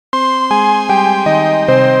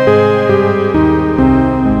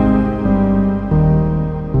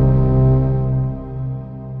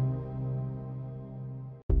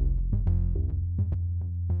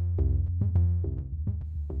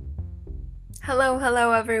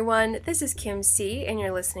Hello everyone. This is Kim C, and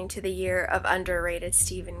you're listening to The Year of Underrated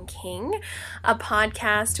Stephen King, a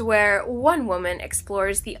podcast where one woman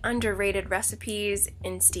explores the underrated recipes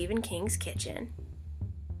in Stephen King's kitchen.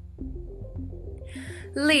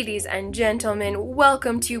 Ladies and gentlemen,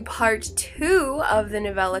 welcome to part 2 of the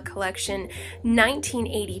novella collection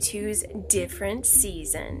 1982's Different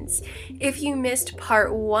Seasons. If you missed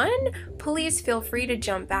part 1, please feel free to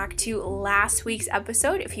jump back to last week's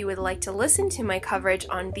episode if you would like to listen to my coverage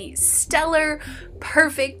on the stellar,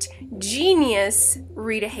 perfect, genius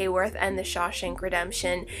Rita Hayworth and the Shawshank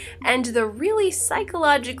Redemption, and the really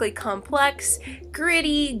psychologically complex,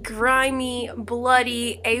 gritty, grimy,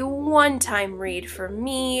 bloody, a one-time read for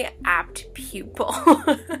me, apt pupil.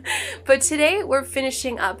 But today we're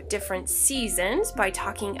finishing up Different Seasons by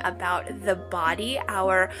talking about The Body,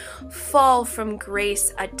 our fall from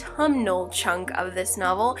grace autumnal chunk of this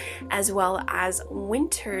novel, as well as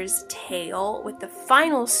Winter's Tale with the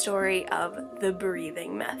final story of The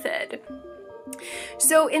Breathing Method.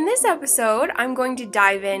 So in this episode, I'm going to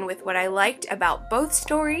dive in with what I liked about both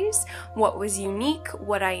stories, what was unique,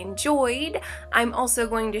 what I enjoyed. I'm also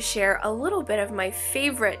going to share a little bit of my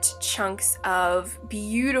favorite chunks of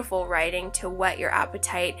beautiful writing to whet your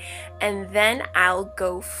appetite, and then I'll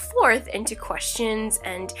go forth into questions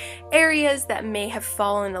and areas that may have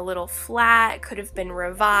fallen a little flat, could have been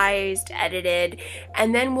revised, edited,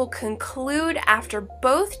 and then we'll conclude after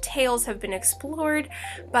both tales have been explored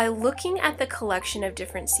by looking at the collection of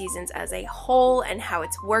Different Seasons as a whole and how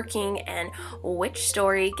it's working and which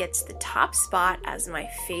story gets the top spot as my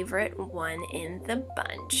favorite one in the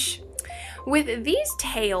bunch. With these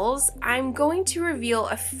tales, I'm going to reveal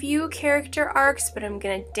a few character arcs, but I'm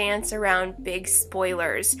going to dance around big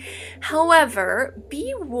spoilers. However,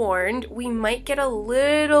 be warned, we might get a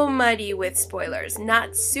little muddy with spoilers.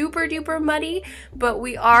 Not super duper muddy, but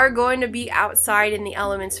we are going to be outside in the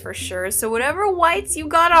elements for sure. So whatever whites you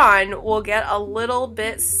got on will get a little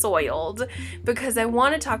bit soiled, because I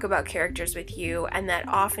want to talk about characters with you, and that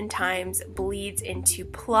oftentimes bleeds into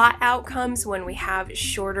plot outcomes when we have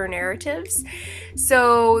shorter narratives.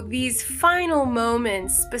 So these final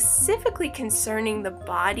moments, specifically concerning The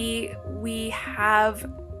Body, we have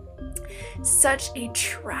such a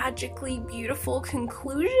tragically beautiful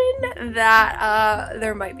conclusion that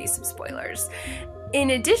there might be some spoilers.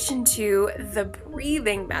 In addition to The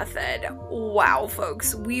Breathing Method, wow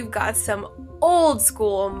folks, we've got some old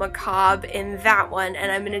school macabre in that one, and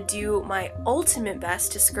I'm going to do my ultimate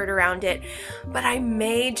best to skirt around it, but I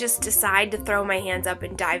may just decide to throw my hands up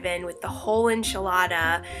and dive in with the whole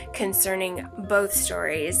enchilada concerning both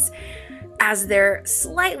stories, as they're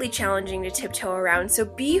slightly challenging to tiptoe around. So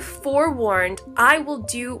be forewarned, I will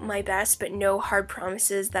do my best, but no hard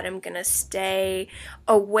promises that I'm gonna stay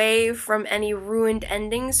away from any ruined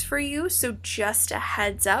endings for you, so just a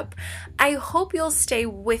heads up. I hope you'll stay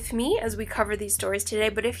with me as we cover these stories today,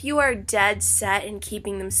 but if you are dead set in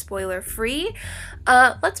keeping them spoiler free,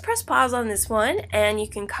 let's press pause on this one, and you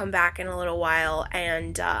can come back in a little while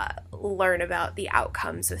and learn about the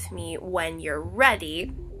outcomes with me when you're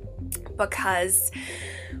ready. Because,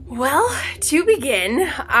 well, to begin,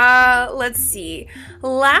 let's see.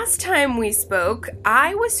 Last time we spoke,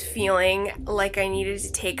 I was feeling like I needed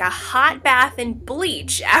to take a hot bath in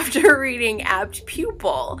bleach after reading Apt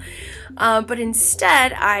Pupil. But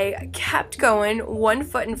instead, I kept going one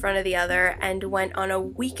foot in front of the other and went on a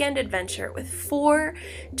weekend adventure with 4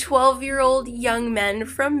 12-year-old young men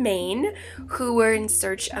from Maine who were in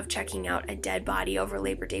search of checking out a dead body over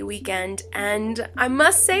Labor Day weekend. And I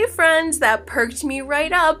must say, friends, that perked me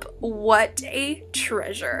right up. What a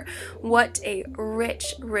treasure. What a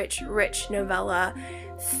rich, rich, rich novella.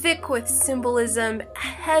 Thick with symbolism,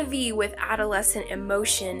 heavy with adolescent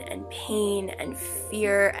emotion and pain and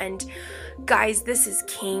fear, and guys, this is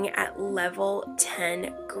King at level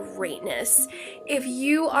 10 greatness. If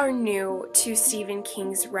you are new to Stephen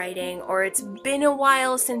King's writing, or it's been a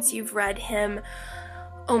while since you've read him,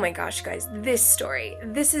 oh my gosh, guys, this story,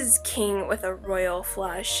 this is King with a royal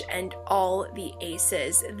flush and all the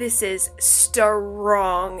aces. This is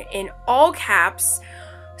strong, in all caps,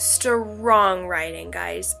 strong writing,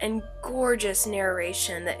 guys, and gorgeous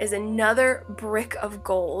narration that is another brick of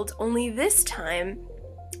gold, only this time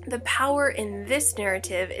The power in this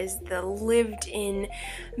narrative is the lived-in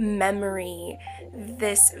memory,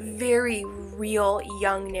 this very real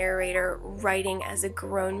young narrator writing as a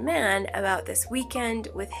grown man about this weekend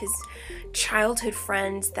with his childhood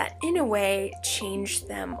friends that in a way changed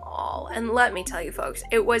them all. And let me tell you folks,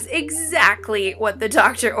 it was exactly what the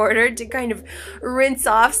doctor ordered to kind of rinse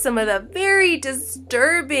off some of the very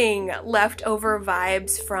disturbing leftover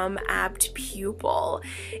vibes from Apt Pupil.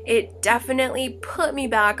 It definitely put me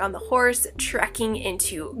back on the horse, trekking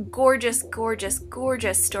into gorgeous, gorgeous,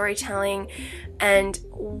 gorgeous storytelling and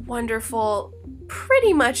wonderful,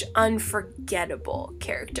 pretty much unforgettable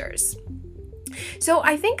characters. So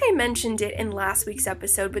I think I mentioned it in last week's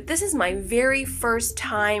episode, but this is my very first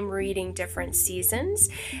time reading Different Seasons,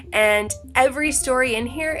 and every story in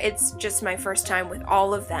here, it's just my first time with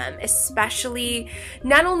all of them, especially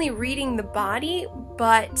not only reading The Body,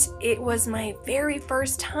 but it was my very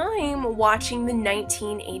first time watching the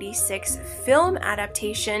 1986 film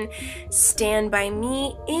adaptation Stand By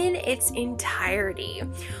Me in its entirety.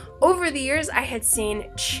 Over the years, I had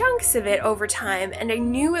seen chunks of it over time, and I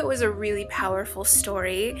knew it was a really powerful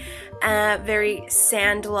story, very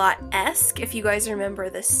Sandlot-esque, if you guys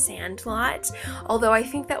remember The Sandlot, although I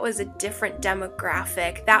think that was a different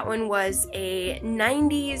demographic. That one was a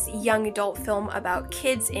 90s young adult film about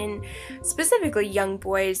kids specifically young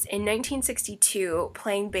boys, in 1962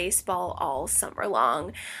 playing baseball all summer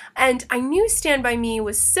long. And I knew Stand By Me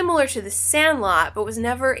was similar to The Sandlot, but was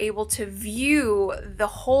never able to view the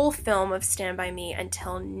whole film of Stand By Me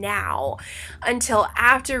until now. Until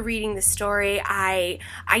after reading the story, I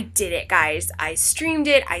did it, guys. I streamed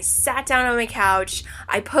it, I sat down on my couch,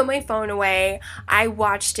 I put my phone away, I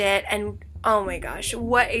watched it, and oh my gosh,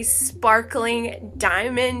 what a sparkling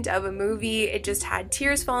diamond of a movie. It just had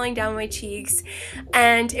tears falling down my cheeks.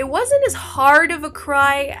 And it wasn't as hard of a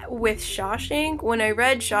cry with Shawshank. When I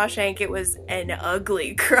read Shawshank, it was an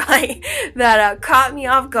ugly cry that caught me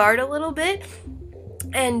off guard a little bit.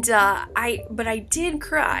 And but I did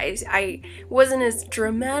cry. I wasn't as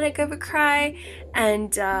dramatic of a cry,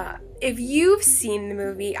 and if you've seen the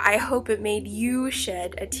movie, I hope it made you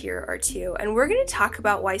shed a tear or two. And we're going to talk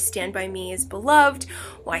about why Stand By Me is beloved,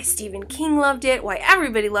 why Stephen King loved it, why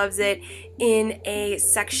everybody loves it in a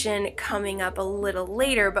section coming up a little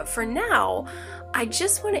later. But for now, I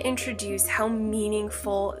just want to introduce how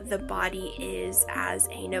meaningful The Body is as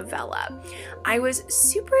a novella. I was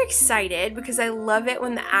super excited because I love it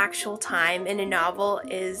when the actual time in a novel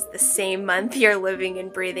is the same month you're living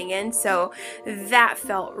and breathing in, so that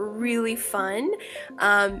felt really fun.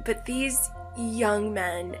 But these young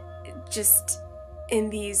men, just in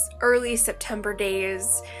these early September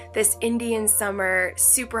days, this Indian summer,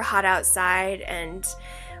 super hot outside, and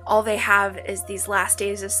all they have is these last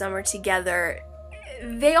days of summer together,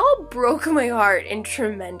 they all broke my heart in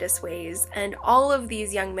tremendous ways, and all of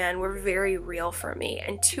these young men were very real for me,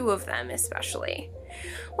 and two of them especially.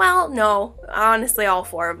 Well, no, honestly all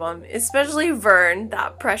four of them, especially Vern,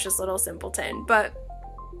 that precious little simpleton. But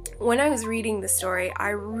when I was reading the story, I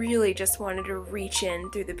really just wanted to reach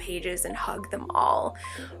in through the pages and hug them all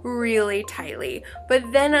really tightly.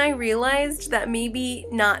 But then I realized that maybe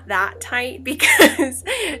not that tight, because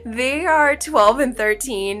they are 12 and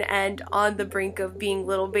 13 and on the brink of being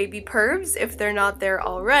little baby pervs if they're not there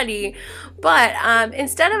already. But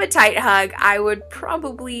instead of a tight hug, I would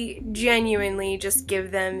probably genuinely just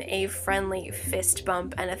give them a friendly fist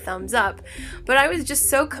bump and a thumbs up. But I was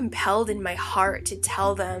just so compelled in my heart to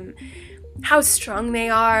tell them how strong they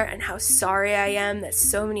are and how sorry I am that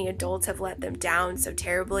so many adults have let them down so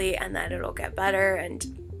terribly, and that it'll get better. And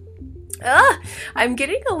I'm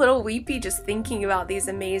getting a little weepy just thinking about these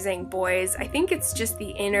amazing boys. I think it's just the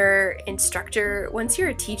inner instructor. Once you're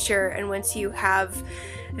a teacher and once you have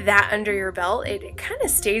that under your belt, it kind of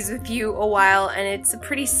stays with you a while, and it's a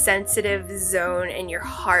pretty sensitive zone in your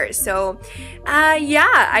heart. So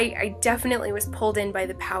I definitely was pulled in by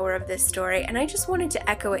the power of this story, and I just wanted to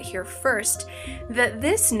echo it here first, that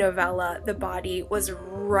this novella, The Body, was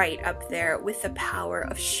right up there with the power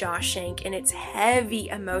of Shawshank in its heavy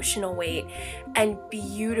emotional weight and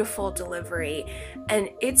beautiful delivery. And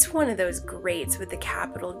it's one of those greats with the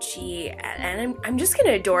capital G, and I'm just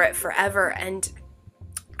gonna adore it forever. And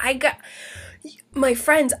my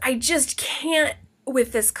friends, I just can't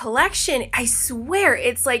with this collection. I swear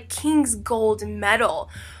it's like King's gold medal.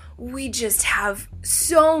 We just have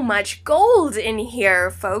so much gold in here,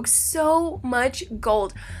 folks. So much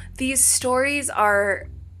gold. These stories are,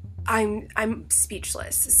 I'm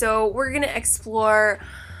speechless. So we're gonna explore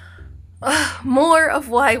more of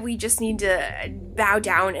why we just need to bow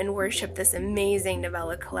down and worship this amazing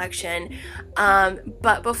novella collection.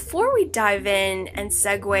 But before we dive in and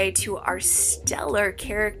segue to our stellar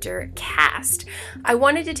character cast, I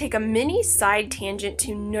wanted to take a mini side tangent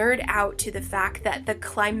to nerd out to the fact that the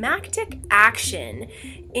climactic action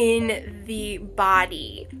in the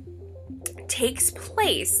body takes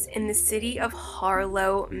place in the city of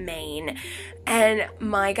Harlow, Maine. And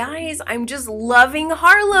my guys, I'm just loving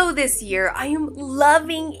Harlow this year. I am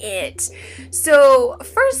loving it. So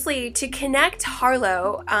firstly, to connect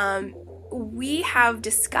Harlow, we have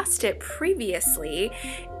discussed it previously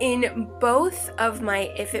in both of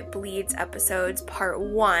my If It Bleeds episodes, part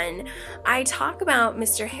 1. I talk about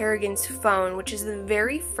Mr. Harrigan's Phone, which is the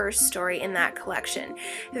very first story in that collection.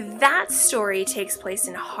 That story takes place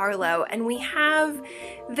in Harlow, and we have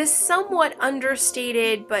this somewhat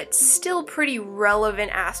understated but still pretty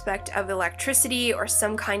relevant aspect of electricity or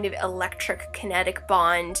some kind of electric kinetic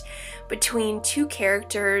bond between two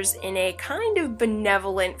characters in a kind of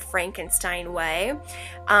benevolent Frankenstein way.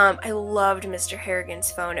 I loved Mr. Harrigan's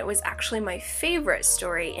Phone. It was actually my favorite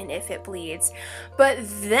story in If It Bleeds. But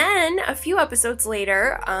then, a few episodes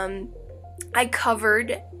later, I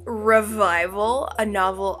covered Revival, a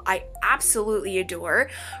novel I absolutely adore.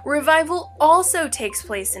 Revival also takes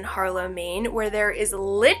place in Harlow, Maine, where there is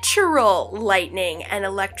literal lightning and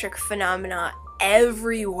electric phenomena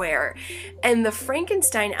everywhere, and the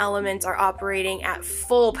Frankenstein elements are operating at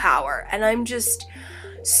full power, and I'm just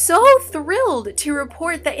so thrilled to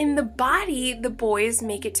report that in the body, the boys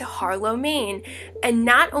make it to Harlow, Maine. And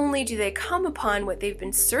not only do they come upon what they've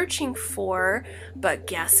been searching for, but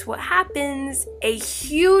guess what happens? A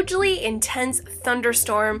hugely intense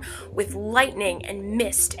thunderstorm with lightning and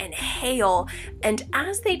mist and hail. And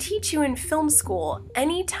as they teach you in film school,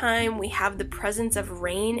 anytime we have the presence of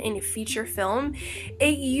rain in a feature film,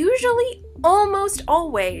 it usually almost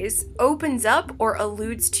always opens up or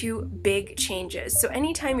alludes to big changes. So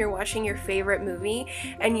anytime you're watching your favorite movie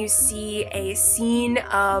and you see a scene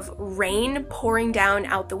of rain pouring down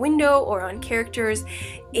out the window or on characters,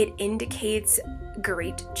 it indicates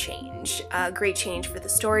great change. Great change for the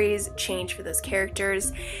stories, change for those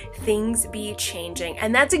characters, things be changing.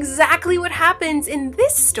 And that's exactly what happens in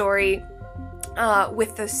this story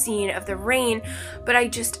with the scene of the rain. But I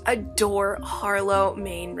just adore Harlow,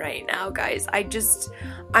 Maine right now, guys.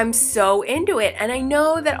 I'm so into it. And I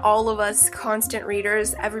know that all of us constant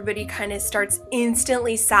readers, everybody kind of starts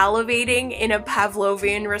instantly salivating in a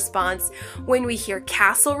Pavlovian response. When we hear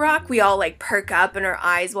Castle Rock, we all like perk up and our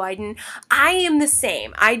eyes widen. I am the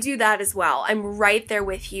same. I do that as well. I'm right there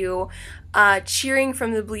with you. Cheering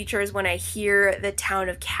from the bleachers when I hear the town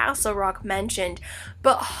of Castle Rock mentioned,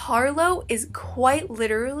 but Harlow is quite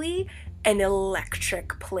literally an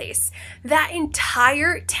electric place. That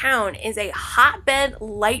entire town is a hotbed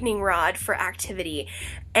lightning rod for activity,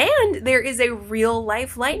 and there is a real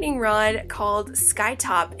life lightning rod called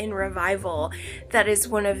Skytop in Revival that is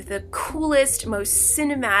one of the coolest, most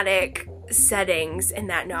cinematic settings in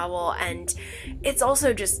that novel, and it's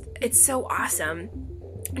also it's so awesome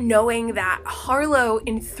knowing that Harlow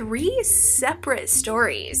in 3 separate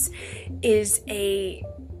stories is a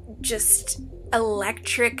just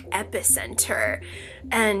electric epicenter.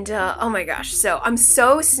 And oh my gosh, so I'm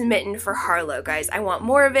so smitten for Harlow, guys. I want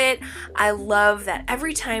more of it. I love that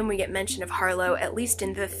every time we get mention of Harlow, at least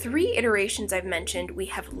in the 3 iterations I've mentioned, we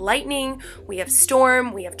have lightning, we have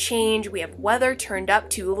storm, we have change, we have weather turned up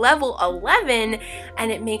to level 11,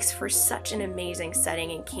 and it makes for such an amazing setting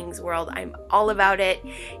in King's World. I'm all about it.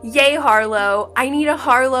 Yay, Harlow. I need a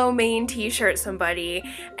Harlow Maine t-shirt, somebody,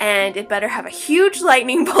 and it better have a huge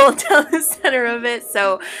lightning bolt down the center of it.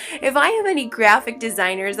 So if I have any graphic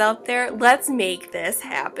designers out there, let's make this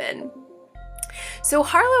happen. So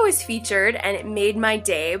Harlow is featured and it made my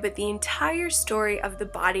day, but the entire story of the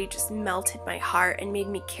body just melted my heart and made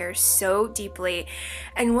me care so deeply.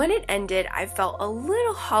 And when it ended, I felt a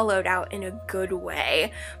little hollowed out in a good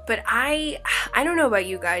way. But I don't know about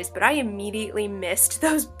you guys, but I immediately missed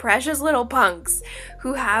those precious little punks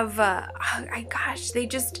who have,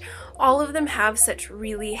 all of them have such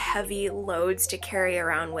really heavy loads to carry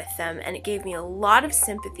around with them, and it gave me a lot of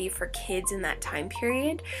sympathy for kids in that time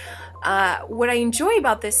period. What I enjoy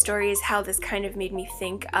about this story is how this kind of made me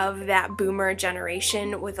think of that boomer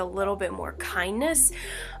generation with a little bit more kindness.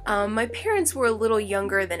 My parents were a little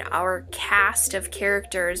younger than our cast of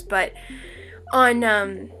characters, but on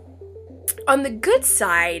the good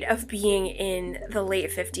side of being in the late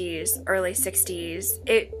 50s, early 60s,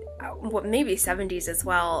 well, maybe 70s as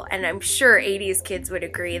well, and I'm sure 80s kids would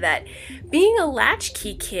agree that being a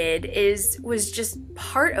latchkey kid was just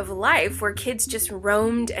part of life, where kids just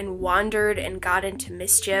roamed and wandered and got into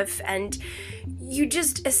mischief, and you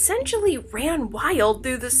just essentially ran wild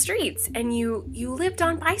through the streets, and you lived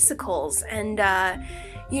on bicycles, and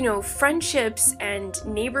friendships and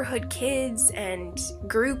neighborhood kids and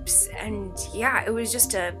groups, and yeah, it was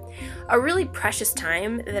just a really precious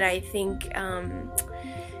time that I think I'm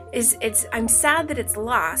sad that it's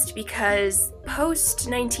lost, because post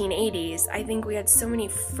 1980s, I think we had so many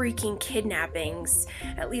freaking kidnappings,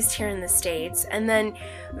 at least here in the States, and then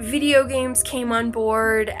video games came on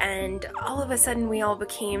board, and all of a sudden we all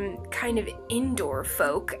became kind of indoor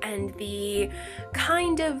folk, and the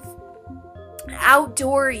kind of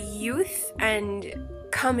outdoor youth and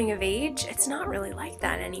coming of age, it's not really like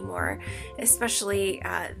that anymore, especially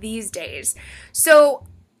these days. So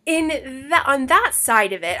on that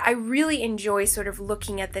side of it, I really enjoy sort of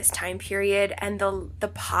looking at this time period and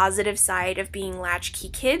the positive side of being latchkey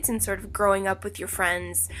kids and sort of growing up with your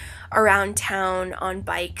friends around town on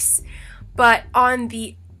bikes. But on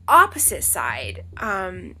the opposite side,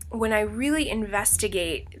 when I really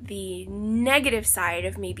investigate the negative side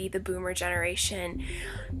of maybe the boomer generation,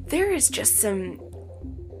 there is just some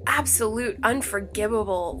absolute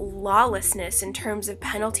unforgivable lawlessness in terms of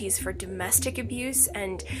penalties for domestic abuse,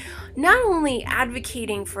 and not only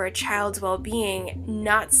advocating for a child's well-being,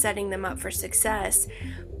 not setting them up for success,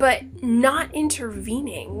 but not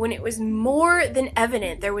intervening when it was more than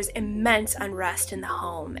evident there was immense unrest in the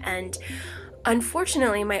home. And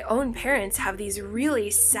unfortunately, my own parents have these really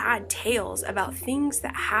sad tales about things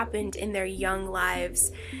that happened in their young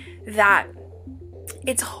lives that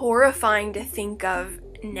it's horrifying to think of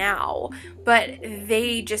now, but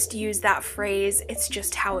they just use that phrase, "it's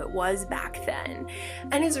just how it was back then."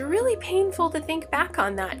 And it's really painful to think back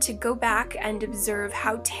on that, to go back and observe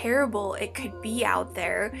how terrible it could be out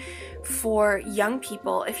there for young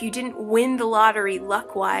people if you didn't win the lottery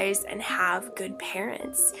luck-wise and have good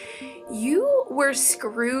parents. You were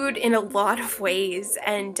screwed in a lot of ways,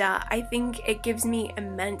 and I think it gives me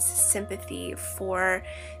immense sympathy for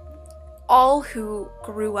all who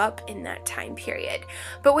grew up in that time period.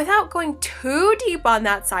 But without going too deep on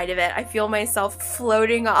that side of it, I feel myself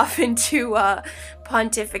floating off into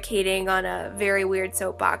pontificating on a very weird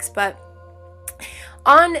soapbox. But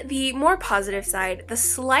on the more positive side, the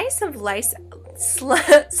slice of life,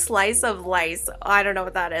 I don't know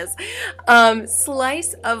what that is,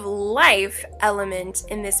 slice of life element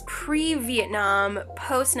in this pre-Vietnam,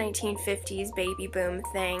 post-1950s baby boom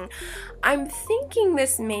thing, I'm thinking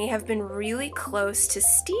this may have been really close to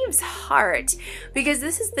Steve's heart, because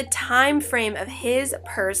this is the time frame of his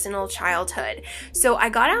personal childhood. So I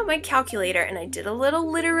got out my calculator and I did a little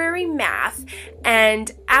literary math,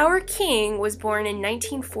 and our king was born in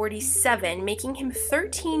 1947, making him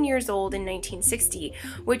 13 years old in 1960,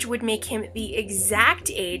 which would make him the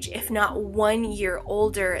exact age, if not 1 year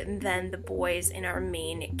older than the boys in our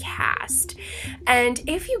main cast. And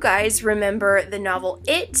if you guys remember the novel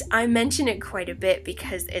It, I mention it quite a bit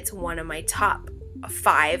because it's one of my top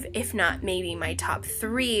 5, if not maybe my top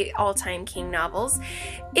 3 all-time King novels.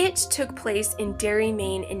 It took place in Derry,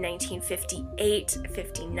 Maine in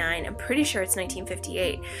 1958-59. I'm pretty sure it's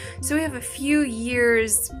 1958. So we have a few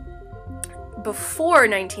years before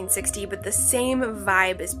 1960, but the same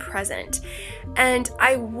vibe is present. And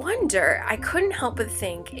I wonder, I couldn't help but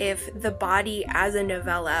think if The Body as a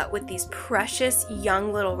novella with these precious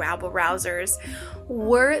young little rabble-rousers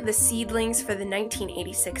were the seedlings for the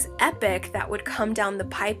 1986 epic that would come down the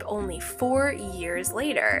pipe only 4 years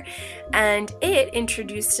later. And it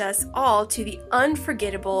introduced us all to the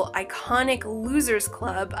unforgettable, iconic Losers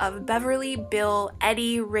Club of Beverly, Bill,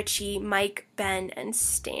 Eddie, Richie, Mike, Ben, and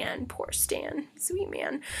Stan. Poor Stan. Sweet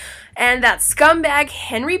man. And that scumbag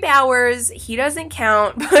Henry Bowers, he doesn't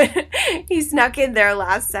count, but he snuck in there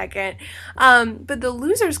last second. But the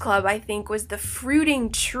Losers Club, I think, was the fruiting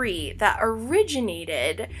tree that originated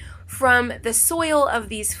from the soil of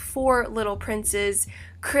these 4 little princes,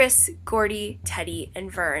 Chris, Gordy, Teddy,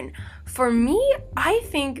 and Vern. For me, I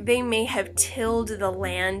think they may have tilled the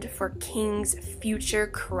land for King's future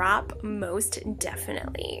crop, most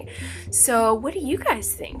definitely. So what do you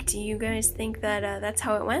guys think? Do you guys think that that's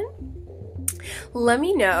how it went? Let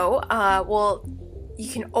me know. Well, you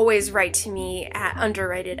can always write to me at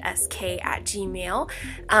underratedsk@gmail.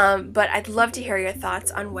 But I'd love to hear your thoughts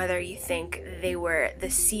on whether you think they were the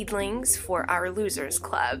seedlings for our Losers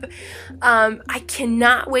Club. I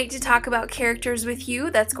cannot wait to talk about characters with you.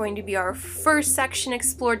 That's going to be our first section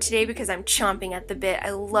explored today because I'm chomping at the bit. I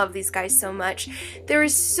love these guys so much. There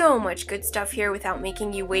is so much good stuff here without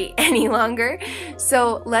making you wait any longer.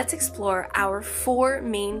 So let's explore our 4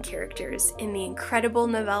 main characters in the incredible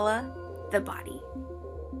novella, The Body.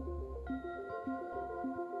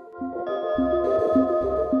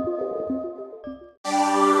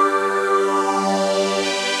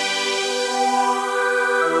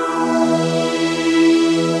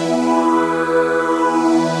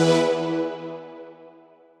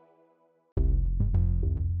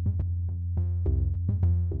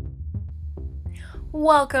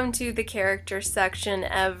 Welcome to the character section,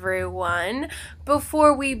 everyone.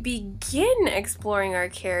 Before we begin exploring our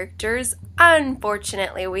characters,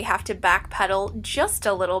 unfortunately, we have to backpedal just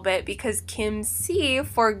a little bit because Kim C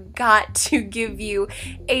forgot to give you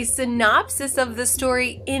a synopsis of the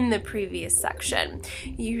story in the previous section.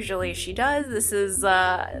 Usually she does. This is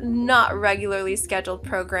not regularly scheduled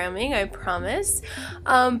programming, I promise.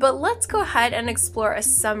 But let's go ahead and explore a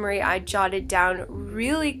summary I jotted down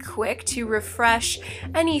really quick to refresh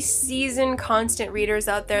any seasoned constant readers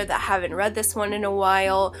out there that haven't read this one in a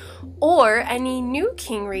while, or any new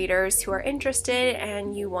King readers who are interested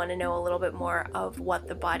and you want to know a little bit more of what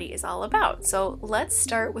The Body is all about. So let's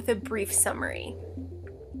start with a brief summary.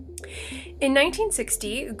 In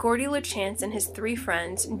 1960, Gordy LaChance and his 3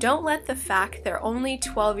 friends don't let the fact they're only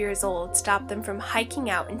 12 years old stop them from hiking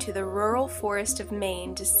out into the rural forest of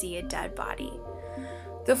Maine to see a dead body.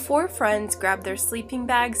 The 4 friends grab their sleeping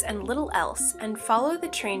bags and little else and follow the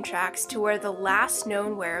train tracks to where the last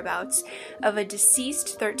known whereabouts of a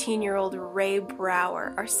deceased 13-year-old Ray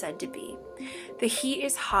Brower are said to be. The heat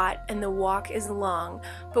is hot and the walk is long,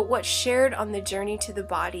 but what's shared on the journey to the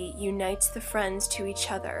body unites the friends to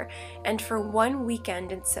each other, and for one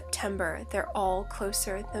weekend in September, they're all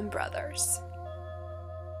closer than brothers.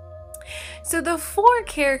 So the 4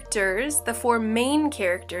 characters, the 4 main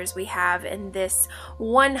characters we have in this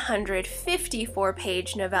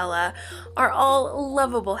 154-page novella are all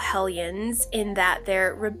lovable hellions in that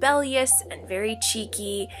they're rebellious and very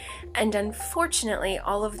cheeky, and unfortunately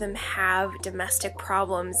all of them have domestic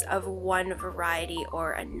problems of one variety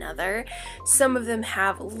or another. Some of them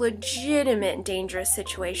have legitimate dangerous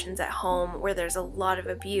situations at home where there's a lot of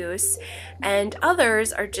abuse, and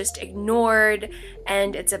others are just ignored,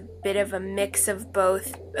 and it's a bit of a mix of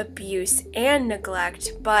both abuse and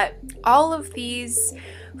neglect. But all of these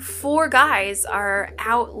 4 guys are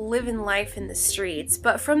out living life in the streets,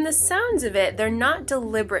 but from the sounds of it, they're not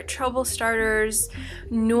deliberate trouble starters,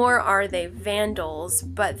 nor are they vandals,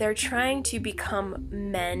 but they're trying to become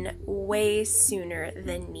men way sooner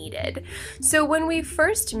than needed. So when we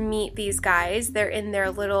first meet these guys, they're in their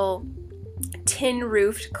little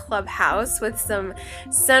tin-roofed clubhouse with some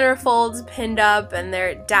centerfolds pinned up, and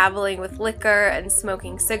they're dabbling with liquor and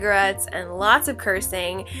smoking cigarettes and lots of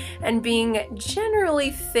cursing and being generally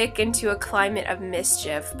thick into a climate of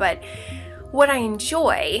mischief. But what I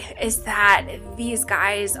enjoy is that these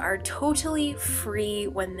guys are totally free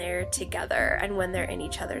when they're together and when they're in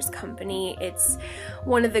each other's company. It's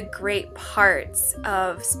one of the great parts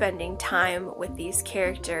of spending time with these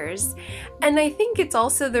characters. And I think it's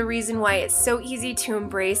also the reason why it's so easy to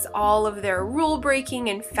embrace all of their rule breaking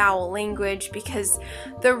and foul language, because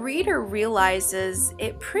the reader realizes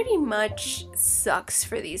it pretty much sucks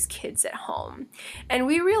for these kids at home. And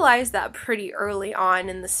we realize that pretty early on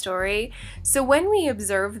in the story. So when we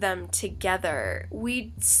observe them together,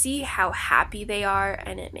 we see how happy they are,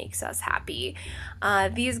 and it makes us happy.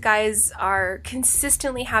 These guys are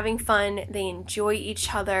consistently having fun, they enjoy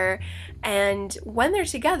each other, and when they're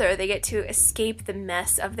together, they get to escape the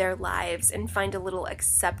mess of their lives and find a little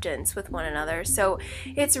acceptance with one another. So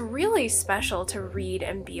it's really special to read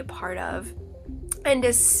and be a part of. And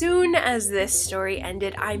as soon as this story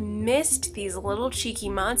ended, I missed these little cheeky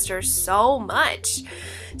monsters so much.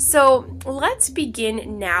 So let's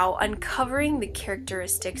begin now uncovering the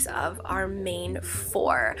characteristics of our main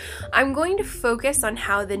 4. I'm going to focus on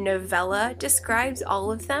how the novella describes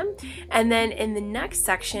all of them, and then in the next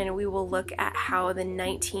section we will look at how the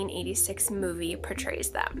 1986 movie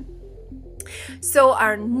portrays them. So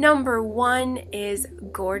our number 1 is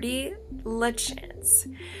Gordy LaChance.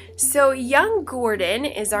 So young Gordon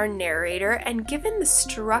is our narrator, and given the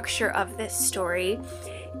structure of this story,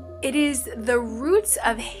 it is the roots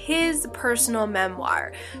of his personal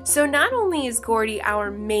memoir. So not only is Gordy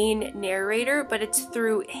our main narrator, but it's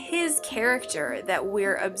through his character that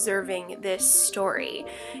we're observing this story.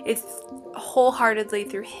 It's wholeheartedly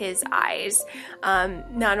through his eyes.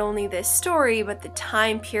 Not only this story, but the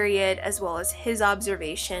time period, as well as his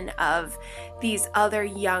observation of these other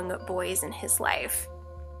young boys in his life.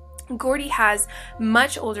 Gordy has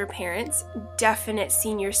much older parents, definite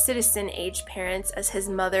senior citizen age parents, as his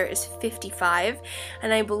mother is 55,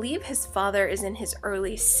 and I believe his father is in his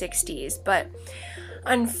early 60s, but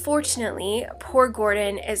unfortunately, poor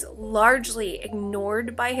Gordon is largely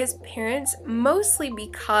ignored by his parents, mostly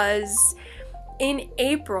because in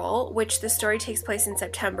April, which the story takes place in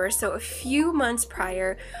September, so a few months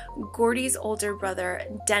prior, Gordy's older brother,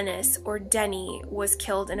 Dennis, or Denny, was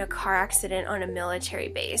killed in a car accident on a military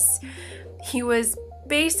base. He was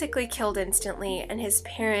basically killed instantly, and his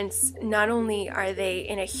parents, not only are they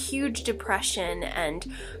in a huge depression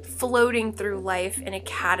and floating through life in a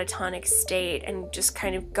catatonic state and just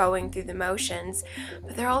kind of going through the motions,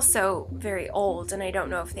 but they're also very old, and I don't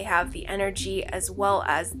know if they have the energy as well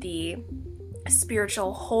as the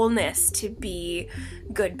spiritual wholeness to be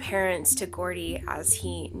good parents to Gordy as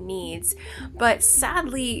he needs. But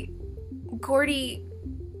sadly, Gordy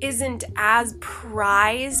isn't as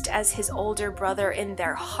prized as his older brother in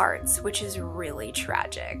their hearts, which is really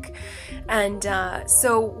tragic. And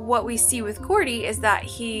so what we see with Gordy is that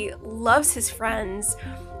he loves his friends,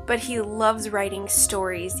 but he loves writing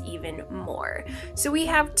stories even more. So we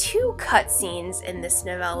have two cutscenes in this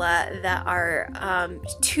novella that are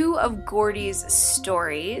two of Gordy's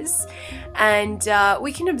stories, and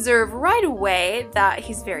we can observe right away that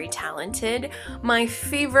he's very talented. My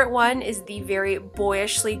favorite one is the very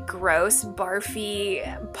boyishly gross,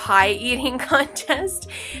 barfy pie eating contest.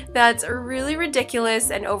 That's really ridiculous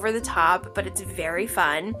and over the top, but it's very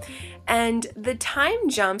fun. And the time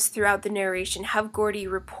jumps throughout the narration have Gordy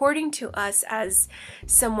reporting to us as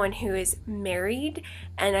someone who is married,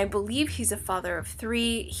 and I believe he's a father of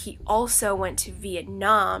 3. He also went to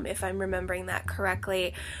Vietnam, if I'm remembering that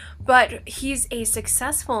correctly, but he's a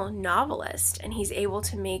successful novelist, and he's able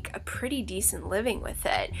to make a pretty decent living with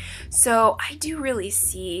it. So I do really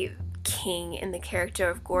see King in the character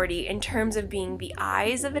of Gordy in terms of being the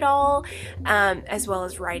eyes of it all, as well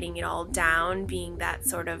as writing it all down, being that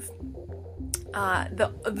sort of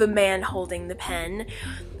the man holding the pen.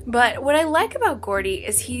 But what I like about Gordy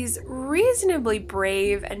is he's reasonably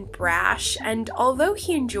brave and brash, and although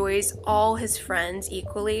he enjoys all his friends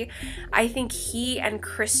equally, I think he and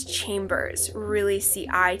Chris Chambers really see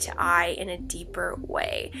eye to eye in a deeper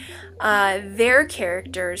way. Their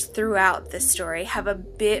characters throughout the story have a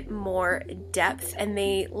bit more depth, and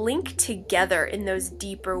they link together in those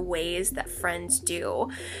deeper ways that friends do,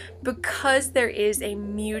 because there is a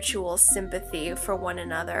mutual sympathy for one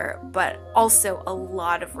another, but also a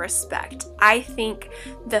lot of respect. I think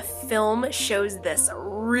the film shows this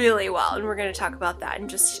really well, and we're going to talk about that in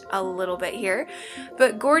just a little bit here.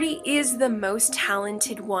 But Gordy is the most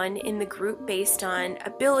talented one in the group based on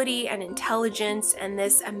ability and intelligence and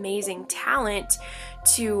this amazing talent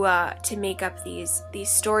to make up these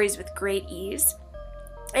stories with great ease.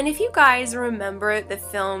 And if you guys remember the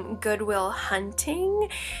film Good Will Hunting,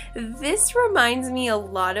 this reminds me a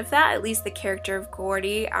lot of that, at least the character of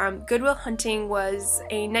Gordy. Good Will Hunting was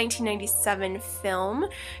a 1997 film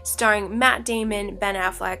starring Matt Damon, Ben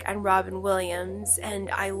Affleck, and Robin Williams, and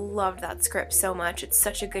I loved that script so much. It's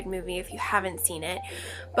such a good movie if you haven't seen it.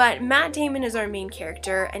 But Matt Damon is our main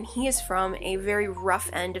character, and he is from a very rough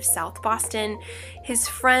end of South Boston. His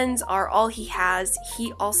friends are all he has.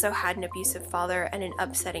 He also had an abusive father and an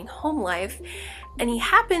upsetting home life, and he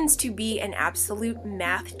happens to be an absolute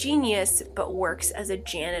math genius but works as a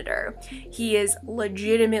janitor. He is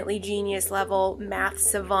legitimately genius level math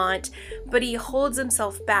savant, but he holds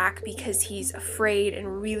himself back because he's afraid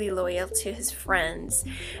and really loyal to his friends.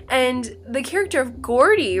 And the character of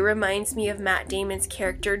Gordy reminds me of Matt Damon's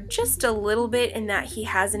character just a little bit in that he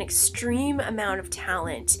has an extreme amount of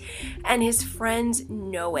talent and his friends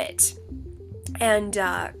know it. And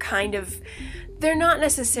they're not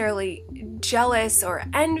necessarily jealous or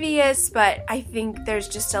envious, but I think there's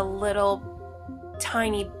just a little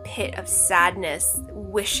tiny pit of sadness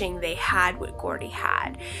wishing they had what Gordy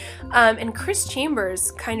had. And Chris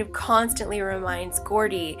Chambers kind of constantly reminds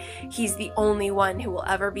Gordy he's the only one who will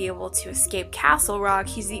ever be able to escape Castle Rock.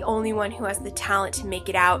 He's the only one who has the talent to make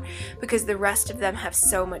it out because the rest of them have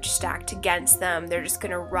so much stacked against them. They're just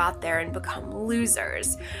going to rot there and become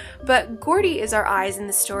losers. But Gordy is our eyes in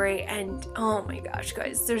the story, and oh my gosh,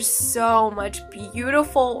 guys, there's so much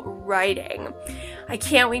beautiful writing. I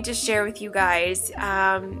can't wait to share with you guys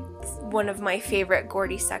one of my favorite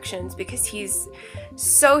Gordy sections because he's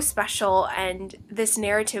so special, and this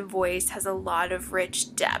narrative voice has a lot of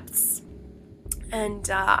rich depths. And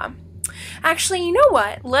actually, you know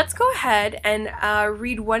what? Let's go ahead and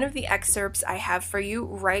read one of the excerpts I have for you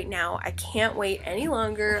right now. I can't wait any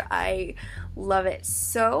longer. I love it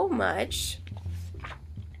so much.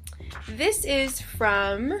 This is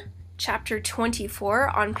from chapter 24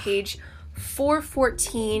 on page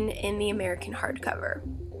 414 in the American hardcover.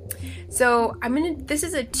 So this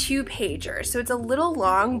is a 2-pager, so it's a little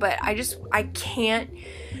long, but I can't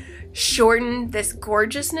shorten this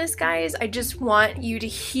gorgeousness, guys. I just want you to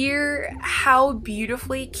hear how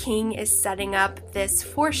beautifully King is setting up this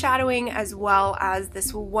foreshadowing as well as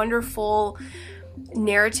this wonderful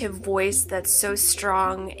narrative voice that's so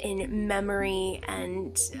strong in memory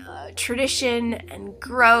and tradition and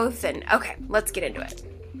growth. And okay, let's get into it.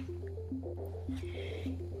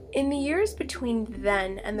 In the years between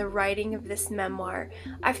then and the writing of this memoir,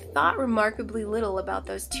 I've thought remarkably little about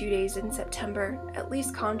those 2 days in September, at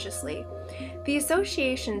least consciously. The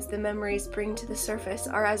associations the memories bring to the surface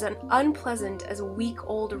are as unpleasant as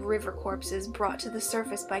week-old river corpses brought to the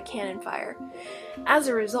surface by cannon fire. As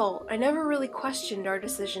a result, I never really questioned our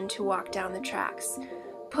decision to walk down the tracks.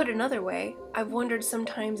 Put another way, I've wondered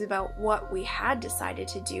sometimes about what we had decided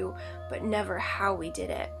to do, but never how we did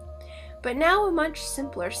it. But now a much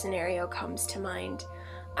simpler scenario comes to mind.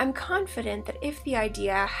 I'm confident that if the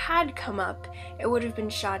idea had come up, it would have been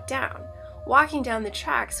shot down. Walking down the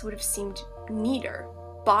tracks would have seemed neater,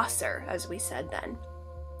 bosser, as we said then.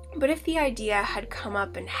 But if the idea had come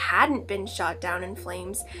up and hadn't been shot down in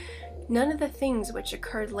flames, none of the things which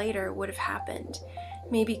occurred later would have happened.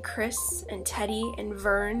 Maybe Chris and Teddy and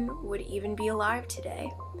Vern would even be alive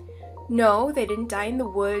today. No, they didn't die in the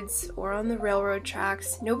woods or on the railroad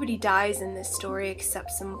tracks. Nobody dies in this story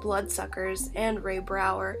except some bloodsuckers and Ray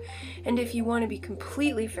Brower, and if you want to be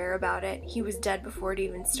completely fair about it, he was dead before it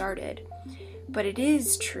even started. But it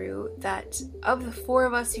is true that of the 4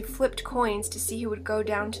 of us who flipped coins to see who would go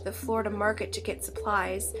down to the Florida market to get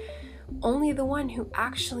supplies, only the one who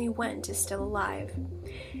actually went is still alive.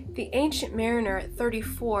 The Ancient Mariner at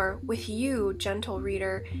 34, with you, gentle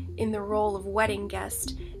reader, in the role of wedding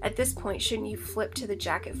guest. At this point, shouldn't you flip to the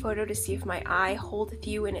jacket photo to see if my eye holdeth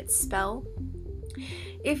you in its spell?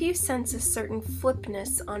 If you sense a certain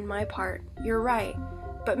flipness on my part, you're right,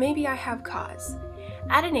 but maybe I have cause.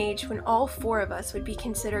 At an age when all 4 of us would be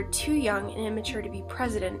considered too young and immature to be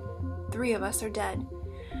president, 3 of us are dead.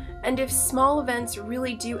 And if small events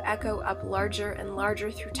really do echo up larger and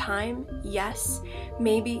larger through time, yes,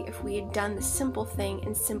 maybe if we had done the simple thing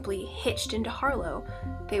and simply hitched into Harlow,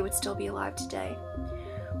 they would still be alive today.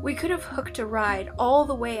 We could have hooked a ride all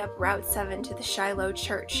the way up Route 7 to the Shiloh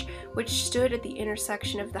Church, which stood at the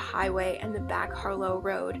intersection of the highway and the back Harlow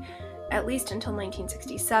Road, at least until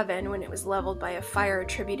 1967, when it was leveled by a fire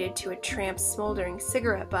attributed to a tramp's smoldering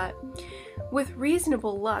cigarette butt. With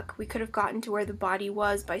reasonable luck, we could have gotten to where the body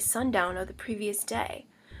was by sundown of the previous day.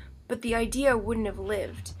 But the idea wouldn't have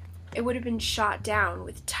lived. It would have been shot down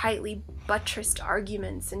with tightly buttressed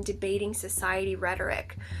arguments and debating society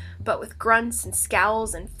rhetoric, but with grunts and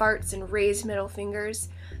scowls and farts and raised middle fingers.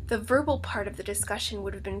 The verbal part of the discussion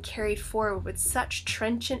would have been carried forward with such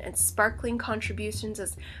trenchant and sparkling contributions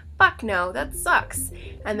as "fuck no, that sucks,"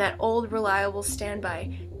 and that old reliable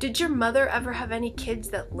standby, "Did your mother ever have any kids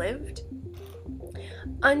that lived?"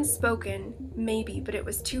 Unspoken, maybe, but it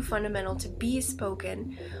was too fundamental to be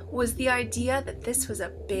spoken, was the idea that this was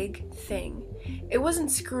a big thing. It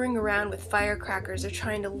wasn't screwing around with firecrackers or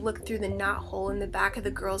trying to look through the knothole in the back of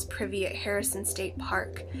the girls' privy at Harrison State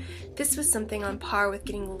Park. This was something on par with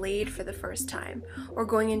getting laid for the first time, or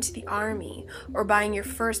going into the army, or buying your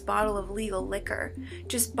first bottle of legal liquor.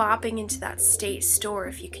 Just bopping into that state store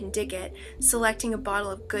if you can dig it, selecting a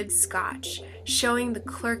bottle of good scotch, showing the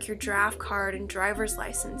clerk your draft card and driver's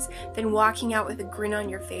license, then walking out with a grin on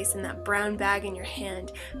your face and that brown bag in your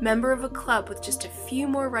hand, member of a club with just a few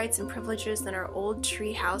more rights and privileges than our old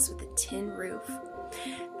tree house with a tin roof.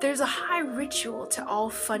 There's a high ritual to all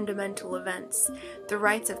fundamental events. The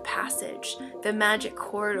rites of passage, the magic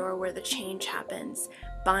corridor where the change happens,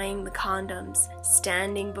 buying the condoms,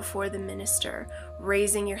 standing before the minister,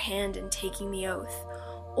 raising your hand and taking the oath.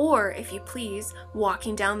 Or, if you please,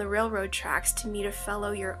 walking down the railroad tracks to meet a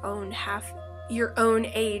fellow your own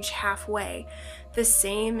age halfway, the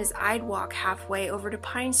same as I'd walk halfway over to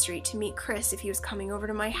Pine Street to meet Chris if he was coming over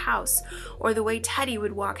to my house, or the way Teddy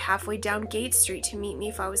would walk halfway down Gate Street to meet me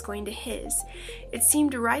if I was going to his. It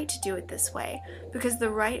seemed right to do it this way, because the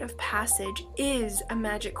rite of passage is a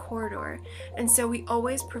magic corridor, and so we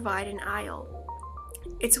always provide an aisle.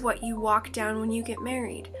 It's what you walk down when you get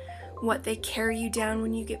married, what they carry you down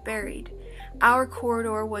when you get buried. Our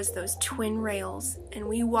corridor was those twin rails, and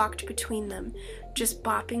we walked between them, just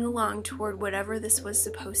bopping along toward whatever this was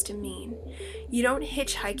supposed to mean. You don't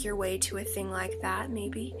hitchhike your way to a thing like that,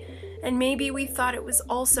 maybe. And maybe we thought it was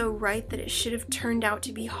also right that it should have turned out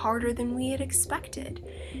to be harder than we had expected.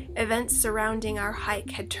 Events surrounding our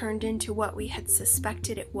hike had turned into what we had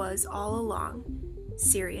suspected it was all along.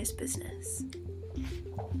 Serious business.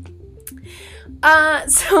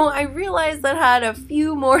 So I realized that had a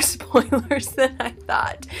few more spoilers than I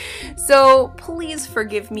thought. So please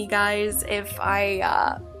forgive me, guys, if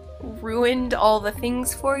I ruined all the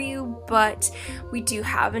things for you, but we do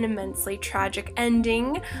have an immensely tragic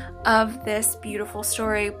ending of this beautiful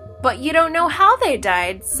story, but you don't know how they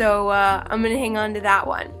died, so I'm gonna hang on to that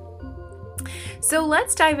one. So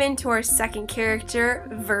let's dive into our second character,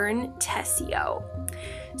 Vern Tessio.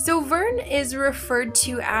 So Vern is referred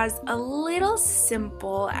to as a little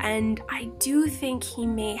simple, and I do think he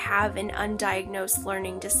may have an undiagnosed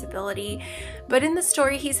learning disability, but in the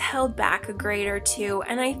story he's held back a grade or two,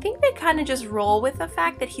 and I think they kind of just roll with the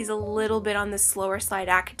fact that he's a little bit on the slower side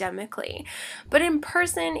academically. But in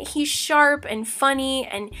person, he's sharp and funny,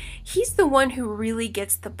 and he's the one who really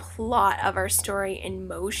gets the plot of our story in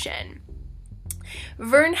motion.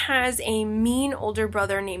 Vern has a mean older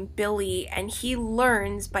brother named Billy, and he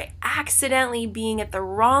learns by accidentally being at the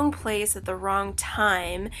wrong place at the wrong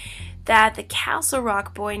time that the Castle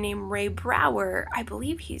Rock boy named Ray Brower, I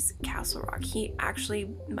believe he's Castle Rock, he actually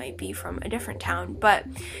might be from a different town, but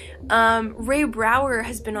Ray Brower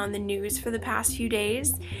has been on the news for the past few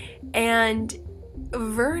days, and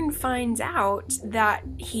Vern finds out that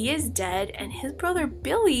he is dead, and his brother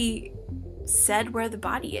Billy said where the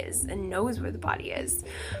body is and knows where the body is.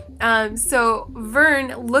 So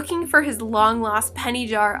Vern, looking for his long-lost penny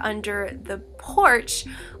jar under the porch,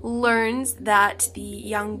 learns that the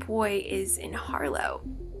young boy is in Harlow,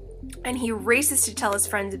 and he races to tell his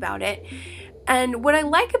friends about it. And what I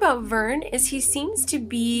like about Vern is he seems to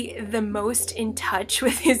be the most in touch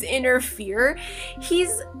with his inner fear.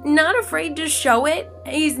 He's not afraid to show it.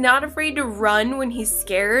 He's not afraid to run when he's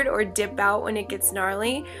scared or dip out when it gets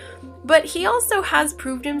gnarly. But he also has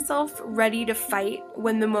proved himself ready to fight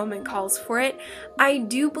when the moment calls for it. I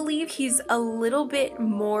do believe he's a little bit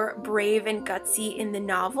more brave and gutsy in the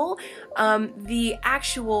novel. The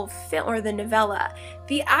actual film, or the novella,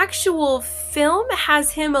 the actual film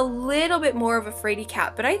has him a little bit more of a fraidy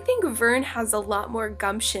cat, but I think Vern has a lot more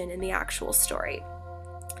gumption in the actual story.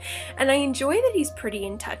 And I enjoy that he's pretty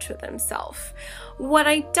in touch with himself. What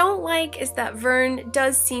I don't like is that Vern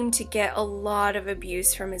does seem to get a lot of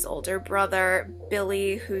abuse from his older brother,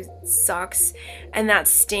 Billy, who sucks, and that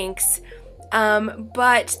stinks.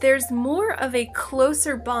 But there's more of a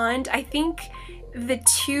closer bond. I think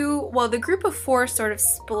the group of four sort of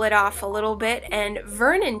split off a little bit, and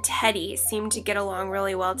Vern and Teddy seem to get along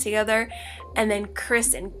really well together, and then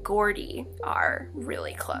Chris and Gordy are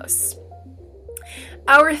really close.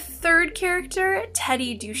 Our third character,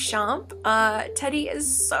 Teddy Duchamp. Teddy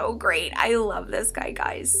is so great. I love this guy,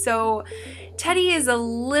 guys. So Teddy is a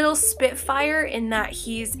little spitfire in that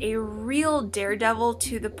he's a real daredevil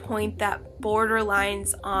to the point that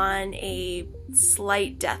borderlines on a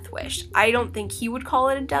slight death wish. I don't think he would call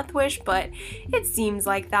it a death wish, but it seems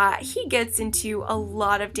like that. He gets into a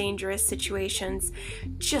lot of dangerous situations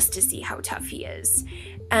just to see how tough he is.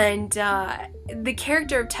 And the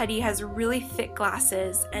character of Teddy has really thick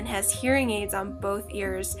glasses and has hearing aids on both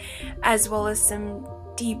ears, as well as some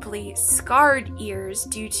deeply scarred ears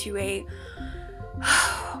due to a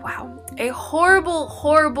horrible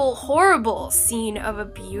scene of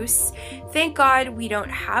abuse. Thank God we don't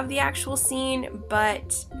have the actual scene,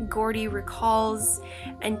 but Gordy recalls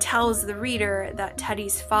and tells the reader that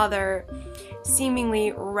Teddy's father,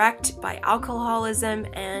 seemingly wrecked by alcoholism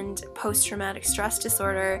and post-traumatic stress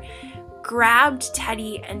disorder, grabbed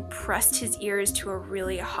Teddy and pressed his ears to a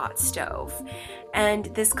really hot stove. And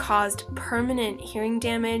this caused permanent hearing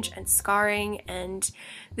damage and scarring, and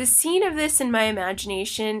the scene of this in my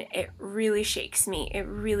imagination, it really shakes me. It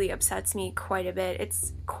really upsets me quite a bit.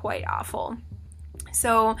 It's quite awful.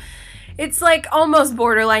 So it's like almost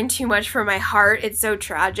borderline too much for my heart. It's so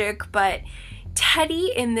tragic, but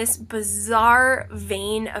Teddy, in this bizarre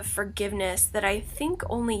vein of forgiveness that I think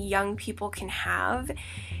only young people can have,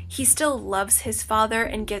 he still loves his father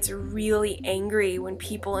and gets really angry when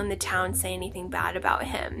people in the town say anything bad about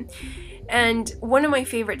him. And one of my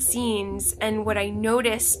favorite scenes, and what I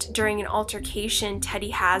noticed during an altercation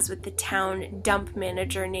Teddy has with the town dump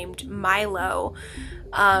manager named Milo,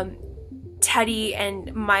 Teddy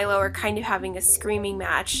and Milo are kind of having a screaming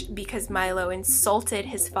match because Milo insulted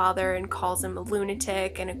his father and calls him a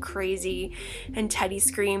lunatic and a crazy, and Teddy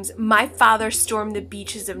screams, "My father stormed the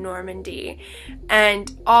beaches of Normandy."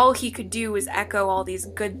 And all he could do was echo all these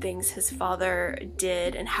good things his father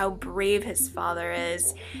did and how brave his father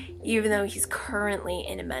is, even though he's currently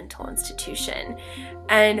in a mental institution.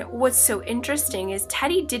 And what's so interesting is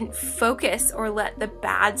Teddy didn't focus or let the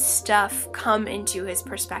bad stuff come into his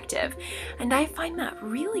perspective. And I find that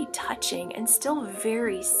really touching and still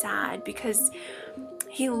very sad, because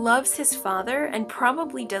he loves his father and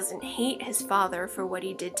probably doesn't hate his father for what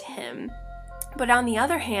he did to him. But on the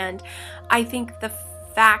other hand, I think the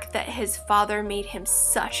fact that his father made him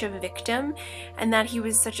such a victim and that he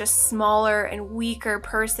was such a smaller and weaker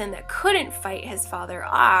person that couldn't fight his father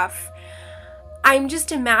off, I'm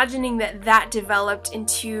just imagining that developed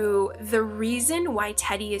into the reason why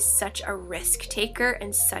Teddy is such a risk taker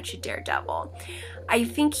and such a daredevil. I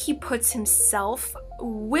think he puts himself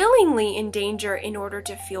willingly in danger in order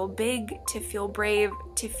to feel big, to feel brave,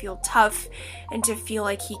 to feel tough, and to feel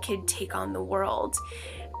like he could take on the world.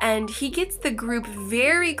 And he gets the group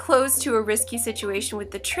very close to a risky situation with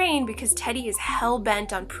the train because Teddy is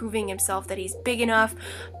hell-bent on proving himself that he's big enough,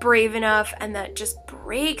 brave enough, and that just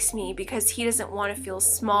breaks me because he doesn't want to feel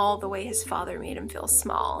small the way his father made him feel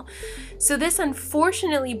small. So this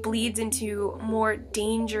unfortunately bleeds into more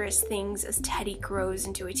dangerous things as Teddy grows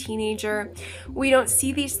into a teenager. We don't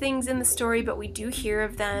see these things in the story, but we do hear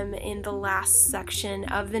of them in the last section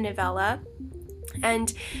of the novella.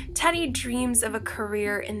 And Teddy dreams of a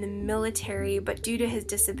career in the military, but due to his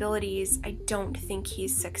disabilities, I don't think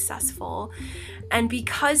he's successful. And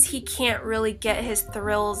because he can't really get his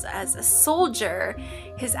thrills as a soldier,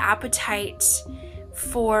 his appetite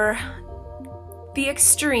for the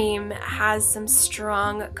extreme has some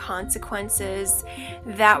strong consequences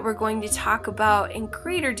that we're going to talk about in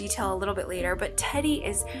greater detail a little bit later. But Teddy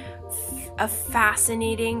is a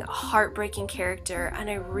fascinating, heartbreaking character, and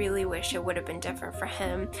I really wish it would have been different for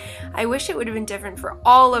him. I wish it would have been different for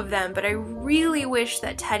all of them, but I really wish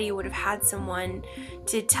that Teddy would have had someone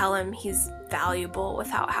to tell him he's valuable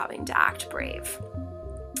without having to act brave.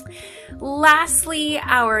 Lastly,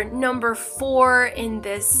 our number 4 in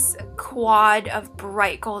this quad of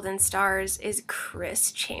bright golden stars is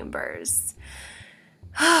Chris Chambers.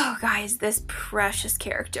 Oh, guys, this precious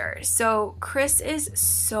character. So Chris is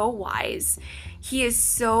so wise. He is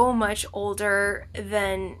so much older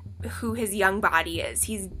than who his young body is.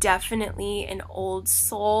 He's definitely an old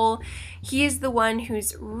soul. He is the one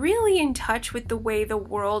who's really in touch with the way the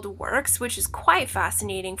world works, which is quite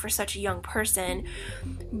fascinating for such a young person.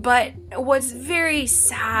 But what's very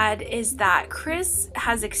sad is that Chris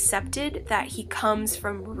has accepted that he comes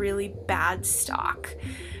from really bad stock.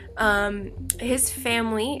 His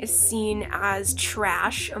family is seen as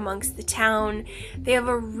trash amongst the town. They have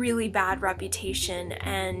a really bad reputation,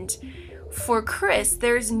 and for Chris,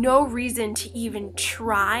 there's no reason to even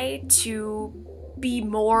try to be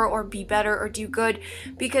more or be better or do good,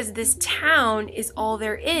 because this town is all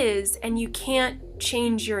there is, and you can't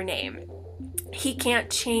change your name. He can't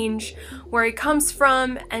change where he comes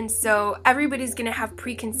from, and so everybody's going to have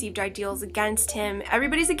preconceived ideals against him.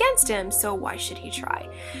 Everybody's against him, so why should he try?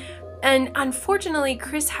 And unfortunately,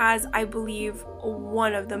 Chris has, I believe,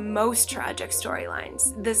 one of the most tragic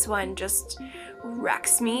storylines. This one just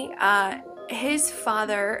wrecks me. His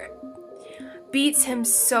father beats him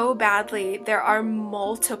so badly, there are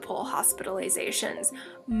multiple hospitalizations,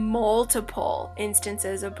 multiple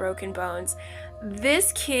instances of broken bones.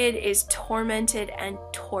 This kid is tormented and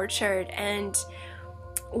tortured, and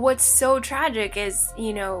what's so tragic is,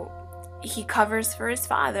 he covers for his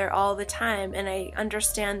father all the time, and I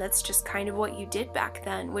understand that's just kind of what you did back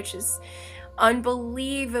then, which is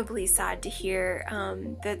unbelievably sad to hear,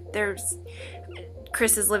 that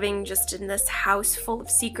Chris is living just in this house full of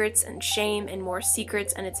secrets and shame and more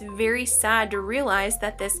secrets, and it's very sad to realize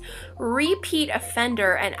that this repeat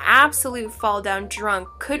offender and absolute fall down drunk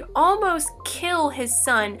could almost kill his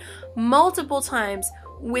son multiple times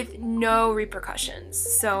with no repercussions.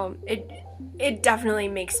 So it definitely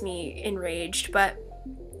makes me enraged, but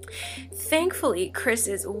thankfully, Chris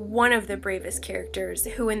is one of the bravest characters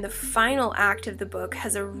who in the final act of the book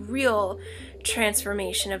has a real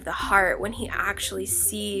transformation of the heart when he actually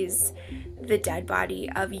sees the dead body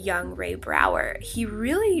of young Ray Brower. He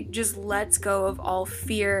really just lets go of all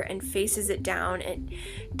fear and faces it down and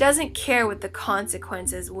doesn't care what the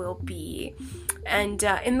consequences will be. And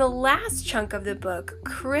in the last chunk of the book,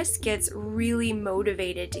 Chris gets really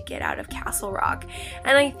motivated to get out of Castle Rock.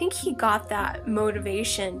 And I think he got that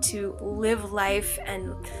motivation to live life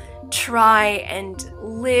and try and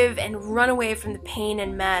live and run away from the pain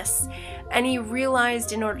and mess. And he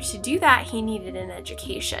realized in order to do that, he needed an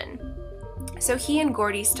education. So he and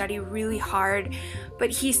Gordy study really hard,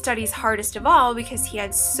 but he studies hardest of all because he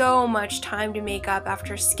had so much time to make up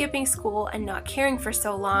after skipping school and not caring for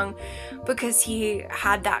so long, because he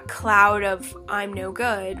had that cloud of "I'm no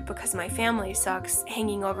good because my family sucks"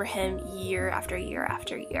 hanging over him year after year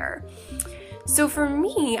after year. So for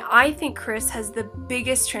me, I think Chris has the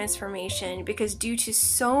biggest transformation because due to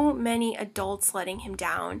so many adults letting him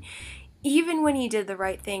down, even when he did the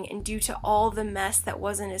right thing and due to all the mess that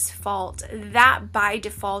wasn't his fault, that by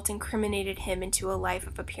default incriminated him into a life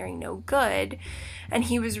of appearing no good. And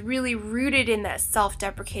he was really rooted in that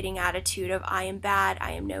self-deprecating attitude of "I am bad,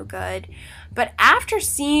 I am no good." But after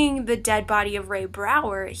seeing the dead body of Ray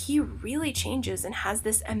Brower, he really changes and has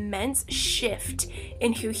this immense shift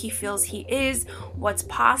in who he feels he is, what's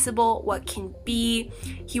possible, what can be.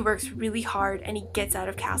 He works really hard and he gets out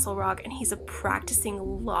of Castle Rock and he's a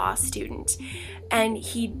practicing law student. And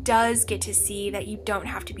he does get to see that you don't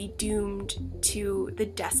have to be doomed to the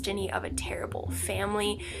destiny of a terrible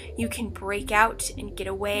family. You can break out and get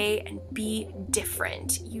away and be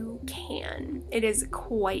different. You can. It is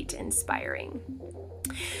quite inspiring.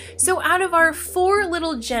 So out of our 4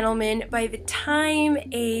 little gentlemen, by the time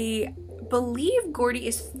believe Gordy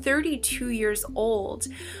is 32 years old,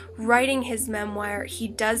 writing his memoir, he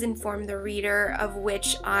does inform the reader, of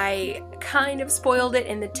which I kind of spoiled it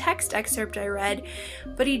in the text excerpt I read,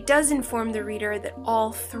 but he does inform the reader that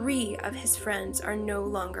all 3 of his friends are no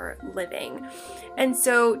longer living. And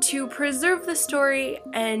so to preserve the story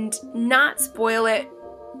and not spoil it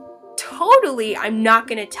totally, I'm not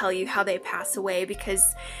going to tell you how they pass away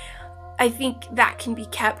because I think that can be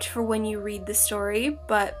kept for when you read the story.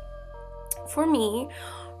 But for me,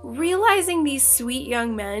 realizing these sweet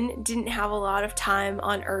young men didn't have a lot of time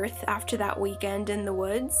on Earth after that weekend in the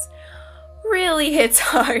woods really hits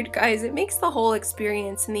hard, guys. It makes the whole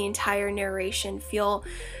experience and the entire narration feel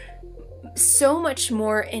so much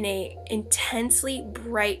more in a intensely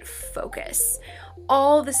bright focus.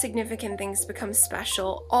 All the significant things become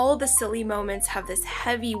special. All the silly moments have this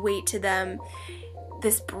heavy weight to them,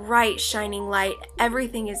 this bright shining light.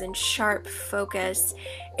 Everything is in sharp focus.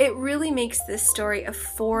 It really makes this story of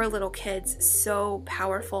 4 little kids so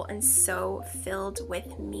powerful and so filled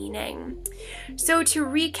with meaning. So to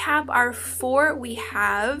recap our 4, we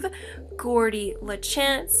have Gordy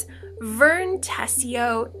LaChance, Vern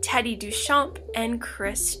Tessio, Teddy Duchamp, and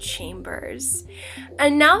Chris Chambers.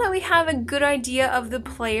 And now that we have a good idea of the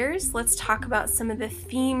players, let's talk about some of the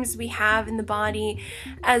themes we have in the body,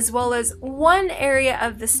 as well as one area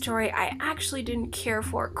of the story I actually didn't care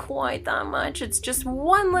for quite that much. It's just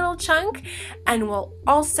one little chunk, and we'll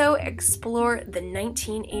also explore the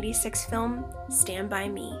 1986 film Stand By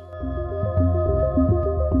Me.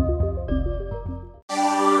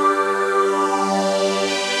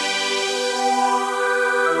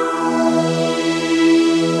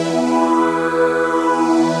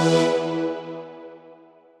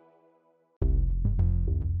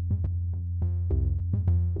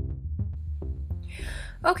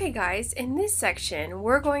 Okay guys, in this section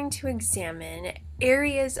we're going to examine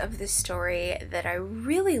areas of the story that I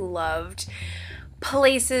really loved,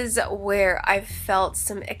 places where I felt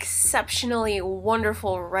some exceptionally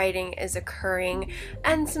wonderful writing is occurring,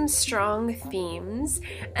 and some strong themes.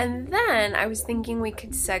 And then I was thinking we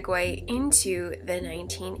could segue into the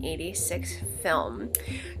 1986 film.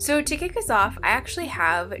 So to kick us off, I actually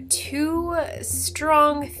have 2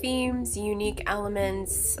 strong themes, unique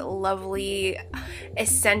elements, lovely,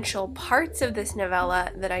 essential parts of this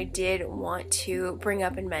novella that I did want to bring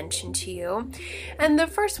up and mention to you. And the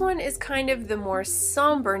first one is kind of the more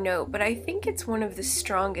somber note, but I think it's one of the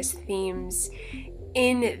strongest themes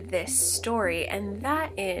in this story, and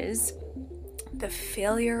that is the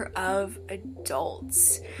failure of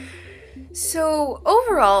adults. So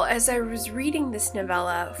overall, as I was reading this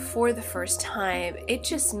novella for the first time, it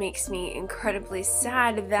just makes me incredibly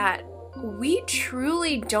sad that we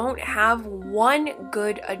truly don't have one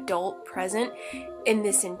good adult present in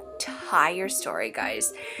this entire story,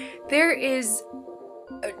 guys. There is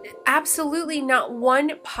absolutely not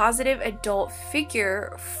one positive adult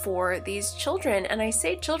figure for these children. And I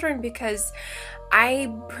say children because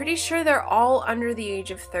I'm pretty sure they're all under the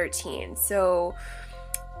age of 13. So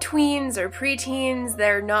tweens or preteens,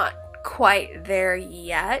 they're not quite there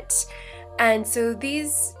yet. And so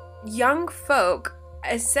these young folk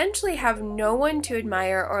essentially have no one to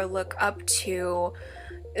admire or look up to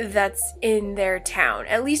that's in their town,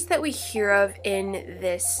 at least that we hear of in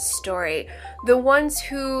this story. The ones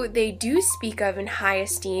who they do speak of in high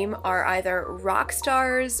esteem are either rock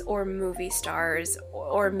stars or movie stars,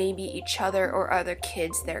 or maybe each other or other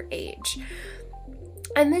kids their age.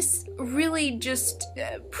 And this really just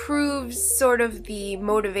proves sort of the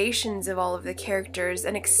motivations of all of the characters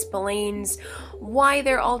and explains why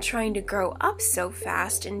they're all trying to grow up so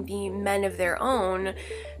fast and be men of their own,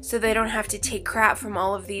 so they don't have to take crap from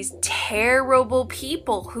all of these terrible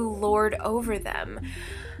people who lord over them.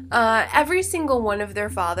 Every single one of their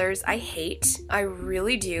fathers I hate. I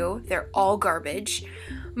really do. They're all garbage.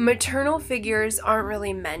 Maternal figures aren't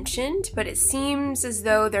really mentioned, but it seems as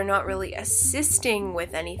though they're not really assisting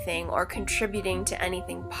with anything or contributing to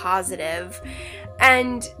anything positive.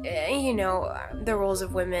 And, the roles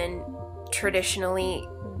of women traditionally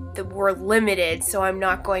were limited, so I'm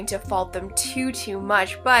not going to fault them too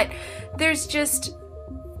much, but there's just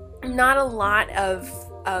not a lot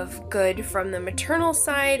of good from the maternal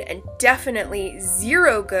side, and definitely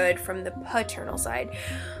zero good from the paternal side.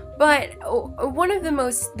 But one of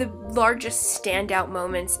the largest standout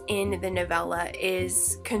moments in the novella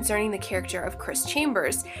is concerning the character of Chris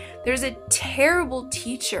Chambers. There's a terrible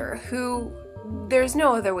teacher who, there's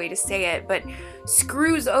no other way to say it, but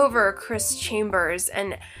screws over Chris Chambers.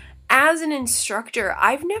 And as an instructor,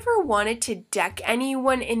 I've never wanted to deck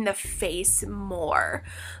anyone in the face more.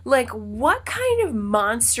 Like, what kind of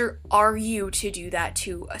monster are you to do that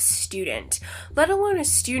to a student? Let alone a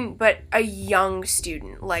student, but a young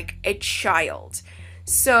student, like a child.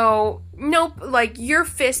 So, nope, like, your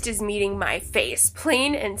fist is meeting my face.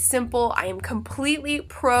 Plain and simple. I am completely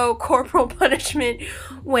pro corporal punishment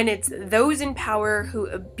when it's those in power who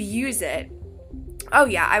abuse it. Oh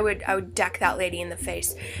yeah, I would deck that lady in the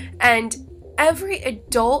face. And every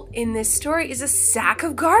adult in this story is a sack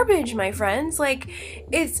of garbage, my friends. Like,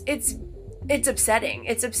 it's upsetting.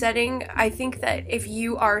 It's upsetting. I think that if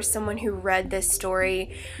you are someone who read this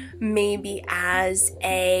story maybe as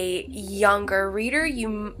a younger reader,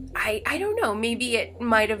 I don't know, maybe it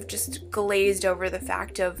might have just glazed over the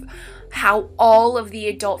fact of how all of the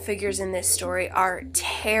adult figures in this story are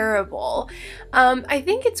terrible. I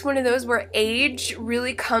think it's one of those where age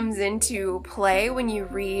really comes into play when you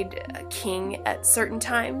read King at certain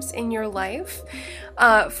times in your life.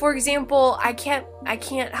 For example, I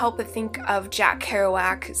can't help but think of Jack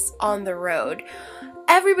Kerouac's On the Road.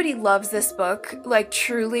 Everybody loves this book. Like,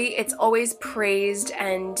 truly, it's always praised,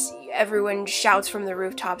 and everyone shouts from the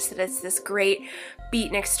rooftops that it's this great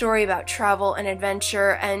beatnik story about travel and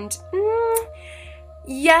adventure. And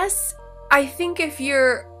yes, I think if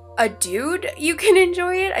you're a dude, you can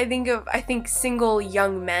enjoy it. I think single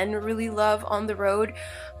young men really love On the Road.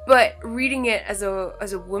 But reading it as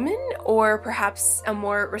a woman, or perhaps a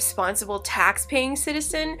more responsible tax-paying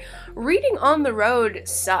citizen, reading On the Road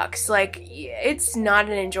sucks. Like, it's not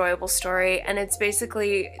an enjoyable story, and it's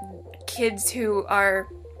basically kids who are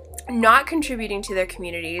not contributing to their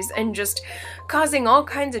communities and just causing all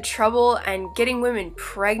kinds of trouble and getting women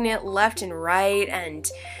pregnant left and right, and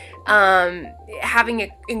having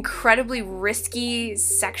incredibly risky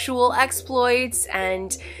sexual exploits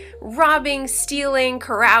and robbing, stealing,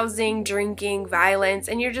 carousing, drinking, violence,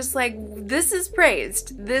 and you're just like, this is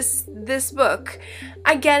praised. This book,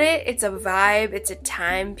 I get it. It's a vibe. It's a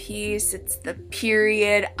timepiece. It's the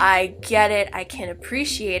period. I get it. I can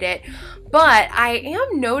appreciate it. But I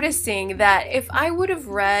am noticing that if I would have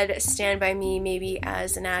read Stand By Me maybe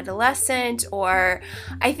as an adolescent, or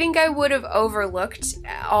I think I would have overlooked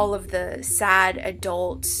all of the sad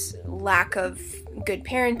adult lack of good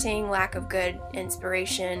parenting, lack of good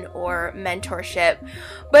inspiration or mentorship.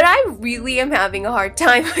 But I really am having a hard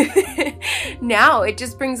time with it now. It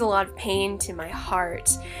just brings a lot of pain to my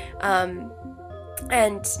heart.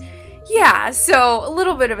 And yeah, so a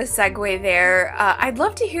little bit of a segue there. I'd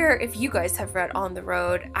love to hear if you guys have read On the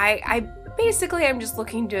Road. I'm just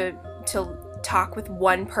looking to talk with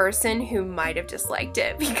one person who might have disliked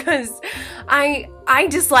it, because I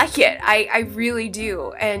dislike it. I really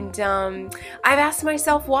do. And I've asked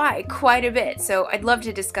myself why quite a bit. So I'd love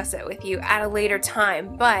to discuss it with you at a later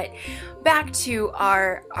time. But back to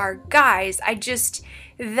our guys,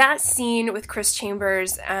 that scene with Chris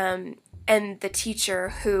Chambers and the teacher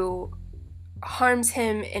who harms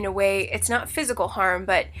him in a way, it's not physical harm,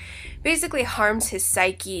 but basically harms his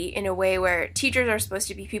psyche in a way where teachers are supposed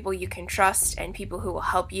to be people you can trust and people who will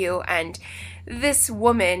help you, and this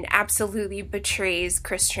woman absolutely betrays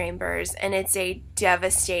Chris Chambers, and it's a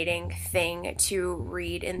devastating thing to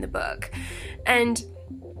read in the book. And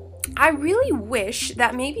I really wish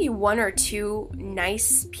that maybe one or two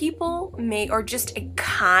nice people or just a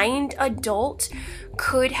kind adult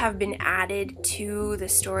could have been added to the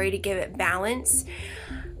story to give it balance.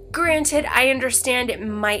 Granted, I understand it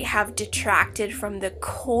might have detracted from the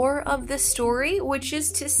core of the story, which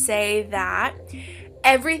is to say that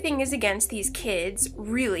everything is against these kids.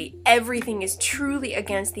 Really, everything is truly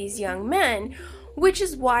against these young men, which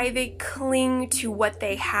is why they cling to what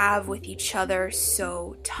they have with each other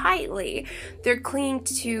so tightly. They're clinging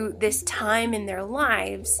to this time in their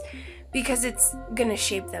lives because it's gonna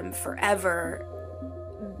shape them forever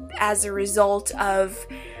as a result of,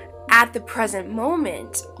 at the present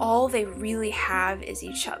moment, all they really have is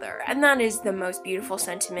each other. And that is the most beautiful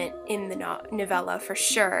sentiment in the novella for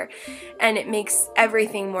sure. And it makes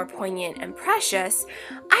everything more poignant and precious.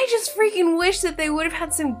 I just freaking wish that they would have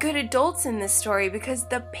had some good adults in this story, because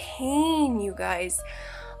the pain, you guys,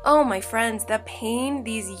 oh my friends, the pain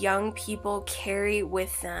these young people carry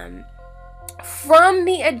with them from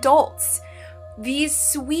the adults. These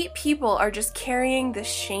sweet people are just carrying the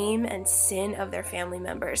shame and sin of their family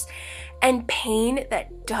members and pain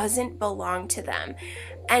that doesn't belong to them.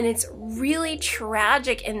 And it's really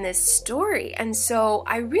tragic in this story. And so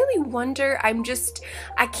I really wonder, I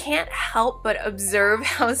can't help but observe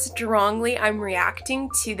how strongly I'm reacting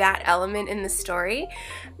to that element in the story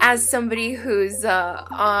as somebody who's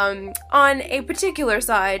on a particular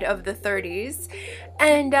side of the 30s.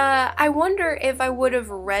 And I wonder if I would have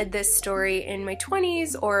read this story in my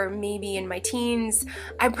 20s or maybe in my teens,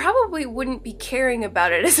 I probably wouldn't be caring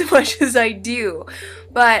about it as much as I do.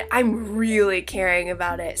 But I'm really caring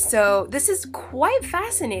about it. So this is quite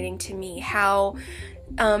fascinating to me, how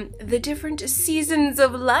the different seasons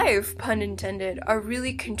of life, pun intended, are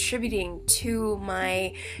really contributing to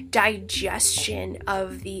my digestion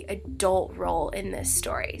of the adult role in this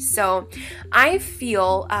story. So I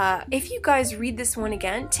feel if you guys read this one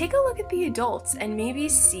again, take a look at the adults and maybe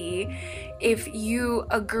see if you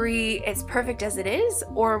agree it's perfect as it is,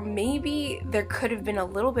 or maybe there could have been a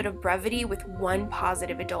little bit of brevity with one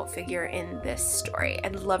positive adult figure in this story.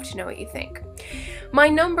 I'd love to know what you think. My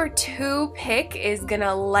number 2 pick is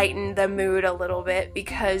gonna lighten the mood a little bit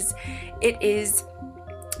because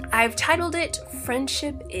I've titled it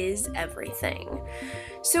Friendship is Everything.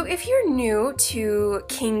 So if you're new to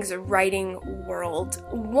King's writing world,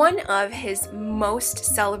 one of his most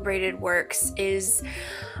celebrated works is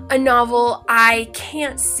a novel I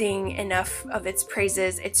can't sing enough of its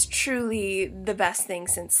praises. It's truly the best thing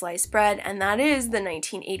since sliced bread, and that is the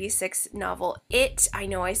 1986 novel It. I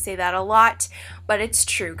know I say that a lot, but it's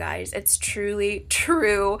true, guys. It's truly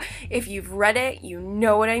true. If you've read it, you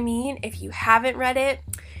know what I mean. If you haven't read it,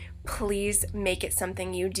 please make it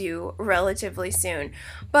something you do relatively soon.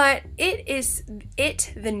 But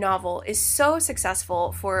the novel is so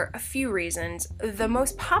successful for a few reasons. The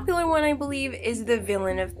most popular one, I believe, is the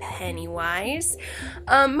villain of Pennywise,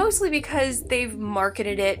 mostly because they've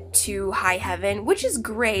marketed it to high heaven, which is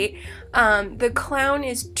great. The clown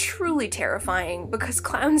is truly terrifying because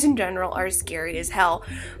clowns in general are scary as hell.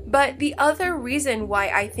 But the other reason why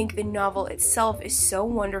I think the novel itself is so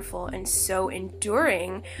wonderful and so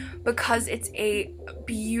enduring, because it's a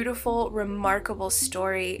beautiful, remarkable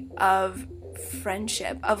story of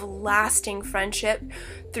friendship, of lasting friendship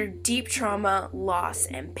through deep trauma, loss,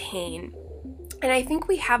 and pain. And I think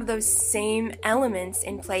we have those same elements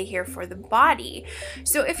in play here for The Body.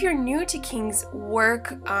 So if you're new to King's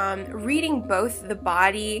work, reading both The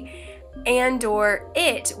Body and/or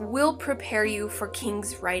It will prepare you for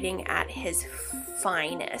King's writing at his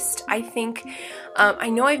finest. I think, I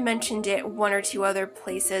know I've mentioned it one or two other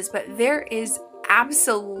places, but there is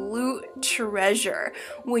absolute treasure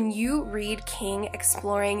when you read King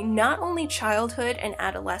exploring not only childhood and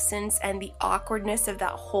adolescence and the awkwardness of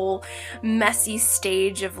that whole messy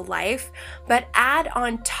stage of life, but add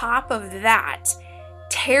on top of that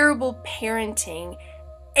terrible parenting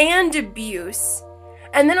and abuse.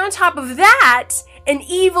 And then on top of that, an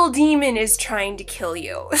evil demon is trying to kill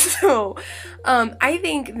you. So I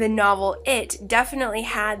think the novel It definitely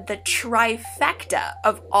had the trifecta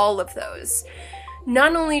of all of those.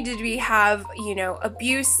 Not only did we have,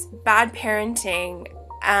 abuse, bad parenting,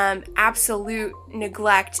 absolute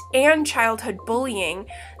neglect, and childhood bullying,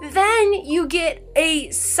 then you get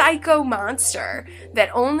a psycho monster that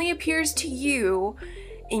only appears to you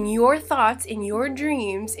in your thoughts, in your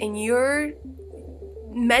dreams, in your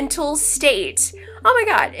mental state. Oh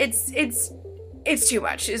my god, it's too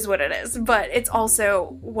much is what it is, but it's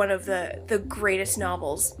also one of the greatest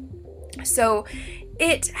novels. So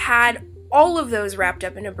It had all of those wrapped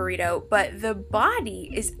up in a burrito, but the body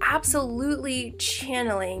is absolutely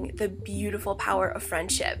channeling the beautiful power of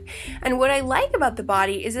friendship. And what I like about the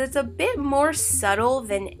body is it's a bit more subtle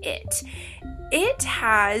than it. It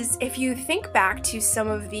has, if you think back to some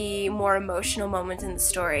of the more emotional moments in the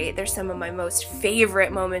story, they're some of my most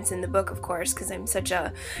favorite moments in the book, of course, because I'm such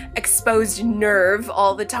a exposed nerve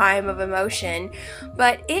all the time of emotion,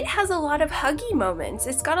 but it has a lot of huggy moments.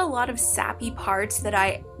 It's got a lot of sappy parts that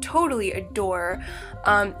I totally adore.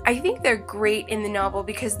 I think they're great in the novel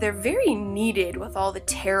because they're very needed with all the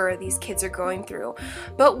terror these kids are going through.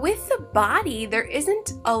 But with the body, there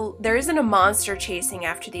isn't a monster chasing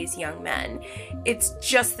after these young men. It's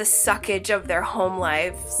just the suckage of their home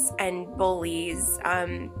lives and bullies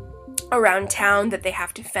around town that they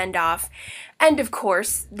have to fend off. And of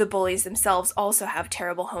course, the bullies themselves also have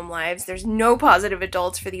terrible home lives. There's no positive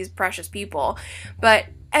adults for these precious people. But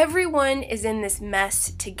everyone is in this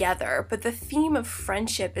mess together. But the theme of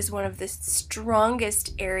friendship is one of the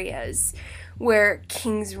strongest areas where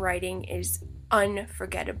King's writing is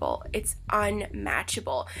unforgettable. It's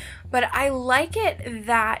unmatchable. But I like it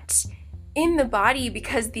that in the body,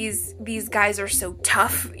 because these guys are so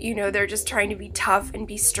tough, they're just trying to be tough and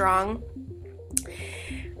be strong.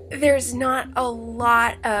 There's not a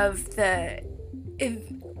lot of there's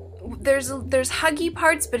huggy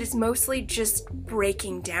parts, but it's mostly just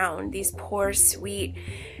breaking down. These poor, sweet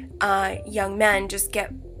young men just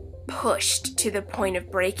get pushed to the point of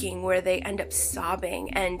breaking where they end up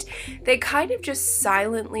sobbing, and they kind of just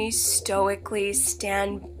silently, stoically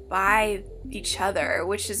stand by each other,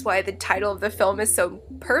 which is why the title of the film is so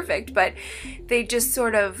perfect. But they just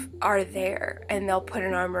sort of are there, and they'll put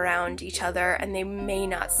an arm around each other, and they may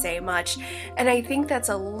not say much. And I think that's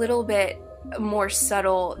a little bit more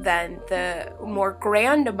subtle than the more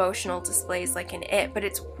grand emotional displays like in It, but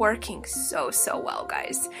it's working so well,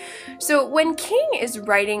 guys. So when King is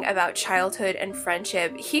writing about childhood and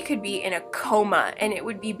friendship, he could be in a coma and it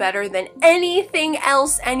would be better than anything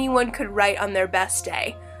else anyone could write on their best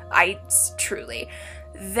day. Truly,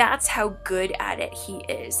 that's how good at it he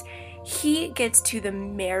is. He gets to the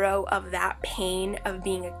marrow of that pain of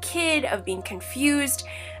being a kid, of being confused,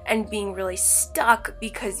 and being really stuck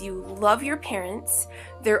because you love your parents,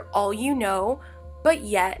 they're all you know, but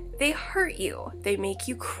yet they hurt you. They make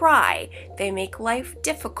you cry. They make life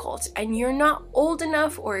difficult, and you're not old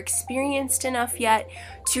enough or experienced enough yet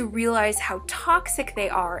to realize how toxic they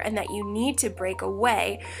are and that you need to break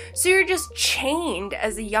away. So you're just chained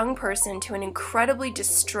as a young person to an incredibly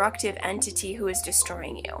destructive entity who is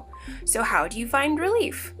destroying you. So how do you find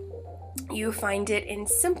relief? You find it in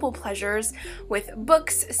simple pleasures with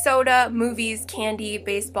books, soda, movies, candy,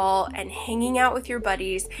 baseball, and hanging out with your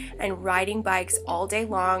buddies and riding bikes all day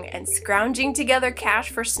long and scrounging together cash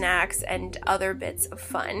for snacks and other bits of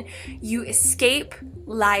fun. You escape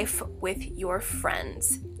life with your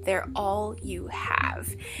friends. They're all you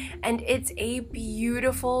have. And it's a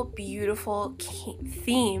beautiful, beautiful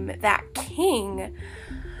theme that King...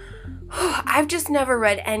 I've just never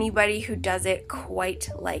read anybody who does it quite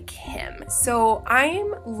like him. So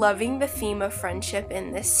I'm loving the theme of friendship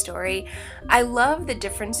in this story. I love the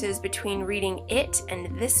differences between reading it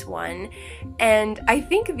and this one. And I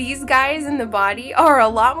think these guys in the body are a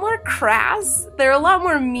lot more crass. They're a lot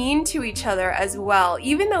more mean to each other as well.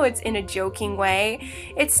 Even though it's in a joking way,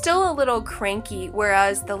 it's still a little cranky,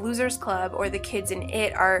 whereas the Losers Club or the kids in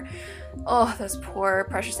it are... Oh, those poor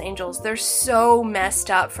precious angels. They're so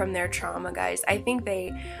messed up from their trauma, guys. I think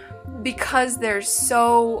because they're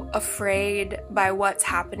so afraid by what's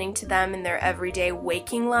happening to them in their everyday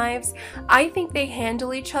waking lives, I think they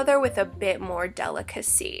handle each other with a bit more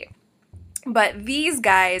delicacy. But these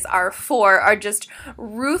guys are just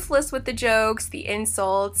ruthless with the jokes, the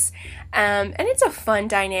insults, and it's a fun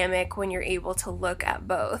dynamic when you're able to look at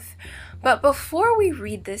both. But before we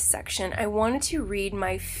read this section, I wanted to read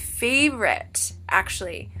my favorite,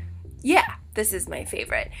 this is my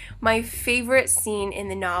favorite scene in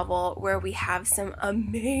the novel, where we have some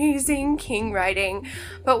amazing King writing,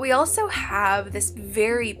 but we also have this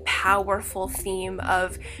very powerful theme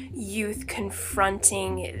of youth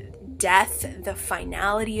confronting death, the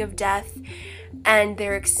finality of death, and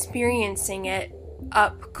they're experiencing it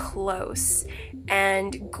up close.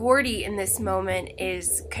 And Gordy in this moment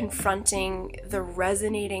is confronting the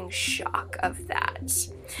resonating shock of that.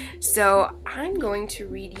 So I'm going to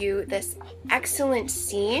read you this excellent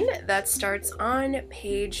scene that starts on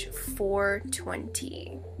page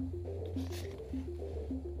 420.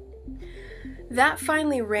 That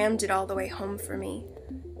finally rammed it all the way home for me.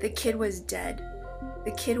 The kid was dead.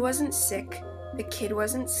 The kid wasn't sick. The kid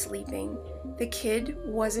wasn't sleeping. The kid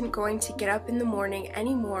wasn't going to get up in the morning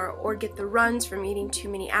anymore or get the runs from eating too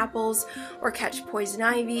many apples or catch poison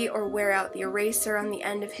ivy or wear out the eraser on the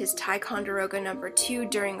end of his Ticonderoga No. 2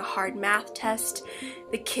 during a hard math test.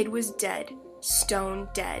 The kid was dead, stone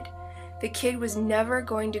dead. The kid was never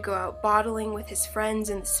going to go out bottling with his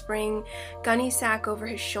friends in the spring, gunny sack over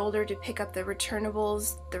his shoulder to pick up the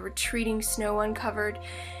returnables, the retreating snow uncovered.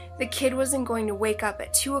 The kid wasn't going to wake up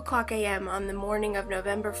at 2 o'clock a.m. on the morning of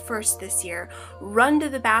November 1st this year, run to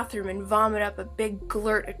the bathroom and vomit up a big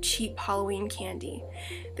glurt of cheap Halloween candy.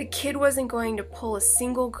 The kid wasn't going to pull a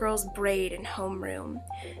single girl's braid in homeroom.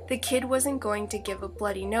 The kid wasn't going to give a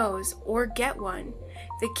bloody nose or get one.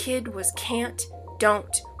 The kid was can't,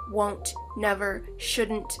 don't, won't, never,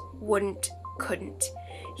 shouldn't, wouldn't, couldn't.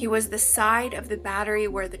 He was the side of the battery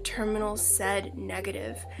where the terminal said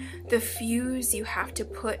negative, the fuse you have to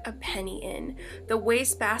put a penny in, the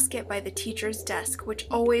wastebasket by the teacher's desk, which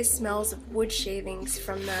always smells of wood shavings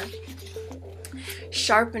from the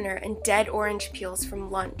sharpener and dead orange peels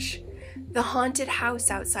from lunch. The haunted house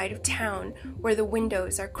outside of town where the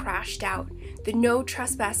windows are crashed out, the no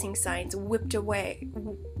trespassing signs whipped away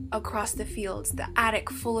across the fields, the attic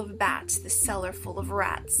full of bats, the cellar full of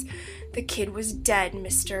rats. The kid was dead,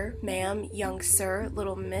 mister, ma'am, young sir,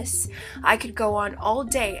 little miss. I could go on all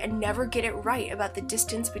day and never get it right about the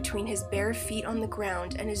distance between his bare feet on the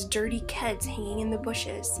ground and his dirty keds hanging in the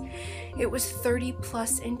bushes. It was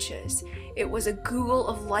 30+ inches. It was a Google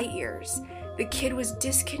of light years. The kid was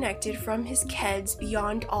disconnected from his keds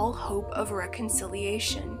beyond all hope of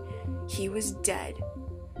reconciliation. He was dead.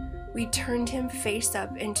 We turned him face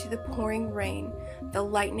up into the pouring rain, the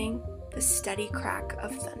lightning, the steady crack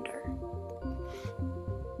of thunder.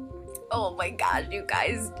 Oh my gosh, you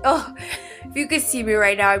guys. Oh, if you could see me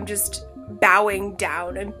right now, I'm just bowing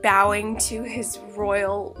down and bowing to His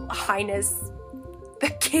Royal Highness, the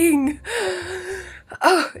King.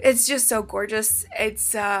 Oh, it's just so gorgeous.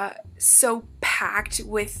 It's so packed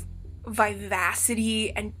with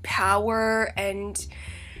vivacity and power and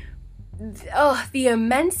the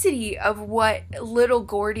immensity of what little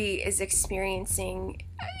Gordy is experiencing,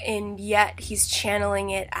 and yet he's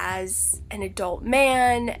channeling it as an adult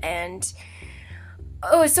man, and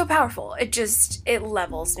it's so powerful. It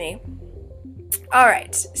levels me.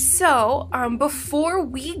 Alright, so before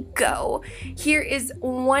we go, here is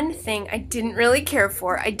one thing I didn't really care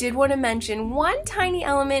for. I did want to mention one tiny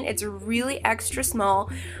element. It's really extra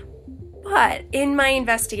small, but in my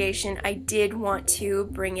investigation, I did want to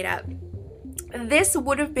bring it up. This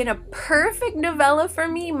would have been a perfect novella for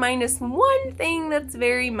me, minus one thing that's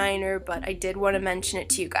very minor, but I did want to mention it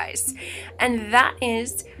to you guys. And that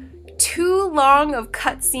is too long of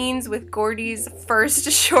cutscenes with Gordy's first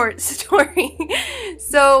short story.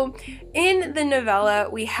 So in the novella,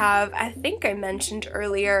 we have, I think I mentioned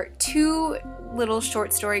earlier, 2 little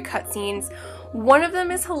short story cutscenes. One of them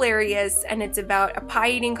is hilarious, and it's about a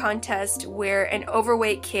pie eating contest where an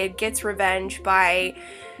overweight kid gets revenge by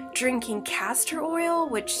drinking castor oil,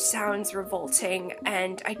 which sounds revolting,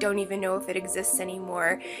 and I don't even know if it exists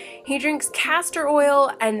anymore. He drinks castor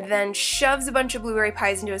oil and then shoves a bunch of blueberry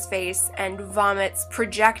pies into his face and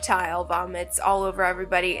projectile vomits all over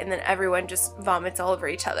everybody, and then everyone just vomits all over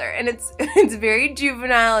each other. And it's very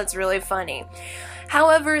juvenile, it's really funny.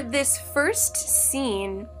 However, this first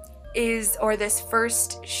scene this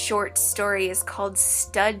first short story is called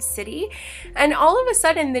Stud City, and all of a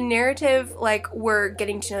sudden the narrative, like, we're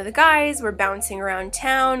getting to know the guys, we're bouncing around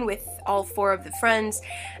town with all 4 of the friends,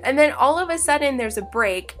 and then all of a sudden there's a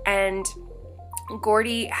break and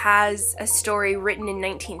Gordy has a story written in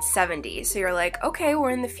 1970. So you're like, okay,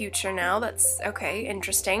 we're in the future now. That's okay,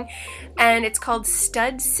 interesting. And it's called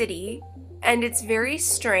Stud City. And it's very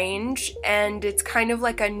strange, and it's kind of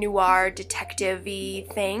like a noir detective-y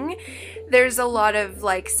thing. There's a lot of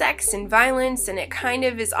like sex and violence, and it kind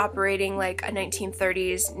of is operating like a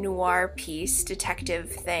 1930s noir piece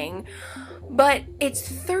detective thing. But it's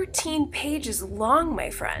 13 pages long, my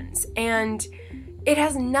friends, and it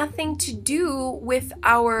has nothing to do with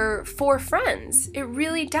our 4 friends. It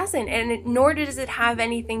really doesn't, and nor does it have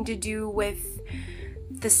anything to do with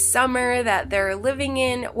the summer that they're living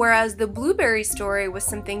in, whereas the blueberry story was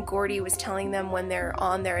something Gordy was telling them when they're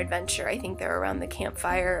on their adventure. I think they're around the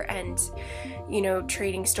campfire and,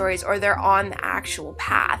 trading stories, or they're on the actual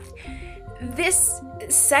path. This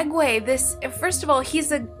first of all,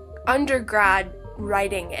 he's an undergrad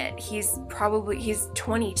writing it. He's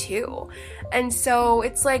 22. And so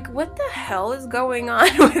it's like, what the hell is going on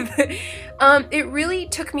with it? It really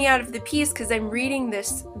took me out of the piece because I'm reading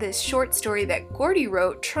this short story that Gordy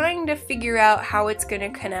wrote, trying to figure out how it's going to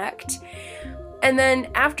connect. And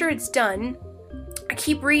then after it's done, I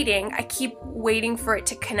keep reading, I keep waiting for it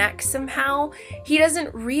to connect somehow. He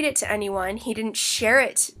doesn't read it to anyone. He didn't share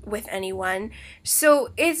it with anyone. So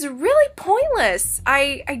it's really pointless.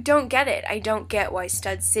 I don't get it. I don't get why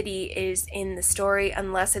Stud City is in the story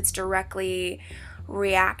unless it's directly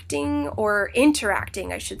reacting or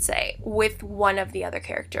interacting, I should say, with one of the other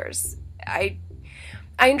characters. I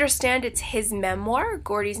understand it's his memoir,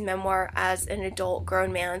 Gordy's memoir as an adult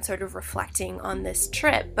grown man sort of reflecting on this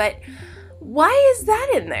trip, but why is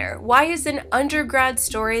that in there? Why is an undergrad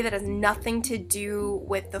story that has nothing to do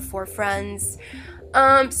with the four friends?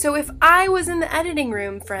 So if I was in the editing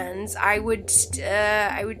room, friends, I would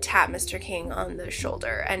tap Mr. King on the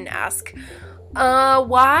shoulder and ask,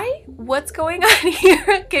 why? What's going on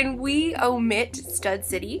here? Can we omit Stud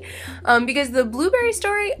City? Because the Blueberry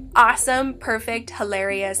story, awesome, perfect,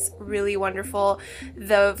 hilarious, really wonderful.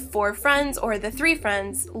 The four friends, or the three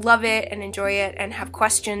friends, love it and enjoy it and have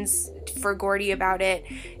questions for Gordy about it.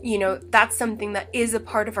 You know, that's something that is a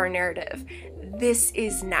part of our narrative. This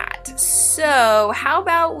is not. So how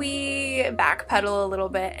about we backpedal a little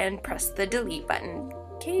bit and press the delete button?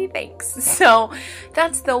 Okay, thanks. So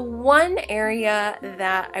that's the one area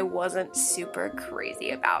that I wasn't super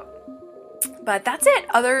crazy about. But that's it.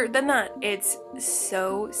 Other than that, it's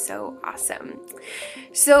so awesome.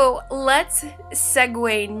 So let's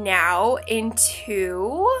segue now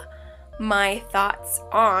into my thoughts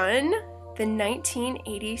on the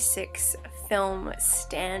 1986 film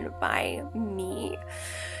Stand By Me.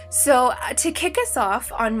 So to kick us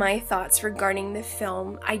off on my thoughts regarding the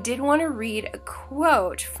film, I did want to read a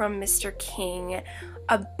quote from Mr. King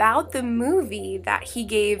about the movie that he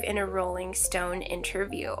gave in a Rolling Stone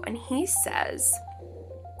interview. And he says,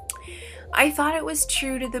 "I thought it was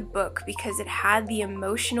true to the book because it had the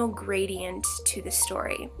emotional gradient to the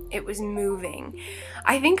story. It was moving.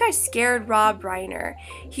 I think I scared Rob Reiner.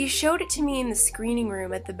 He showed it to me in the screening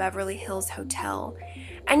room at the Beverly Hills Hotel.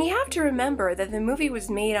 And you have to remember that the movie was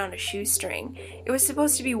made on a shoestring. It was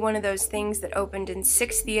supposed to be one of those things that opened in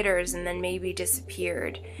 6 theaters and then maybe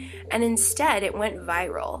disappeared. And instead, it went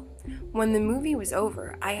viral. When the movie was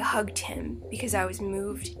over, I hugged him because I was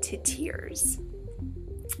moved to tears."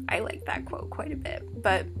 I like that quote quite a bit.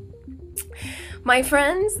 But my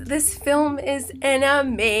friends, this film is an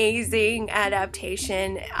amazing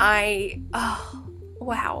adaptation.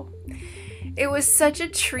 Wow. It was such a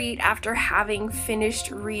treat after having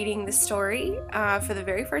finished reading the story for the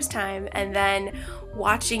very first time and then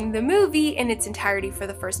watching the movie in its entirety for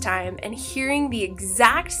the first time and hearing the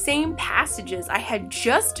exact same passages I had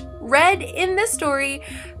just read in the story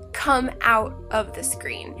come out of the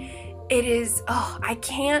screen. It is, I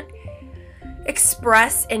can't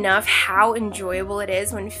express enough how enjoyable it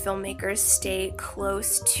is when filmmakers stay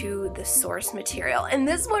close to the source material. And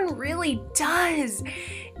this one really does.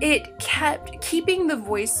 It kept keeping the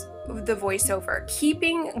voiceover,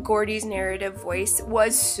 keeping Gordy's narrative voice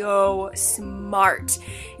was so smart.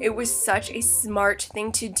 It was such a smart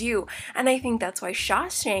thing to do. And I think that's why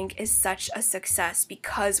Shawshank is such a success,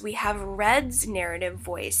 because we have Red's narrative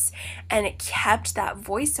voice and it kept that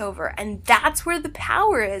voiceover. And that's where the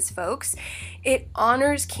power is, folks. It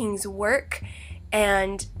honors King's work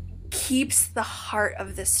and keeps the heart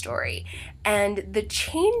of the story. And the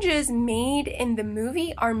changes made in the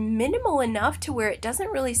movie are minimal enough to where it doesn't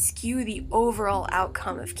really skew the overall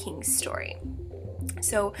outcome of King's story.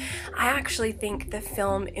 So I actually think the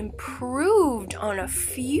film improved on a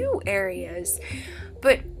few areas,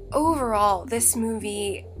 but overall, this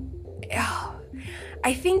movie,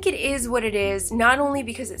 I think it is what it is, not only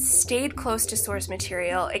because it stayed close to source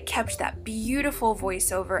material, it kept that beautiful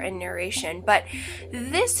voiceover and narration, but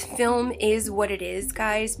this film is what it is,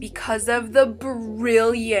 guys, because of the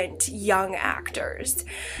brilliant young actors.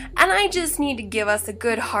 And I just need to give us a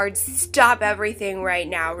good hard stop everything right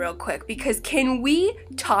now real quick, because can we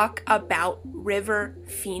talk about River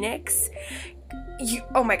Phoenix?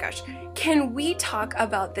 Oh my gosh, can we talk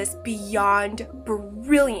about this beyond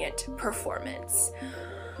brilliant performance?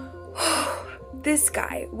 This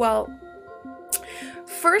guy, well,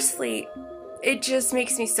 firstly, it just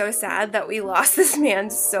makes me so sad that we lost this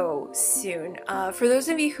man so soon. For those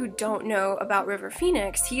of you who don't know about River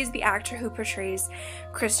Phoenix, he is the actor who portrays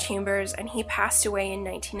Chris Chambers, and he passed away in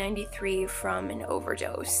 1993 from an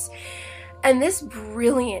overdose. And this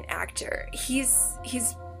brilliant actor, he's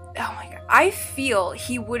oh my god, I feel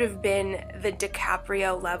he would have been the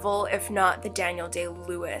DiCaprio level, if not the Daniel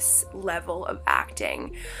Day-Lewis level of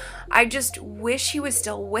acting. I just wish he was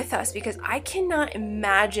still with us, because I cannot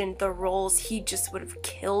imagine the roles he just would have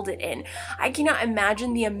killed it in. I cannot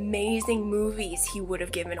imagine the amazing movies he would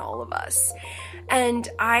have given all of us. And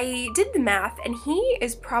I did the math, and he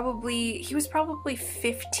was probably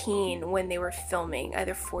 15 when they were filming,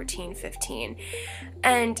 either 14, 15.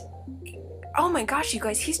 And oh my gosh, you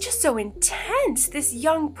guys, he's just so intense. This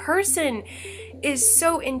young person is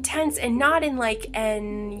so intense, and not in like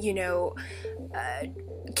an,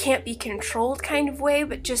 can't be controlled kind of way,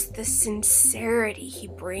 but just the sincerity he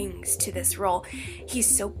brings to this role. He's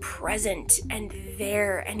so present and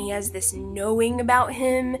there, and he has this knowing about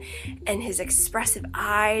him and his expressive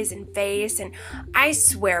eyes and face. And I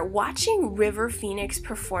swear, watching River Phoenix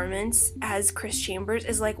performance as Chris Chambers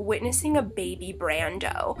is like witnessing a baby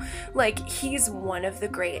Brando. Like, he's one of the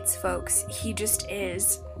greats, folks. He just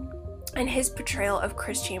is. And his portrayal of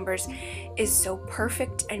Chris Chambers is so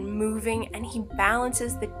perfect and moving, and he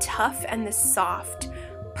balances the tough and the soft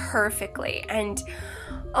perfectly. And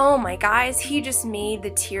oh my guys, he just made the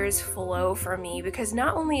tears flow for me, because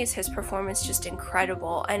not only is his performance just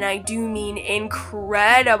incredible, and I do mean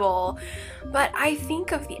incredible, but I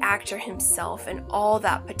think of the actor himself and all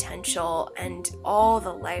that potential and all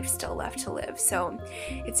the life still left to live. So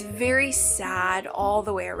it's very sad all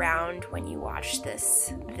the way around when you watch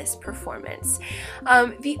this performance.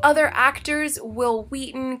 The other actors, Will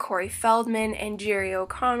Wheaton, Corey Feldman, and Jerry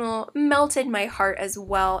O'Connell, melted my heart as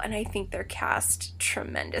well, and I think they're cast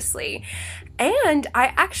tremendously. And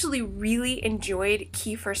I actually really enjoyed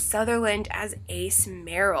Kiefer Sutherland as Ace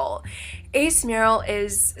Merrill. Ace Merrill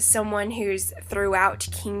is someone who's throughout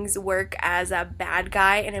King's work as a bad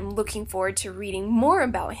guy, and I'm looking forward to reading more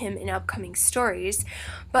about him in upcoming stories.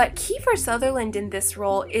 But Kiefer Sutherland in this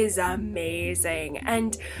role is amazing.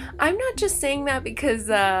 And I'm not just saying that because,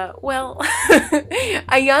 a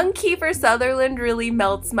young Kiefer Sutherland really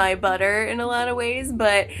melts my butter in a lot of ways,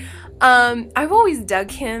 but I've always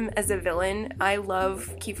dug him as a villain. I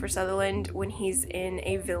love Kiefer Sutherland when he's in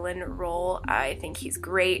a villain role. I think he's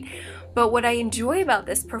great. But what I enjoy about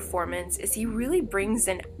this performance is he really brings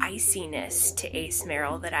an iciness to Ace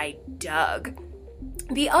Merrill that I dug.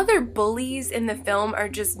 The other bullies in the film are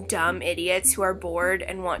just dumb idiots who are bored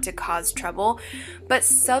and want to cause trouble, but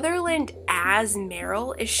Sutherland as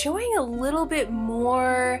Merrill is showing a little bit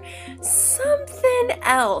more something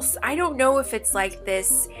else. I don't know if it's like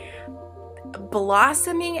this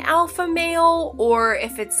blossoming alpha male, or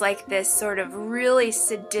if it's like this sort of really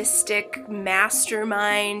sadistic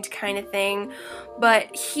mastermind kind of thing,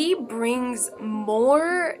 but he brings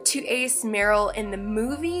more to Ace Merrill in the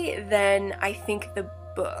movie than I think the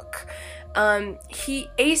book.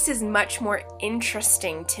 Ace is much more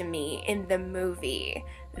interesting to me in the movie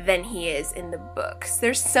than he is in the books.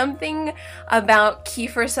 There's something about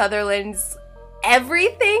Kiefer Sutherland's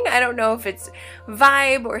everything. I don't know if it's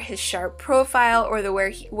vibe or his sharp profile or the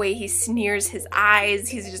way he sneers his eyes.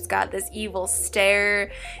 He's just got this evil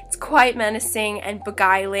stare. It's quite menacing and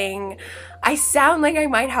beguiling. I sound like I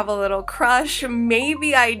might have a little crush.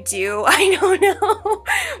 Maybe I do. I don't know.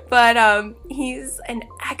 But he's an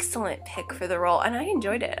excellent pick for the role, and I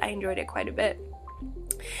enjoyed it. I enjoyed it quite a bit.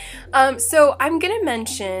 So I'm gonna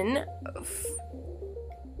mention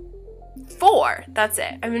 4. That's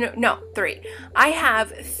it. Three. I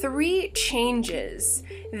have 3 changes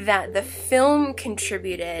that the film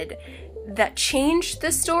contributed that changed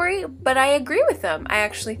the story, but I agree with them. I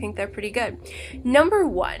actually think they're pretty good. Number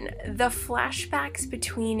 1, the flashbacks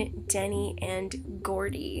between Denny and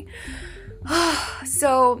Gordy.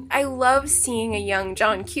 So I love seeing a young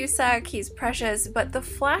John Cusack. He's precious, but the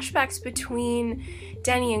flashbacks between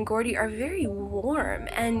Denny and Gordy are very warm,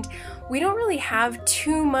 and we don't really have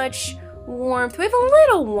too much warmth. We have a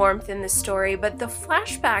little warmth in the story, but the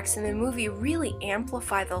flashbacks in the movie really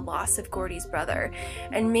amplify the loss of Gordy's brother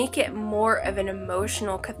and make it more of an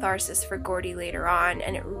emotional catharsis for Gordy later on,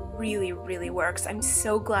 and it really, really works. I'm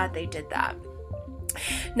so glad they did that.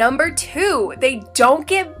 Number 2, they don't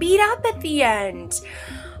get beat up at the end.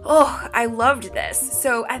 Oh, I loved this.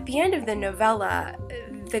 So at the end of the novella,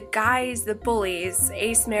 the guys, the bullies,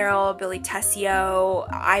 Ace Merrill, Billy Tessio,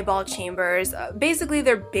 Eyeball Chambers, basically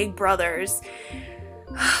they're big brothers.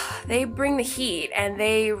 They bring the heat and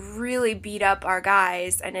they really beat up our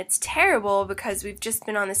guys, and it's terrible because we've just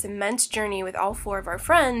been on this immense journey with all 4 of our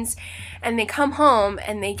friends, and they come home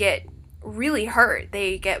and they get really hurt.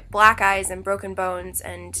 They get black eyes and broken bones,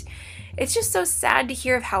 and it's just so sad to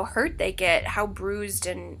hear of how hurt they get, how bruised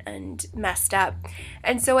and messed up.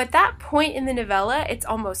 And so at that point in the novella, it's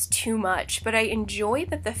almost too much, but I enjoy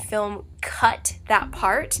that the film cut that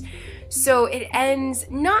part. So it ends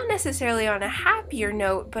not necessarily on a happier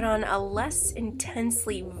note, but on a less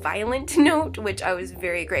intensely violent note, which I was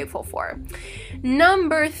very grateful for.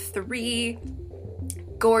 Number 3,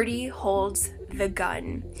 Gordy holds the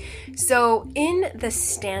gun. So in the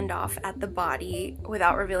standoff at the body,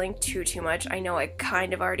 without revealing too much, I know I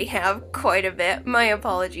kind of already have quite a bit, my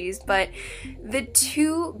apologies, but the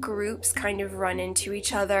two groups kind of run into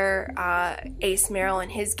each other, Ace Merrill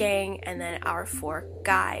and his gang, and then our 4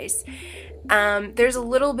 guys. There's a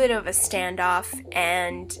little bit of a standoff,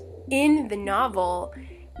 and in the novel,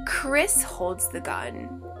 Chris holds the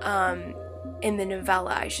gun. In the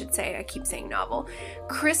novella, I should say. I keep saying novel.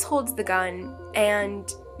 Chris holds the gun, and,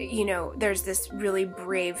 you know, there's this really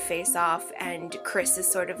brave face-off, and Chris is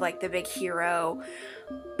sort of like the big hero.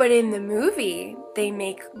 But in the movie, they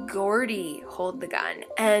make Gordy hold the gun.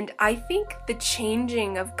 And I think the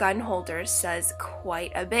changing of gun holders says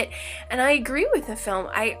quite a bit. And I agree with the film.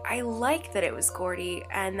 I like that it was Gordy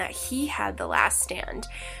and that he had the last stand.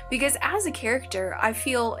 Because as a character, I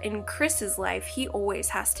feel in Chris's life, he always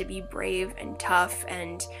has to be brave and tough,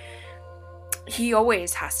 and he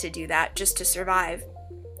always has to do that just to survive.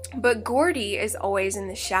 But Gordy is always in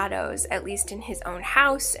the shadows, at least in his own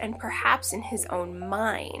house and perhaps in his own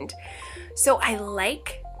mind. So I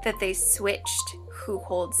like that they switched who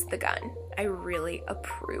holds the gun. I really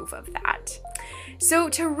approve of that. So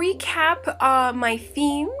to recap my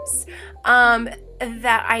themes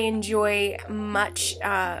that I enjoy much,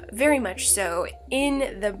 very much so,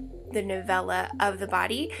 in the novella of the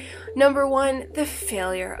body. Number 1, the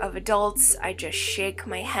failure of adults. I just shake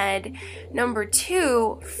my head. Number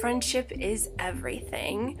 2, friendship is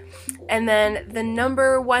everything. And then the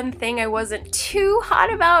number 1 thing I wasn't too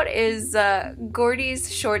hot about is Gordy's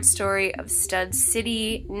short story of Stud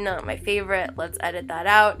City. Not my favorite. Let's edit that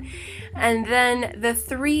out. And then the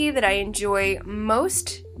 3 that I enjoy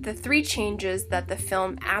most, the 3 changes that the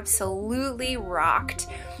film absolutely rocked.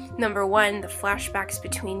 Number 1, the flashbacks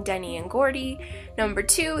between Denny and Gordy. Number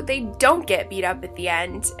 2, they don't get beat up at the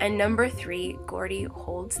end. And number 3, Gordy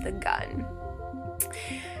holds the gun.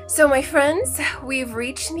 So my friends, we've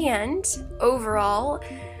reached the end. Overall,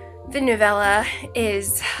 the novella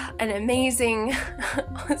is an amazing,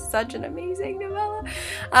 such an amazing novella.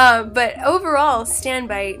 But overall, Stand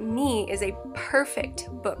By Me is a perfect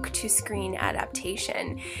book to screen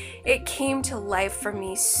adaptation. It came to life for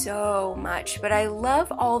me so much, but I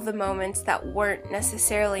love all the moments that weren't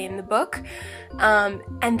necessarily in the book.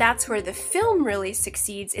 And that's where the film really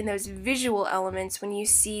succeeds, in those visual elements when you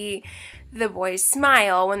see the boys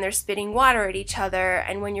smile when they're spitting water at each other,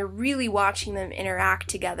 and when you're really watching them interact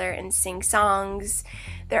together and sing songs.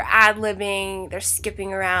 They're ad-libbing, they're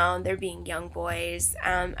skipping around, they're being young boys.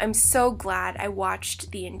 I'm so glad I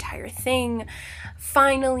watched the entire thing.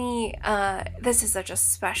 Finally, this is such a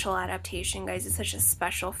special adaptation, guys. It's such a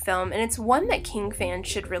special film, and it's one that King fans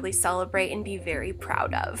should really celebrate and be very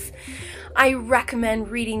proud of. I recommend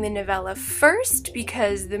reading the novella first,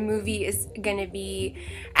 because the movie is going to be,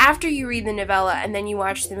 after you read the novella and then you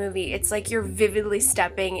watch the movie, it's like you're vividly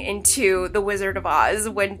stepping into The Wizard of Oz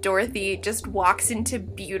when Dorothy just walks into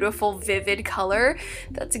beautiful, vivid color.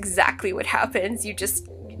 That's exactly what happens.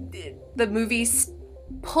 The movie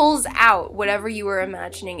pulls out whatever you were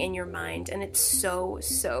imagining in your mind, and it's so,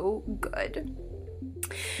 so good.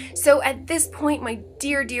 So at this point, my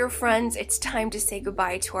dear friends, it's time to say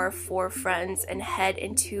goodbye to our 4 friends and head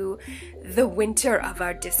into the winter of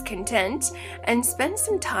our discontent and spend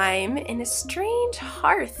some time in a strange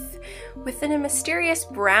hearth within a mysterious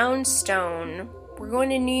brown stone. We're going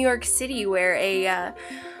to New York City, where a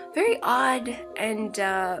very odd and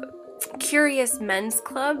curious men's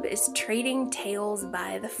club is trading tales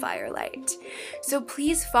by the firelight. So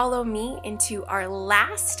please follow me into our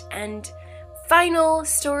last and final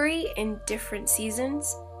story in Different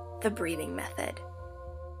Seasons, The Breathing Method.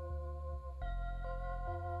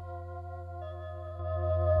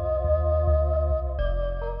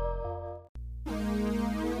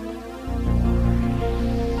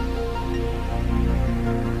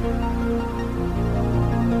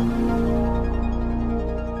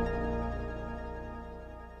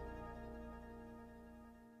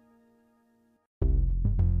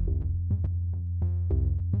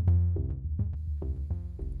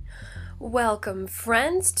 Welcome,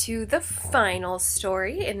 friends, to the final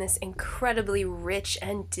story in this incredibly rich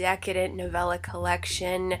and decadent novella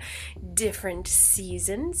collection, Different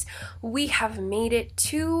Seasons. We have made it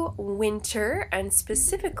to winter, and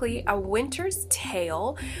specifically A Winter's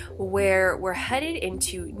Tale, where we're headed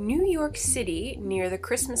into New York City near the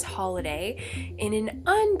Christmas holiday in an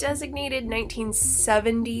undesignated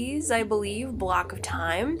 1970s, I believe, block of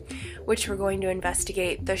time, which we're going to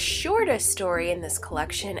investigate the shortest story in this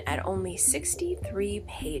collection at only 63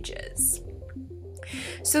 pages.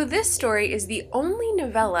 So this story is the only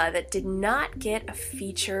novella that did not get a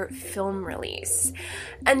feature film release.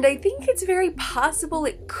 And I think it's very possible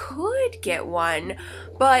it could get one,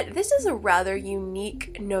 but this is a rather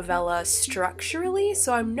unique novella structurally,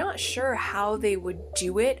 so I'm not sure how they would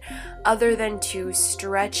do it other than to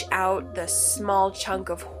stretch out the small chunk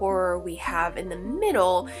of horror we have in the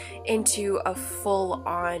middle into a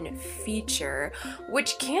full-on feature,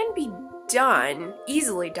 which can be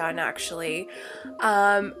easily done actually,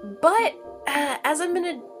 but as I'm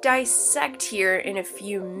gonna dissect here in a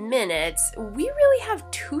few minutes, we really have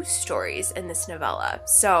two stories in this novella,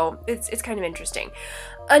 so it's kind of interesting.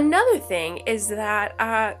 Another thing is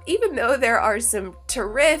that even though there are some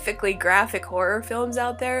terrifically graphic horror films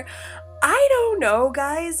out there, I don't know,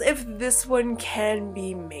 guys, if this one can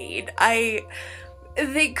be made.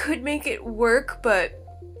 They could make it work, but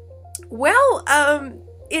well,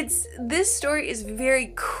 this story is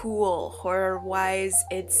very cool horror-wise.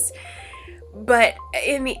 But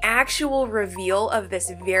in the actual reveal of this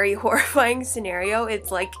very horrifying scenario, it's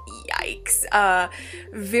like, yikes.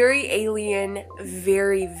 Very alien,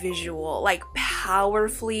 very visual, like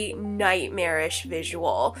powerfully nightmarish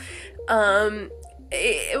visual.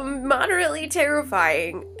 Moderately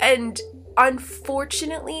terrifying, and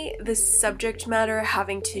unfortunately, the subject matter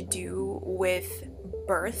having to do with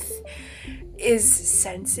birth is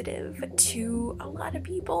sensitive to a lot of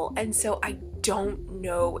people, and so I don't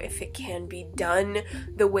know if it can be done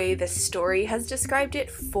the way the story has described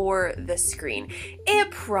it for the screen.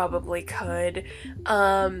 It probably could.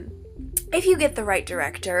 If you get the right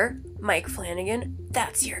director, Mike Flanagan,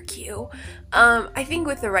 that's your cue. I think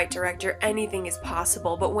with the right director, anything is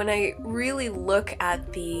possible, but when I really look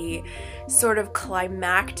at the sort of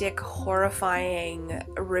climactic, horrifying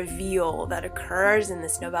reveal that occurs in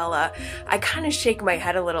this novella, I kind of shake my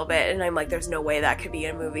head a little bit, and I'm like, there's no way that could be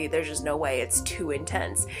a movie, there's just no way, it's too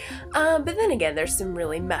intense. But then again, there's some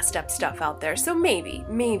really messed up stuff out there, so maybe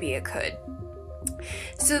it could.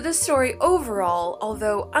 So the story overall,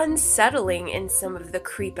 although unsettling in some of the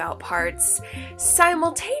creep out parts,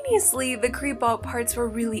 simultaneously the creep out parts were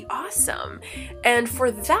really awesome. And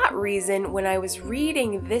for that reason, when I was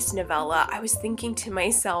reading this novella, I was thinking to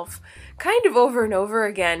myself, kind of over and over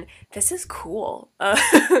again, this is cool.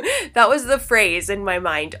 That was the phrase in my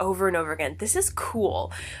mind over and over again. This is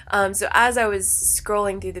cool. So as I was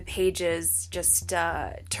scrolling through the pages, just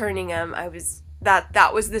turning them,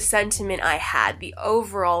 that was the sentiment I had. The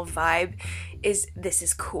overall vibe is, this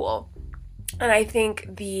is cool. And I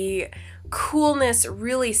think the coolness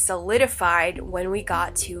really solidified when we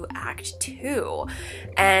got to Act 2.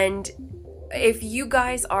 And if you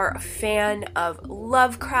guys are a fan of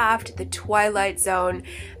Lovecraft, The Twilight Zone,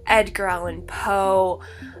 Edgar Allan Poe,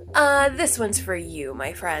 this one's for you,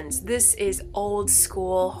 my friends. This is old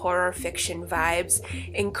school horror fiction vibes,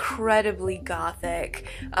 incredibly gothic.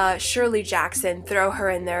 Shirley Jackson, throw her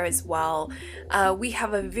in there as well. We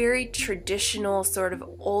have a very traditional sort of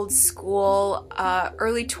old school,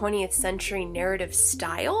 early 20th century narrative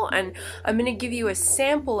style, and I'm going to give you a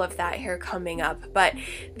sample of that here coming up, but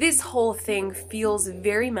this whole thing feels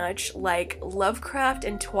very much like Lovecraft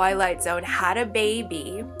and Twilight Zone had a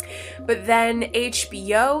baby, but then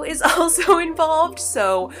HBO is also involved,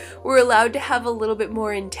 so we're allowed to have a little bit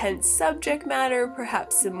more intense subject matter,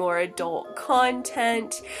 perhaps some more adult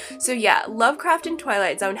content. So yeah, Lovecraft and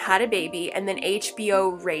Twilight Zone had a baby, and then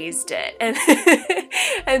HBO raised it,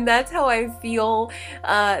 and that's how I feel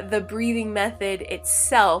the breathing method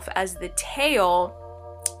itself as the tale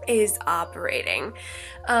is operating.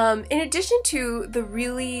 In addition to the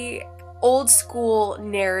really old school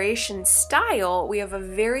narration style, we have a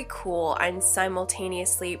very cool and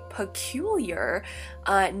simultaneously peculiar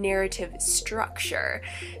narrative structure.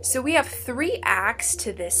 So we have 3 acts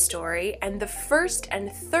to this story, and the first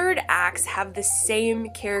and third acts have the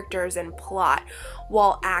same characters and plot,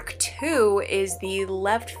 while Act 2 is the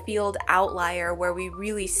left field outlier where we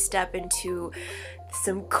really step into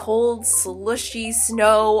some cold, slushy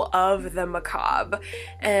snow of the macabre.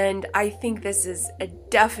 And I think this is a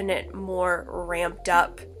definite more ramped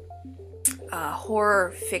up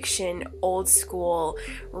horror fiction, old school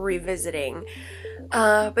revisiting.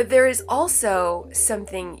 But there is also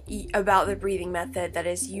something about the breathing method that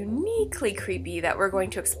is uniquely creepy that we're going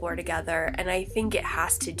to explore together, and I think it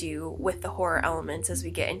has to do with the horror elements as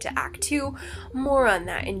we get into Act 2. More on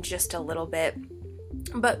that in just a little bit.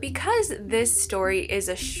 But because this story is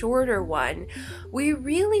a shorter one, we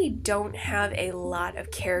really don't have a lot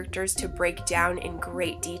of characters to break down in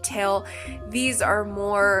great detail. These are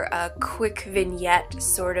more quick vignette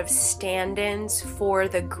sort of stand-ins for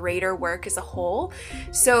the greater work as a whole.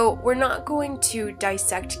 So we're not going to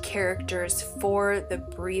dissect characters for the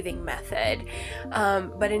breathing method,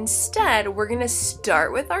 but instead we're going to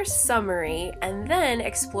start with our summary and then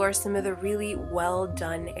explore some of the really well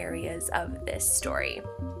done areas of this story.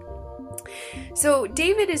 So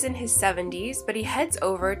David is in his 70s, but he heads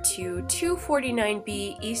over to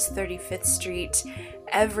 249B East 35th Street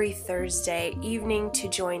every Thursday evening to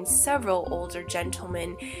join several older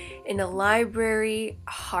gentlemen in a library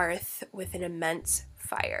hearth with an immense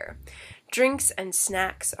fire. Drinks and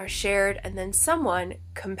snacks are shared, and then someone,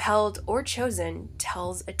 compelled or chosen,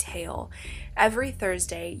 tells a tale. Every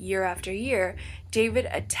Thursday, year after year, David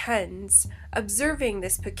attends, observing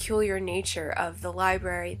this peculiar nature of the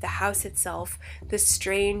library, the house itself, the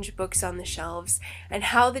strange books on the shelves, and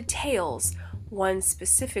how the tales, one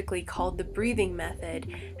specifically called the breathing method,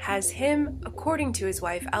 has him, according to his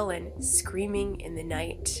wife Ellen, screaming in the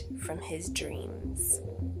night from his dreams.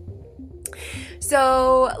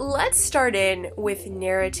 So let's start in with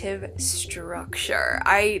narrative structure.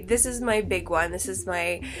 This is my big one. This is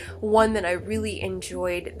my one that I really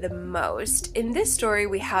enjoyed the most. In this story,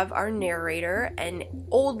 we have our narrator, an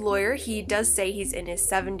old lawyer. He does say he's in his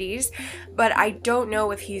 70s, but I don't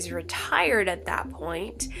know if he's retired at that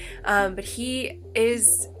point. But he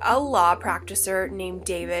is a law practitioner named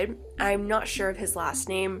David. I'm not sure of his last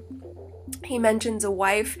name. He mentions a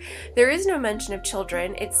wife. There is no mention of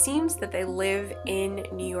children. It seems that they live in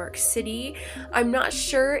New York City. I'm not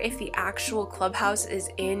sure if the actual clubhouse is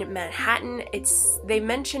in Manhattan. They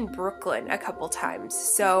mention Brooklyn a couple times,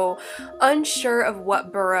 so unsure of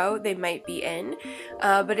what borough they might be in,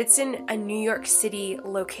 but it's in a New York City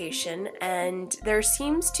location, and there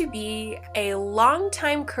seems to be a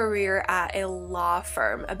long-time career at a law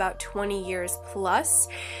firm, about 20 years plus.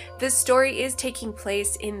 This story is taking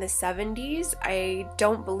place in the 70s. I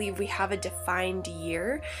don't believe we have a defined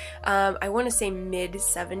year. I want to say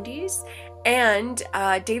mid-70s. And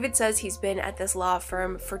David says he's been at this law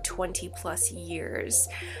firm for 20 plus years.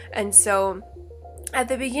 And so at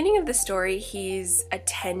the beginning of the story, he's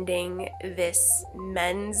attending this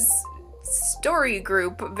men's story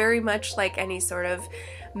group, very much like any sort of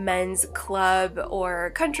men's club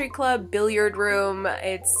or country club, billiard room.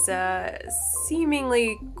 It's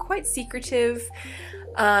seemingly quite secretive.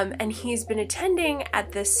 And he's been attending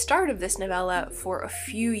at the start of this novella for a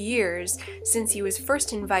few years, since he was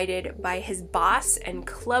first invited by his boss and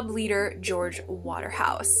club leader, George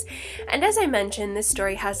Waterhouse. And as I mentioned, this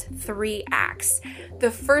story has 3 acts.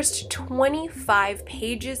 The first 25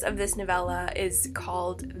 pages of this novella is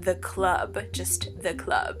called The Club, just The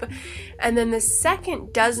Club. And then the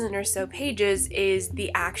second dozen or so pages is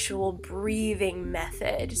the actual breathing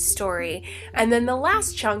method story. And then the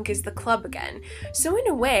last chunk is The Club again. So in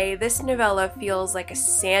a way, this novella feels like a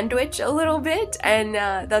sandwich a little bit, and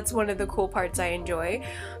that's one of the cool parts I enjoy.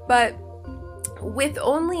 But with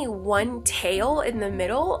only one tale in the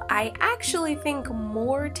middle, I actually think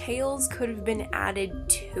more tales could have been added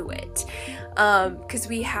to it. Because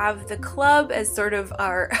we have the club as sort of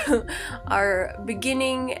our our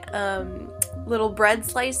beginning little bread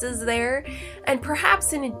slices there, and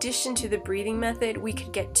perhaps in addition to the breathing method, we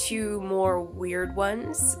could get 2 more weird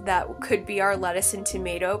ones that could be our lettuce and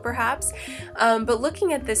tomato, perhaps. But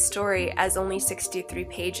looking at this story as only 63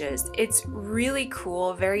 pages, it's really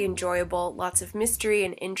cool, very enjoyable, lots of mystery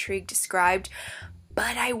and intrigue described.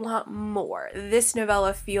 But I want more. This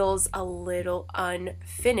novella feels a little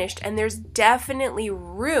unfinished, and there's definitely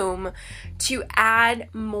room to add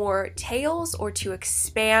more tales or to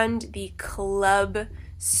expand the club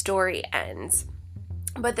story ends.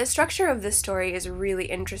 But the structure of this story is really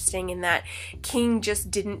interesting in that King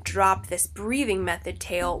just didn't drop this breathing method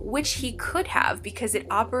tale, which he could have, because it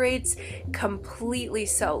operates completely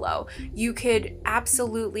solo. You could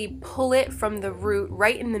absolutely pull it from the root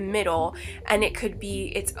right in the middle, and it could be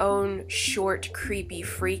its own short, creepy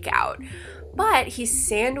freak out. But he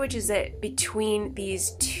sandwiches it between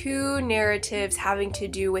these 2 narratives having to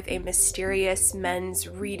do with a mysterious men's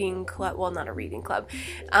reading club, well, not a reading club,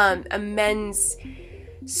 a men's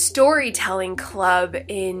storytelling club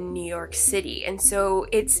in New York City. And so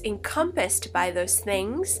it's encompassed by those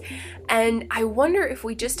things. And I wonder if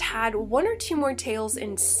we just had one or two more tales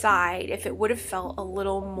inside, if it would have felt a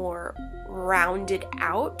little more rounded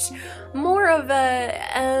out, more of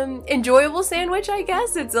a enjoyable sandwich, I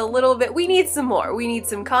guess. It's a little bit, we need some more. We need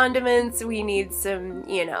some condiments. We need some,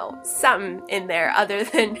 something in there other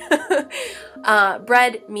than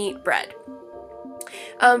bread, meat, bread.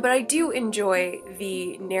 But I do enjoy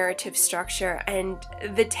the narrative structure, and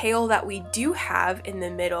the tale that we do have in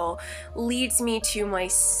the middle leads me to my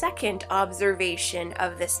second observation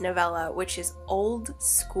of this novella, which is old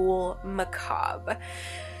school macabre.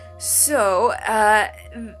 So,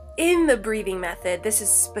 in the breathing method, this is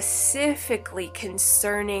specifically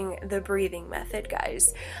concerning the breathing method,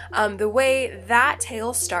 guys. The way that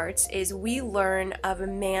tale starts is we learn of a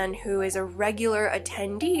man who is a regular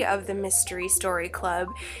attendee of the Mystery Story Club.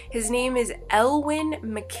 His name is Elwyn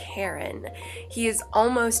McCarran. He is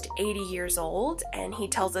almost 80 years old, and he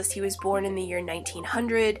tells us he was born in the year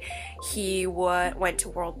 1900. He went to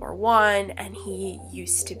World War I, and he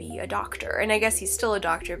used to be a doctor. And I guess he's still a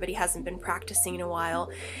doctor, but he hasn't been practicing in a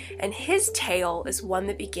while. And his tale is one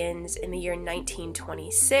that begins in the year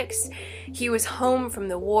 1926. He was home from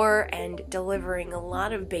the war and delivering a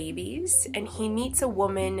lot of babies, and he meets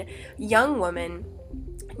a young woman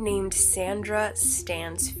named Sandra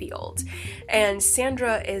Stansfield. And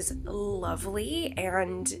Sandra is lovely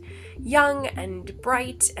and young and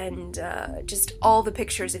bright and just all the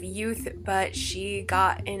pictures of youth, but she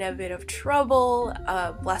got in a bit of trouble,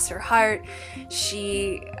 bless her heart.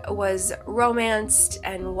 She was romanced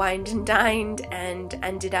and wined and dined and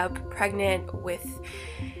ended up pregnant with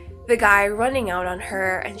the guy running out on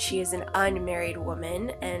her, and she is an unmarried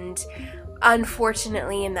woman, and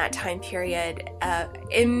unfortunately, in that time period,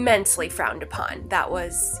 immensely frowned upon. That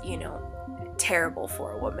was, terrible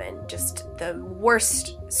for a woman, just the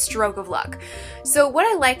worst stroke of luck. So what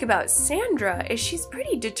I like about Sandra is she's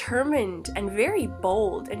pretty determined and very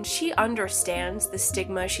bold, and she understands the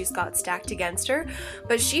stigma she's got stacked against her,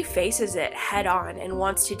 but she faces it head on and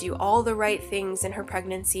wants to do all the right things in her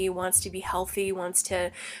pregnancy, wants to be healthy, wants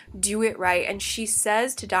to do it right. And she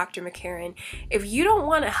says to Dr. McCarran, if you don't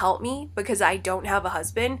want to help me because I don't have a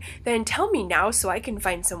husband, then tell me now so I can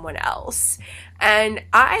find someone else. And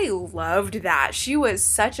I loved that. She was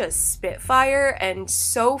such a spitfire and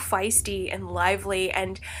so feisty and lively,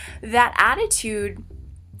 and that attitude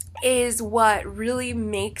is what really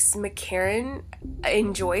makes McCarran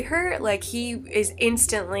enjoy her. Like, he is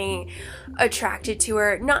instantly attracted to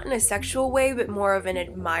her, not in a sexual way, but more of an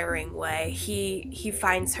admiring way. He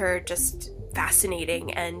finds her just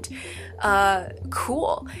fascinating and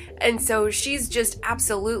cool. And so she's just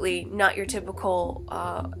absolutely not your typical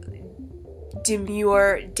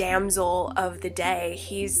demure damsel of the day.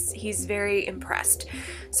 He's very impressed.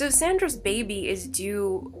 So Sandra's baby is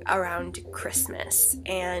due around Christmas,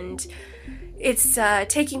 and it's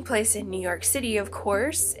taking place in New York City, of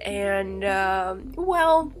course. And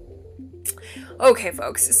okay,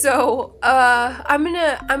 folks, so I'm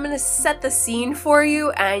gonna set the scene for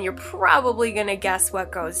you, and you're probably gonna guess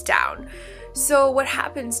what goes down. So what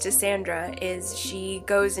happens to Sandra is she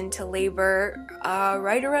goes into labor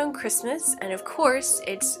right around Christmas, and of course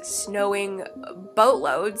it's snowing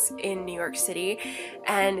boatloads in New York City,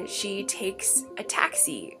 and she takes a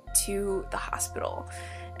taxi to the hospital.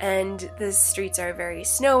 And the streets are very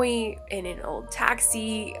snowy in an old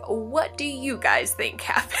taxi. What do you guys think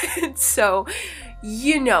happens? So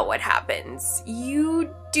you know what happens.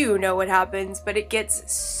 You do know what happens, but it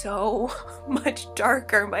gets so much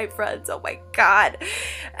darker, my friends. Oh my god.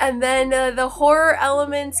 And then the horror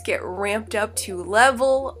elements get ramped up to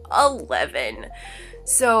level 11.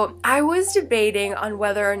 So I was debating on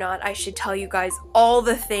whether or not I should tell you guys all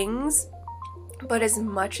the things, but as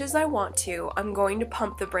much as I want to, I'm going to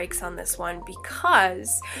pump the brakes on this one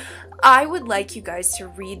because I would like you guys to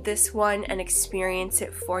read this one and experience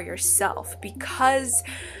it for yourself, because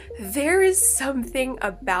there is something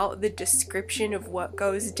about the description of what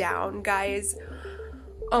goes down, guys.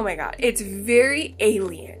 Oh my god, it's very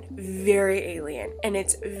alien, and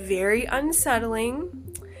it's very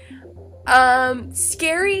unsettling.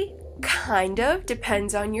 Scary, kind of,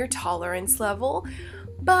 depends on your tolerance level.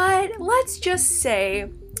 But let's just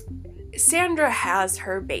say Sandra has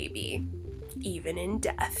her baby, even in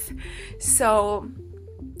death. So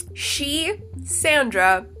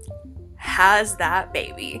Sandra, has that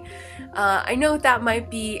baby. I know that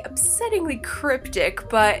might be upsettingly cryptic,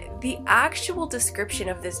 but the actual description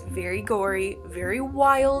of this very gory, very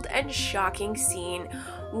wild, and shocking scene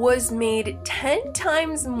was made 10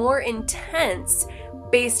 times more intense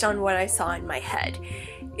based on what I saw in my head.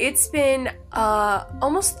 it's been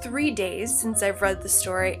almost 3 days since I've read the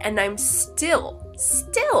story, and I'm still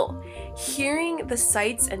hearing the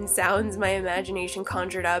sights and sounds my imagination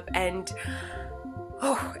conjured up, and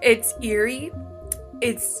it's eerie.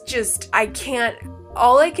 It's just,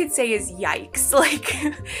 all I could say is yikes. Like,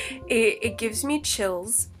 it gives me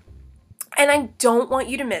chills. And I don't want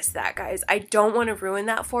you to miss that, guys. I don't want to ruin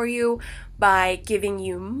that for you by giving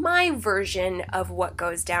you my version of what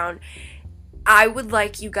goes down. I would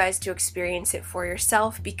like you guys to experience it for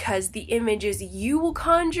yourself, because the images you will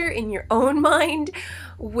conjure in your own mind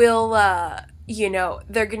will,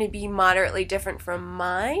 they're going to be moderately different from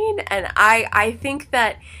mine. And I think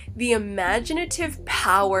that the imaginative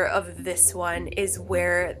power of this one is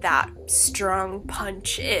where that strong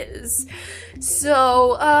punch is.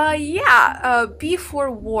 So, be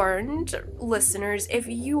forewarned, listeners, if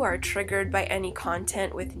you are triggered by any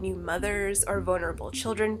content with new mothers or vulnerable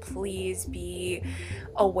children, please be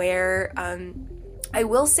aware. I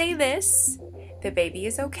will say this, the baby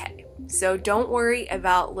is okay. So don't worry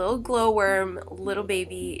about little glowworm, little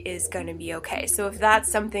baby is gonna be okay. So if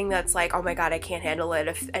that's something that's like, oh my god, I can't handle it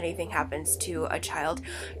if anything happens to a child,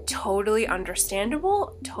 totally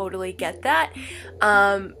understandable, totally get that.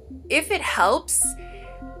 If it helps,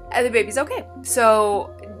 the baby's okay.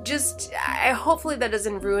 So just, hopefully that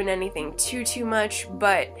doesn't ruin anything too much,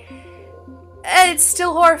 but it's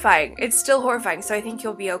still horrifying. So I think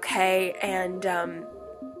you'll be okay. And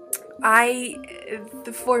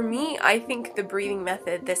for me, I think the breathing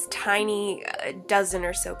method, this tiny dozen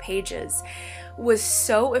or so pages, was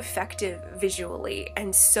so effective visually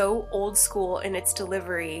and so old school in its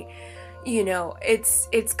delivery. You know,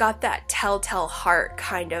 it's got that telltale heart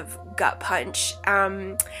kind of gut punch.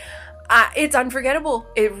 It's unforgettable.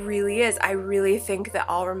 It really is. I really think that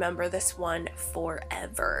I'll remember this one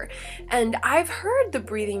forever. And I've heard the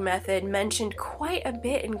breathing method mentioned quite a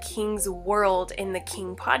bit in King's world, in the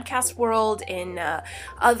King podcast world, in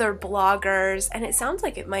other bloggers, and it sounds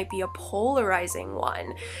like it might be a polarizing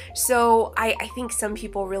one. So I think some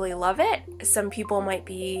people really love it. Some people might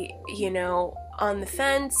be, on the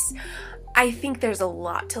fence. I think there's a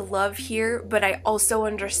lot to love here, but I also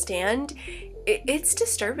understand it's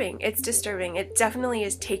disturbing. It definitely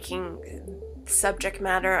is taking subject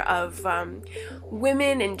matter of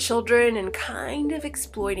women and children and kind of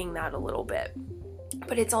exploiting that a little bit.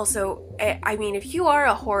 But it's also, if you are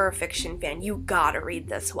a horror fiction fan, you gotta read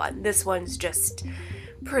this one. This one's just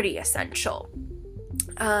pretty essential.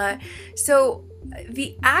 So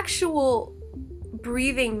the actual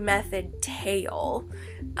breathing method tale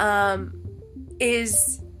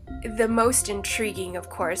is the most intriguing, of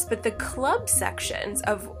course, but the club sections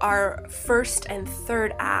of our first and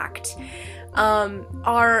third act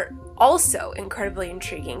are also incredibly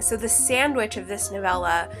intriguing. So the sandwich of this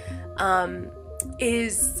novella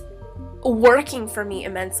is working for me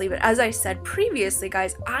immensely, but as I said previously,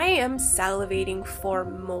 guys, I am salivating for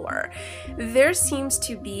more. There seems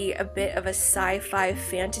to be a bit of a sci-fi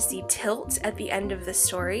fantasy tilt at the end of the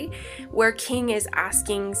story, where King is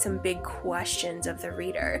asking some big questions of the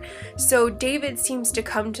reader. So David seems to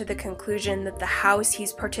come to the conclusion that the house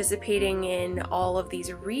he's participating in all of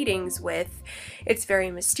these readings with, it's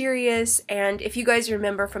very mysterious. And if you guys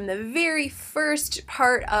remember from the very first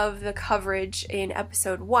part of the coverage in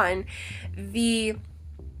episode 1, the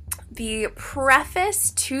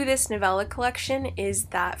preface to this novella collection is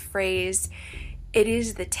that phrase, "It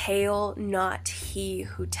is the tale, not he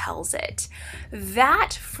who tells it."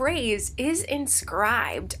 That phrase is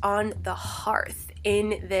inscribed on the hearth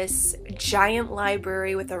in this giant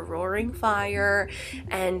library with a roaring fire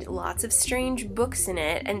and lots of strange books in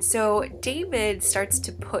it. And so David starts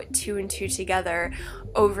to put two and two together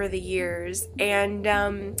over the years and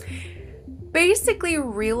basically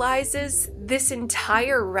realizes this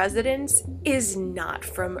entire residence is not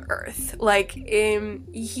from Earth. Like,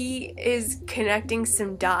 he is connecting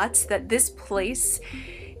some dots that this place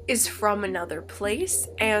is from another place.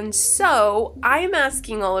 And so I'm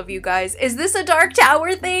asking all of you guys, is this a Dark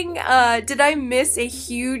Tower thing? Did I miss a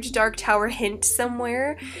huge Dark Tower hint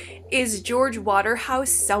somewhere? Is George Waterhouse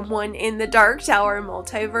someone in the Dark Tower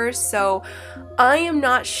multiverse? So I am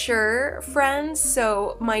not sure, friends.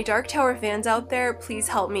 So my Dark Tower fans out there, please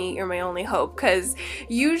help me. You're my only hope. Because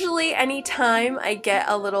usually anytime I get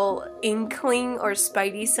a little inkling or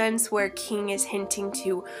spidey sense where King is hinting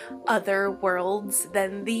to other worlds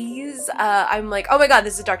than these, I'm like, oh my god,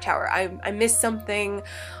 this is a Dark Tower. I missed something.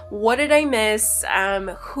 What did I miss?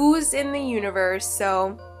 Who's in the universe?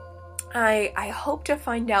 So I hope to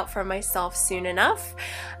find out for myself soon enough.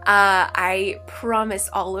 I promise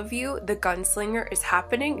all of you, The Gunslinger is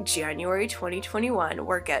happening January 2021.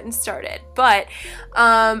 We're getting started. But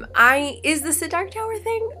is this a Dark Tower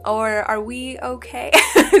thing, or are we okay?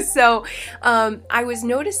 So I was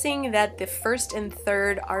noticing that the first and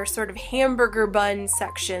third are sort of hamburger bun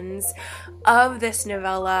sections of this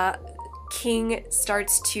novella. King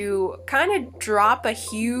starts to kind of drop a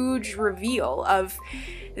huge reveal of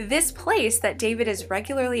this place that David is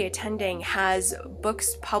regularly attending has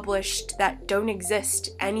books published that don't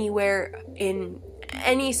exist anywhere in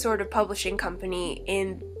any sort of publishing company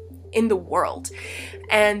in the world.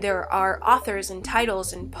 And there are authors and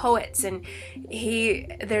titles and poets, and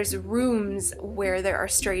there's rooms where there are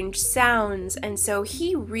strange sounds, and so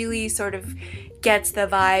he really sort of gets the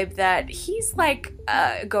vibe that he's like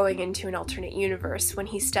going into an alternate universe when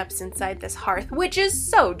he steps inside this hearth, which is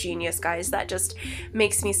so genius, guys. That just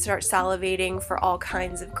makes me start salivating for all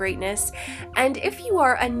kinds of greatness. And if you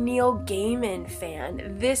are a Neil Gaiman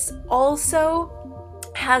fan, this also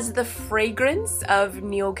has the fragrance of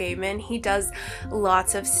Neil Gaiman. He does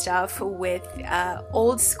lots of stuff with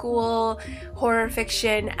old school horror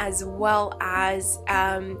fiction as well as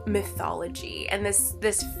mythology, and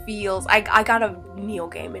this feels, I got a Neil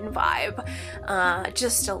Gaiman vibe,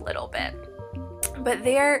 just a little bit. But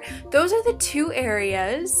those are the two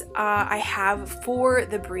areas I have for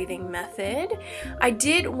the breathing method. I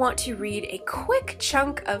did want to read a quick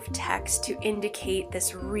chunk of text to indicate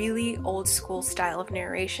this really old school style of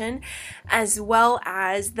narration, as well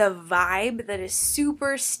as the vibe that is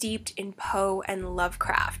super steeped in Poe and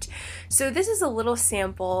Lovecraft. So this is a little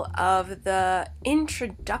sample of the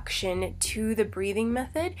introduction to the breathing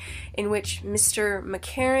method, in which Mr.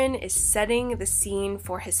 McCarran is setting the scene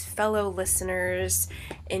for his fellow listeners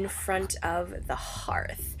in front of the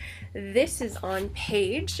hearth. This is on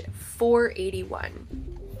page 481.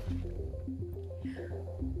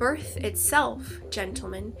 Birth itself,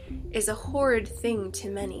 gentlemen, is a horrid thing to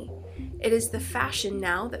many. It is the fashion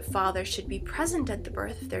now that fathers should be present at the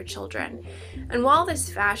birth of their children, and while this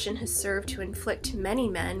fashion has served to inflict many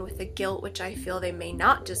men with a guilt which I feel they may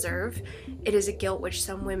not deserve, it is a guilt which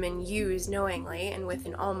some women use knowingly and with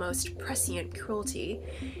an almost prescient cruelty.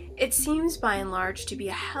 It seems by and large to be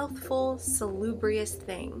a healthful, salubrious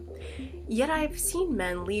thing. Yet I have seen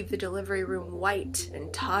men leave the delivery room white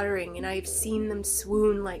and tottering, and I have seen them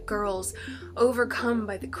swoon like girls, overcome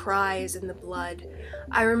by the cries and the blood.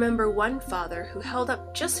 I remember one father who held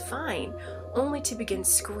up just fine, only to begin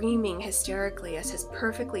screaming hysterically as his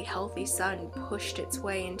perfectly healthy son pushed its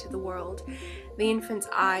way into the world. The infant's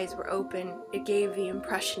eyes were open. It gave the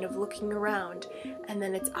impression of looking around, and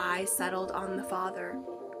then its eyes settled on the father.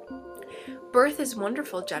 Birth is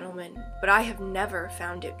wonderful, gentlemen, but I have never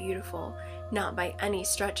found it beautiful, not by any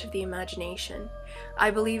stretch of the imagination.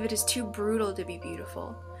 I believe it is too brutal to be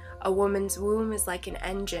beautiful. A woman's womb is like an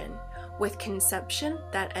engine. With conception,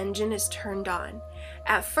 that engine is turned on.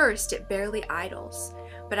 At first, it barely idles,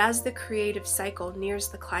 but as the creative cycle nears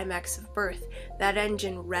the climax of birth, that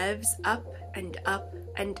engine revs up and up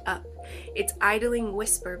and up. Its idling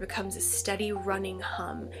whisper becomes a steady running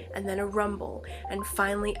hum, and then a rumble, and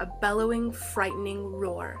finally a bellowing, frightening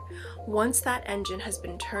roar. Once that engine has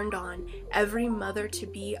been turned on, every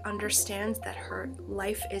mother-to-be understands that her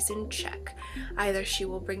life is in check. Either she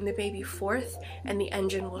will bring the baby forth, and the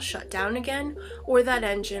engine will shut down again, or that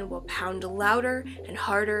engine will pound louder and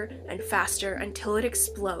harder and faster until it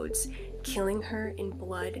explodes, killing her in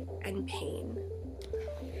blood and pain.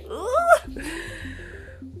 Ugh.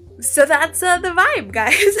 So that's the vibe,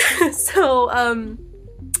 guys. So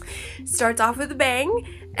starts off with a bang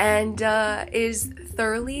and is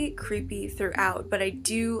thoroughly creepy throughout, but I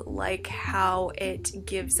do like how it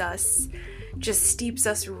gives us, just steeps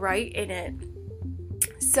us right in it.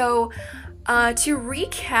 So to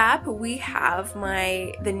recap, we have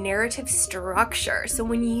the narrative structure. So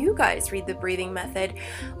when you guys read the breathing method,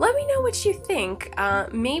 let me know what you think.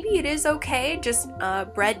 Maybe it is okay, just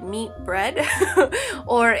bread, meat, bread.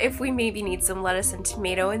 Or if we maybe need some lettuce and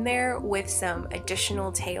tomato in there with some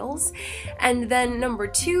additional tales. And then number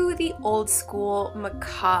 2, the old school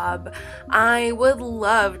macabre. I would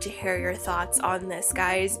love to hear your thoughts on this,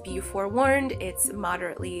 guys. Be forewarned, it's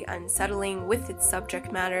moderately unsettling with its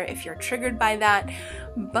subject matter if you're triggered by that,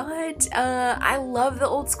 but I love the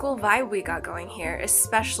old school vibe we got going here,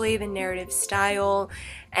 especially the narrative style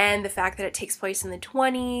and the fact that it takes place in the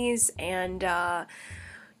 20s, and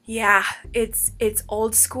Yeah, it's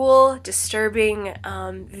old school, disturbing,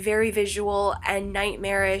 very visual and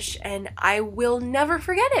nightmarish, and I will never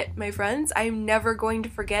forget it, my friends. I'm never going to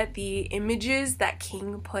forget the images that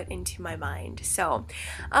King put into my mind. So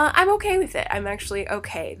I'm okay with it. I'm actually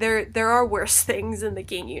okay. There are worse things in the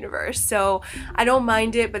King universe, so I don't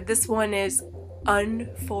mind it, but this one is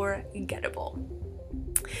unforgettable.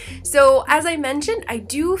 So, as I mentioned, I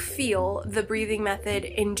do feel the breathing method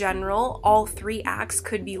in general, all 3 acts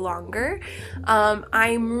could be longer.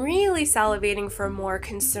 I'm really salivating for more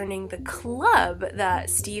concerning the club that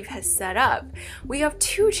Steve has set up. We have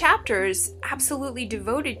 2 chapters absolutely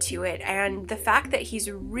devoted to it, and the fact that he's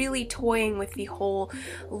really toying with the whole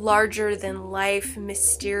larger than life,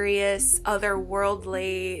 mysterious,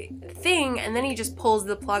 otherworldly thing, and then he just pulls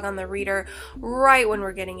the plug on the reader right when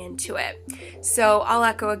we're getting into it. So, I'll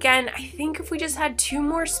echo again, I think if we just had 2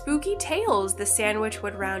 more spooky tales, the sandwich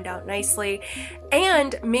would round out nicely.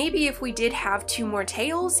 And maybe if we did have 2 more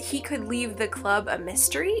tales, he could leave the club a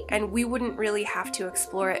mystery and we wouldn't really have to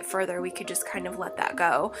explore it further. We could just kind of let that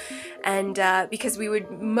go. And because we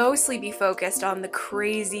would mostly be focused on the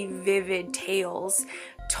crazy, vivid tales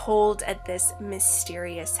told at this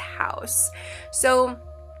mysterious house. So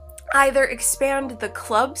either expand the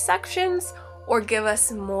club sections or give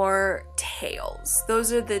us more tales.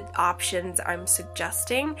 Those are the options I'm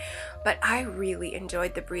suggesting, but I really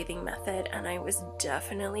enjoyed the breathing method and I was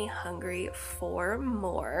definitely hungry for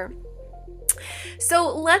more.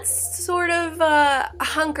 So let's sort of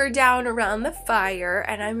hunker down around the fire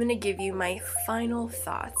and I'm going to give you my final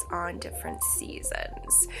thoughts on Different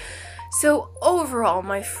Seasons. So overall,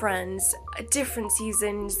 my friends, Different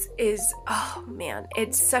Seasons is, oh man,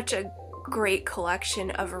 it's such a great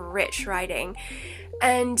collection of rich writing,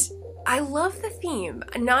 and I love the theme.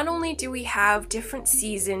 Not only do we have different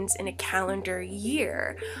seasons in a calendar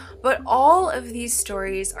year, but all of these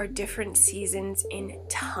stories are different seasons in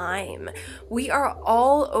time. We are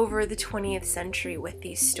all over the 20th century with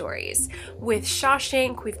these stories. With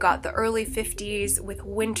Shawshank, we've got the early 50s. With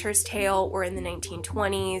Winter's Tale, we're in the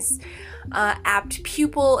 1920s. Apt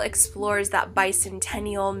Pupil explores that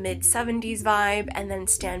bicentennial mid-70s vibe, and then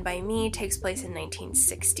Stand By Me takes place in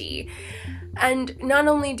 1960. And not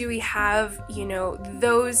only do we have,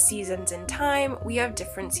 those seasons in time, we have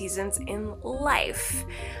different seasons in life.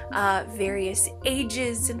 Various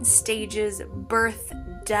ages and stages, birth,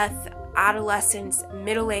 death, adolescence,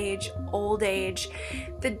 middle age, old age,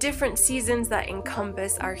 the different seasons that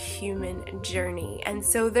encompass our human journey. And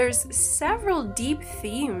so there's several deep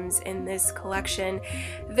themes in this collection.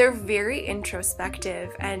 They're very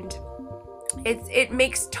introspective and it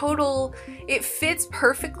fits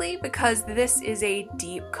perfectly because this is a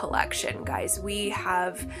deep collection, guys. We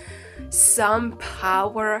have some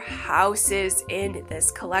powerhouses in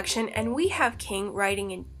this collection, and we have King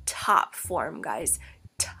writing in top form, guys.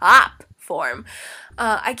 Top form.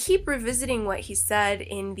 I keep revisiting what he said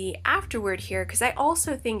in the afterword here because I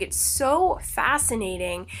also think it's so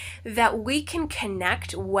fascinating that we can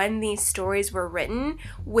connect when these stories were written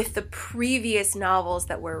with the previous novels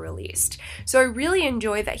that were released. So I really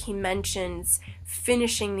enjoy that he mentions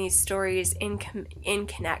finishing these stories in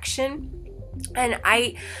connection. And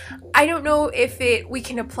I don't know if we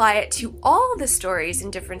can apply it to all the stories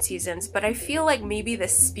in Different Seasons, but I feel like maybe the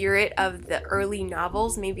spirit of the early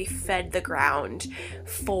novels maybe fed the ground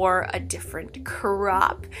for a different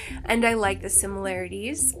crop. And I like the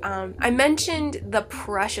similarities. I mentioned the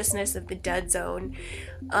preciousness of the Dead Zone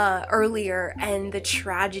earlier and the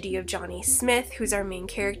tragedy of Johnny Smith, who's our main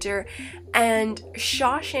character. And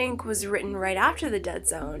Shawshank was written right after the Dead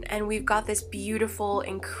Zone, and we've got this beautiful,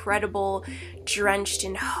 incredible, drenched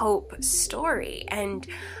in hope story. And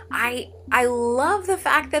I love the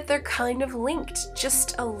fact that they're kind of linked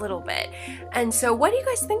just a little bit. And so what do you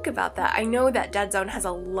guys think about that? I know that Dead Zone has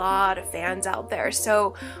a lot of fans out there.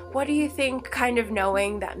 So what do you think, kind of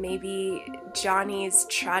knowing that maybe Johnny's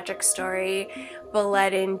tragic story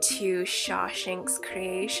bled into Shawshank's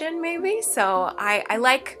creation, maybe? So I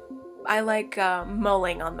like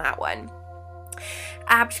mulling on that one.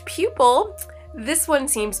 Apt Pupil, this one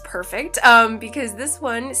seems perfect because this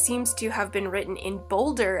one seems to have been written in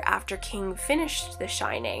Boulder after King finished The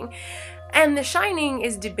Shining. And The Shining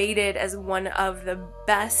is debated as one of the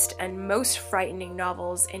best and most frightening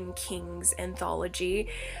novels in King's anthology.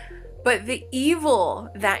 But the evil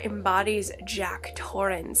that embodies Jack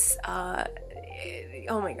Torrance,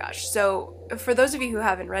 oh my gosh. So for those of you who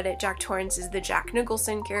haven't read it, Jack Torrance is the Jack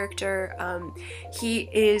Nicholson character. He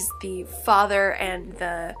is the father, and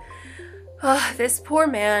this poor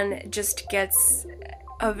man just gets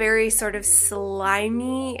a very sort of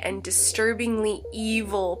slimy and disturbingly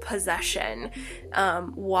evil possession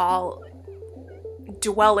while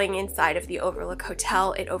dwelling inside of the Overlook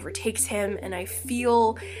Hotel. It overtakes him, and I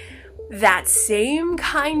feel that same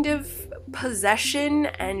kind of possession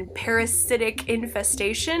and parasitic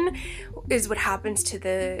infestation is what happens to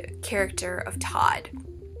the character of Todd.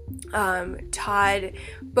 Todd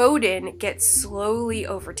Bowden gets slowly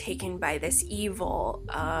overtaken by this evil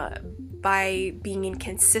by being in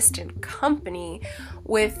consistent company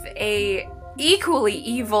with a equally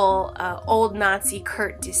evil old Nazi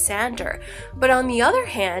Kurt Dusander. But on the other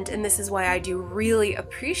hand, and this is why I do really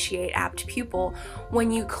appreciate Apt Pupil,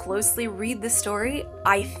 when you closely read the story,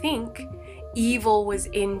 I think evil was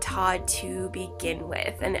in Todd to begin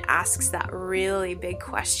with, and it asks that really big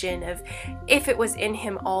question of if it was in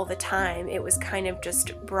him all the time. It was kind of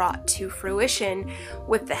just brought to fruition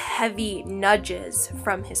with the heavy nudges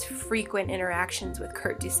from his frequent interactions with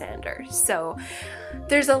Kurt Dusander. So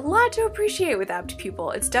there's a lot to appreciate with Apt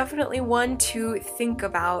Pupil. It's definitely one to think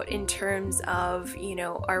about in terms of,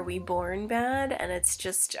 are we born bad and it's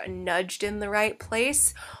just nudged in the right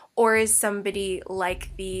place? Or is somebody,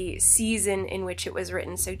 like the season in which it was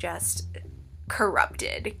written suggests,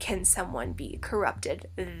 corrupted? Can someone be corrupted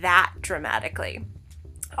that dramatically?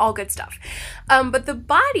 All good stuff. But the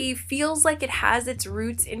body feels like it has its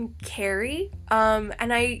roots in Carrie.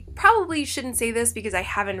 And I probably shouldn't say this because I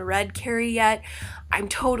haven't read Carrie yet. I'm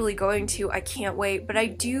totally going to. I can't wait. But I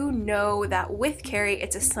do know that with Carrie,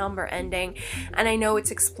 it's a somber ending. And I know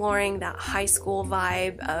it's exploring that high school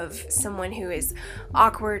vibe of someone who is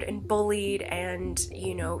awkward and bullied and,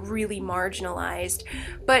 really marginalized.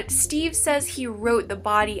 But Steve says he wrote The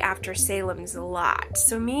Body after Salem's Lot.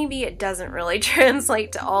 So maybe it doesn't really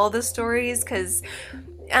translate to all the stories, because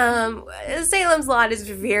Salem's Lot is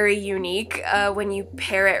very unique when you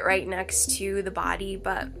pair it right next to The Body,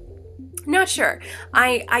 but not sure.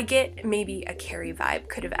 I get maybe a Carrie vibe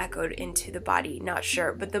could have echoed into The Body, not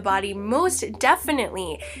sure. But The Body most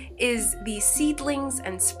definitely is the seedlings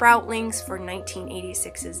and sproutlings for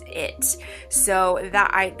 1986's It. So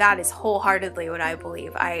that is wholeheartedly what I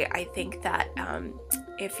believe. I think that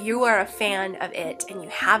if you are a fan of It and you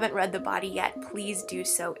haven't read The Body yet, please do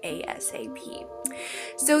so ASAP.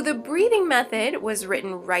 So the breathing method was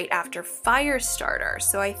written right after Firestarter,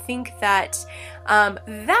 so I think that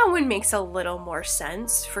that one makes a little more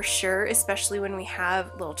sense for sure, especially when we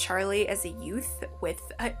have little Charlie as a youth with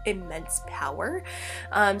immense power.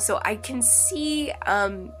 So I can see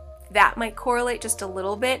that might correlate just a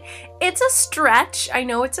little bit. It's a stretch. I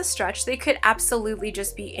know it's a stretch. They could absolutely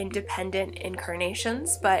just be independent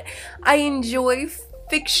incarnations, but I enjoy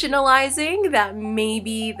fictionalizing that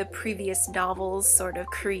maybe the previous novels sort of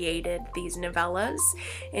created these novellas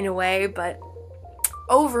in a way. But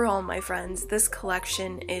overall, my friends, this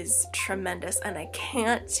collection is tremendous, and I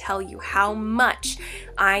can't tell you how much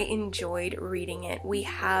I enjoyed reading it. We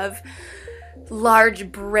have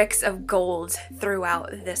large bricks of gold throughout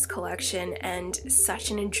this collection, and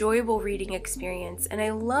such an enjoyable reading experience. And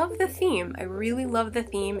I love the theme. I really love the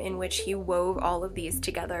theme in which he wove all of these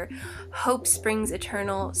together. Hope springs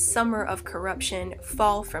eternal, summer of corruption,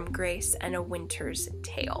 fall from grace, and a winter's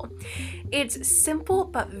tale. It's simple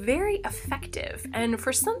but very effective, and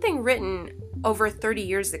for something written over 30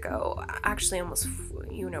 years ago, actually almost,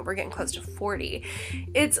 we're getting close to 40,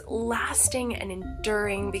 it's lasting and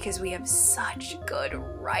enduring because we have such good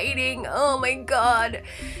writing. Oh my god.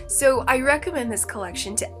 So I recommend this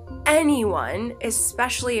collection to anyone,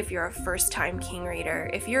 especially if you're a first-time King reader.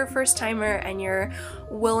 If you're a first-timer and you're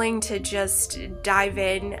willing to just dive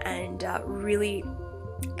in and really,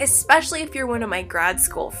 especially if you're one of my grad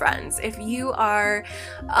school friends, if you are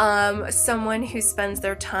someone who spends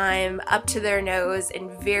their time up to their nose in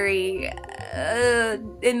very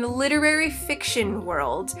in the literary fiction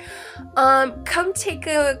world, come take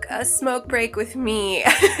a smoke break with me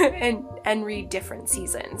and read Different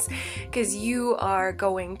Seasons, because you are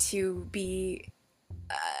going to be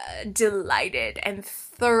delighted and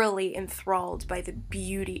thoroughly enthralled by the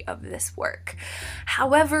beauty of this work.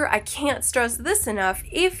 However, I can't stress this enough.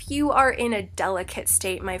 If you are in a delicate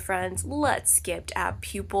state, my friends, let's skip Apt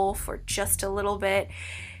Pupil for just a little bit.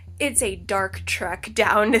 It's a dark trek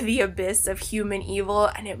down to the abyss of human evil,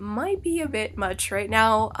 and it might be a bit much right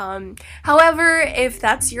now. However, if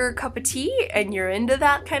that's your cup of tea and you're into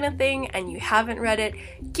that kind of thing and you haven't read it,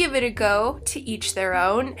 give it a go. To each their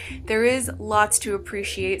own. There is lots to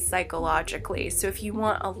appreciate psychologically, so if you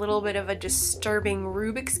want a little bit of a disturbing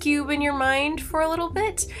Rubik's Cube in your mind for a little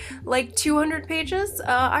bit, like 200 pages,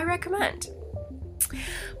 I recommend.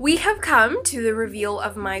 We have come to the reveal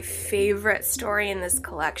of my favorite story in this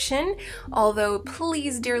collection, although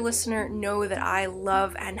please, dear listener, know that I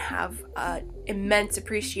love and have immense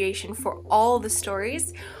appreciation for all the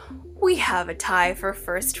stories. We have a tie for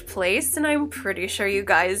first place, and I'm pretty sure you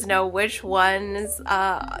guys know which ones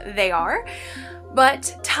they are.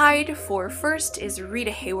 But tied for first is Rita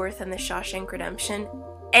Hayworth and the Shawshank Redemption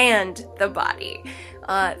and The Body.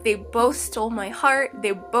 They both stole my heart,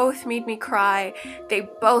 they both made me cry, they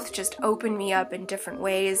both just opened me up in different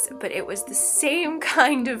ways, but it was the same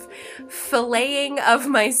kind of filleting of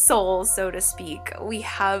my soul, so to speak. We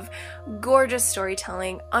have gorgeous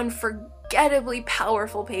storytelling, unforgettably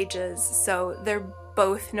powerful pages, so they're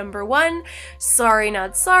both number one. Sorry,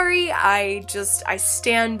 not sorry. I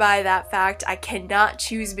stand by that fact. I cannot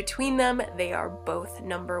choose between them. They are both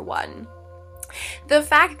number one. The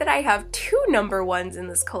fact that I have two number ones in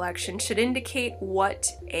this collection should indicate what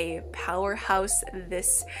a powerhouse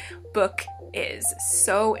this book is.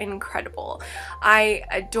 So incredible. I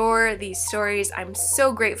adore these stories. I'm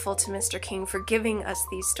so grateful to Mr. King for giving us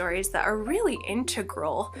these stories that are really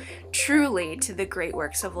integral, truly, to the great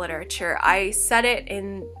works of literature. I said it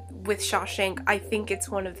with Shawshank, I think it's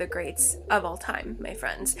one of the greats of all time, my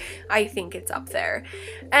friends. I think it's up there.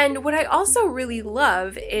 And what I also really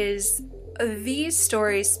love is these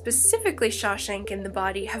stories, specifically Shawshank and The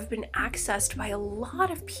Body, have been accessed by a lot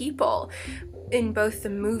of people in both the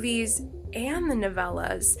movies and the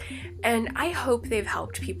novellas, and I hope they've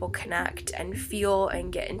helped people connect and feel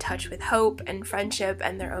and get in touch with hope and friendship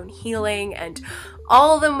and their own healing and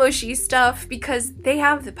all the mushy stuff, because they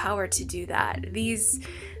have the power to do that. These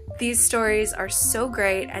stories are so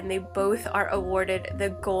great, and they both are awarded the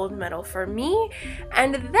gold medal for me,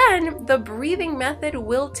 and then the Breathing Method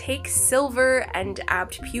will take silver and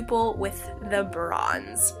Apt Pupil with the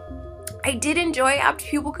bronze. I did enjoy Apt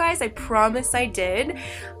Pupil, guys. I promise I did.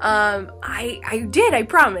 I did, I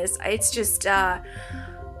promise. It's just, the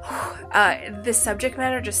subject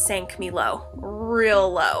matter just sank me low,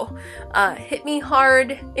 real low. Hit me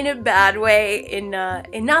hard in a bad way, in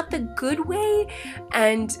not the good way,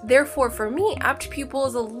 and therefore for me, Apt Pupil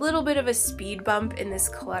is a little bit of a speed bump in this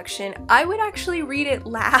collection. I would actually read it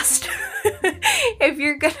last if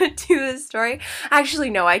you're gonna do this story.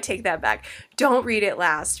 Actually, no, I take that back. Don't read it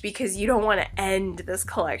last, because you don't want to end this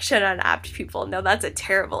collection on Apt Pupil. No, that's a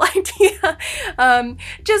terrible idea.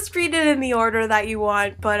 Just read it in the order that you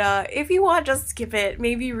want, but if you want, just skip it.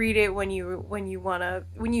 Maybe read it when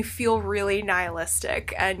you feel really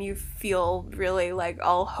nihilistic and you feel really like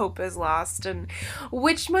all hope is lost, and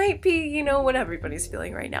which might be, what everybody's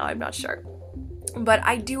feeling right now. I'm not sure. But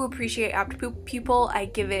I do appreciate Apt Pupil. I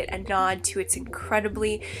give it a nod to its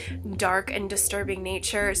incredibly dark and disturbing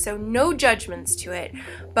nature, so no judgments to it.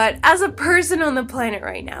 But as a person on the planet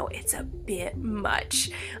right now, it's a bit much.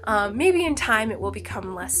 Maybe in time it will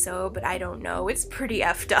become less so, but I don't know. It's pretty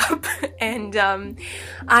effed up. And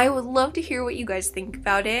I would love to hear what you guys think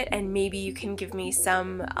about it, and maybe you can give me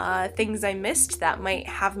some things I missed that might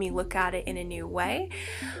have me look at it in a new way.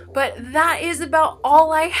 But that is about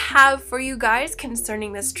all I have for you guys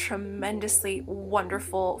concerning this tremendously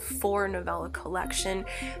wonderful 4-novella collection.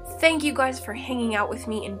 Thank you guys for hanging out with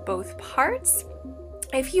me in both parts.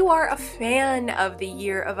 If you are a fan of the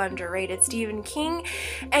Year of Underrated Stephen King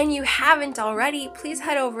and you haven't already, please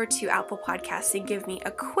head over to Apple Podcasts and give me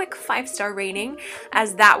a quick 5-star rating,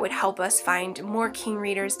 as that would help us find more King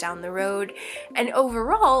readers down the road. And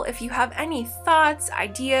overall, if you have any thoughts,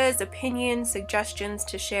 ideas, opinions, suggestions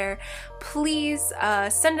to share, please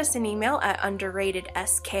send us an email at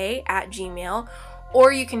underratedsk@gmail.com.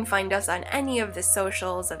 Or you can find us on any of the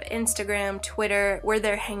socials of Instagram, Twitter, where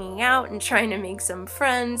they're hanging out and trying to make some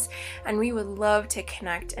friends, and we would love to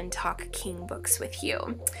connect and talk King books with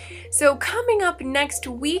you. So coming up next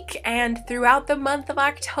week and throughout the month of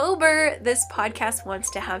October, this podcast wants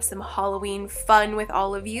to have some Halloween fun with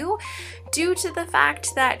all of you, due to the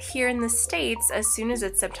fact that here in the States, as soon as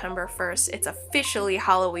it's September 1st, it's officially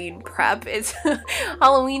Halloween prep.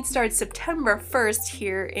 Halloween starts September 1st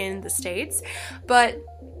here in the States, but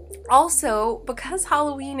also, because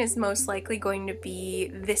Halloween is most likely going to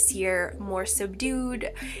be this year more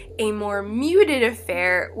subdued, a more muted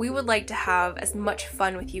affair, we would like to have as much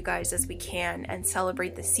fun with you guys as we can and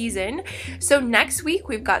celebrate the season. So next week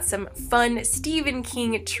we've got some fun Stephen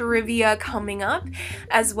King trivia coming up,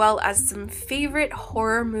 as well as some favorite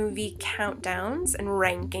horror movie countdowns and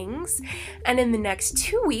rankings. And in the next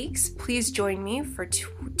 2 weeks, please join me for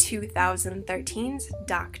 2013's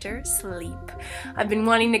Dr. Sleep. I've been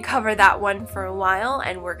wanting to cover that one for a while,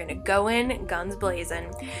 and we're gonna go in guns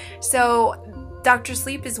blazing. So Dr.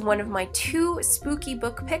 Sleep is one of my 2 spooky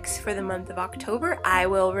book picks for the month of October. I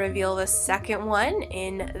will reveal the second one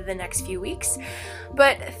in the next few weeks.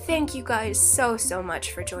 But thank you guys so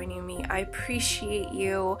much for joining me. I appreciate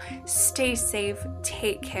you. Stay safe,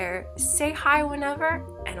 take care, say hi whenever,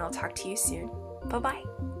 and I'll talk to you soon.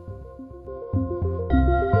 Bye-bye.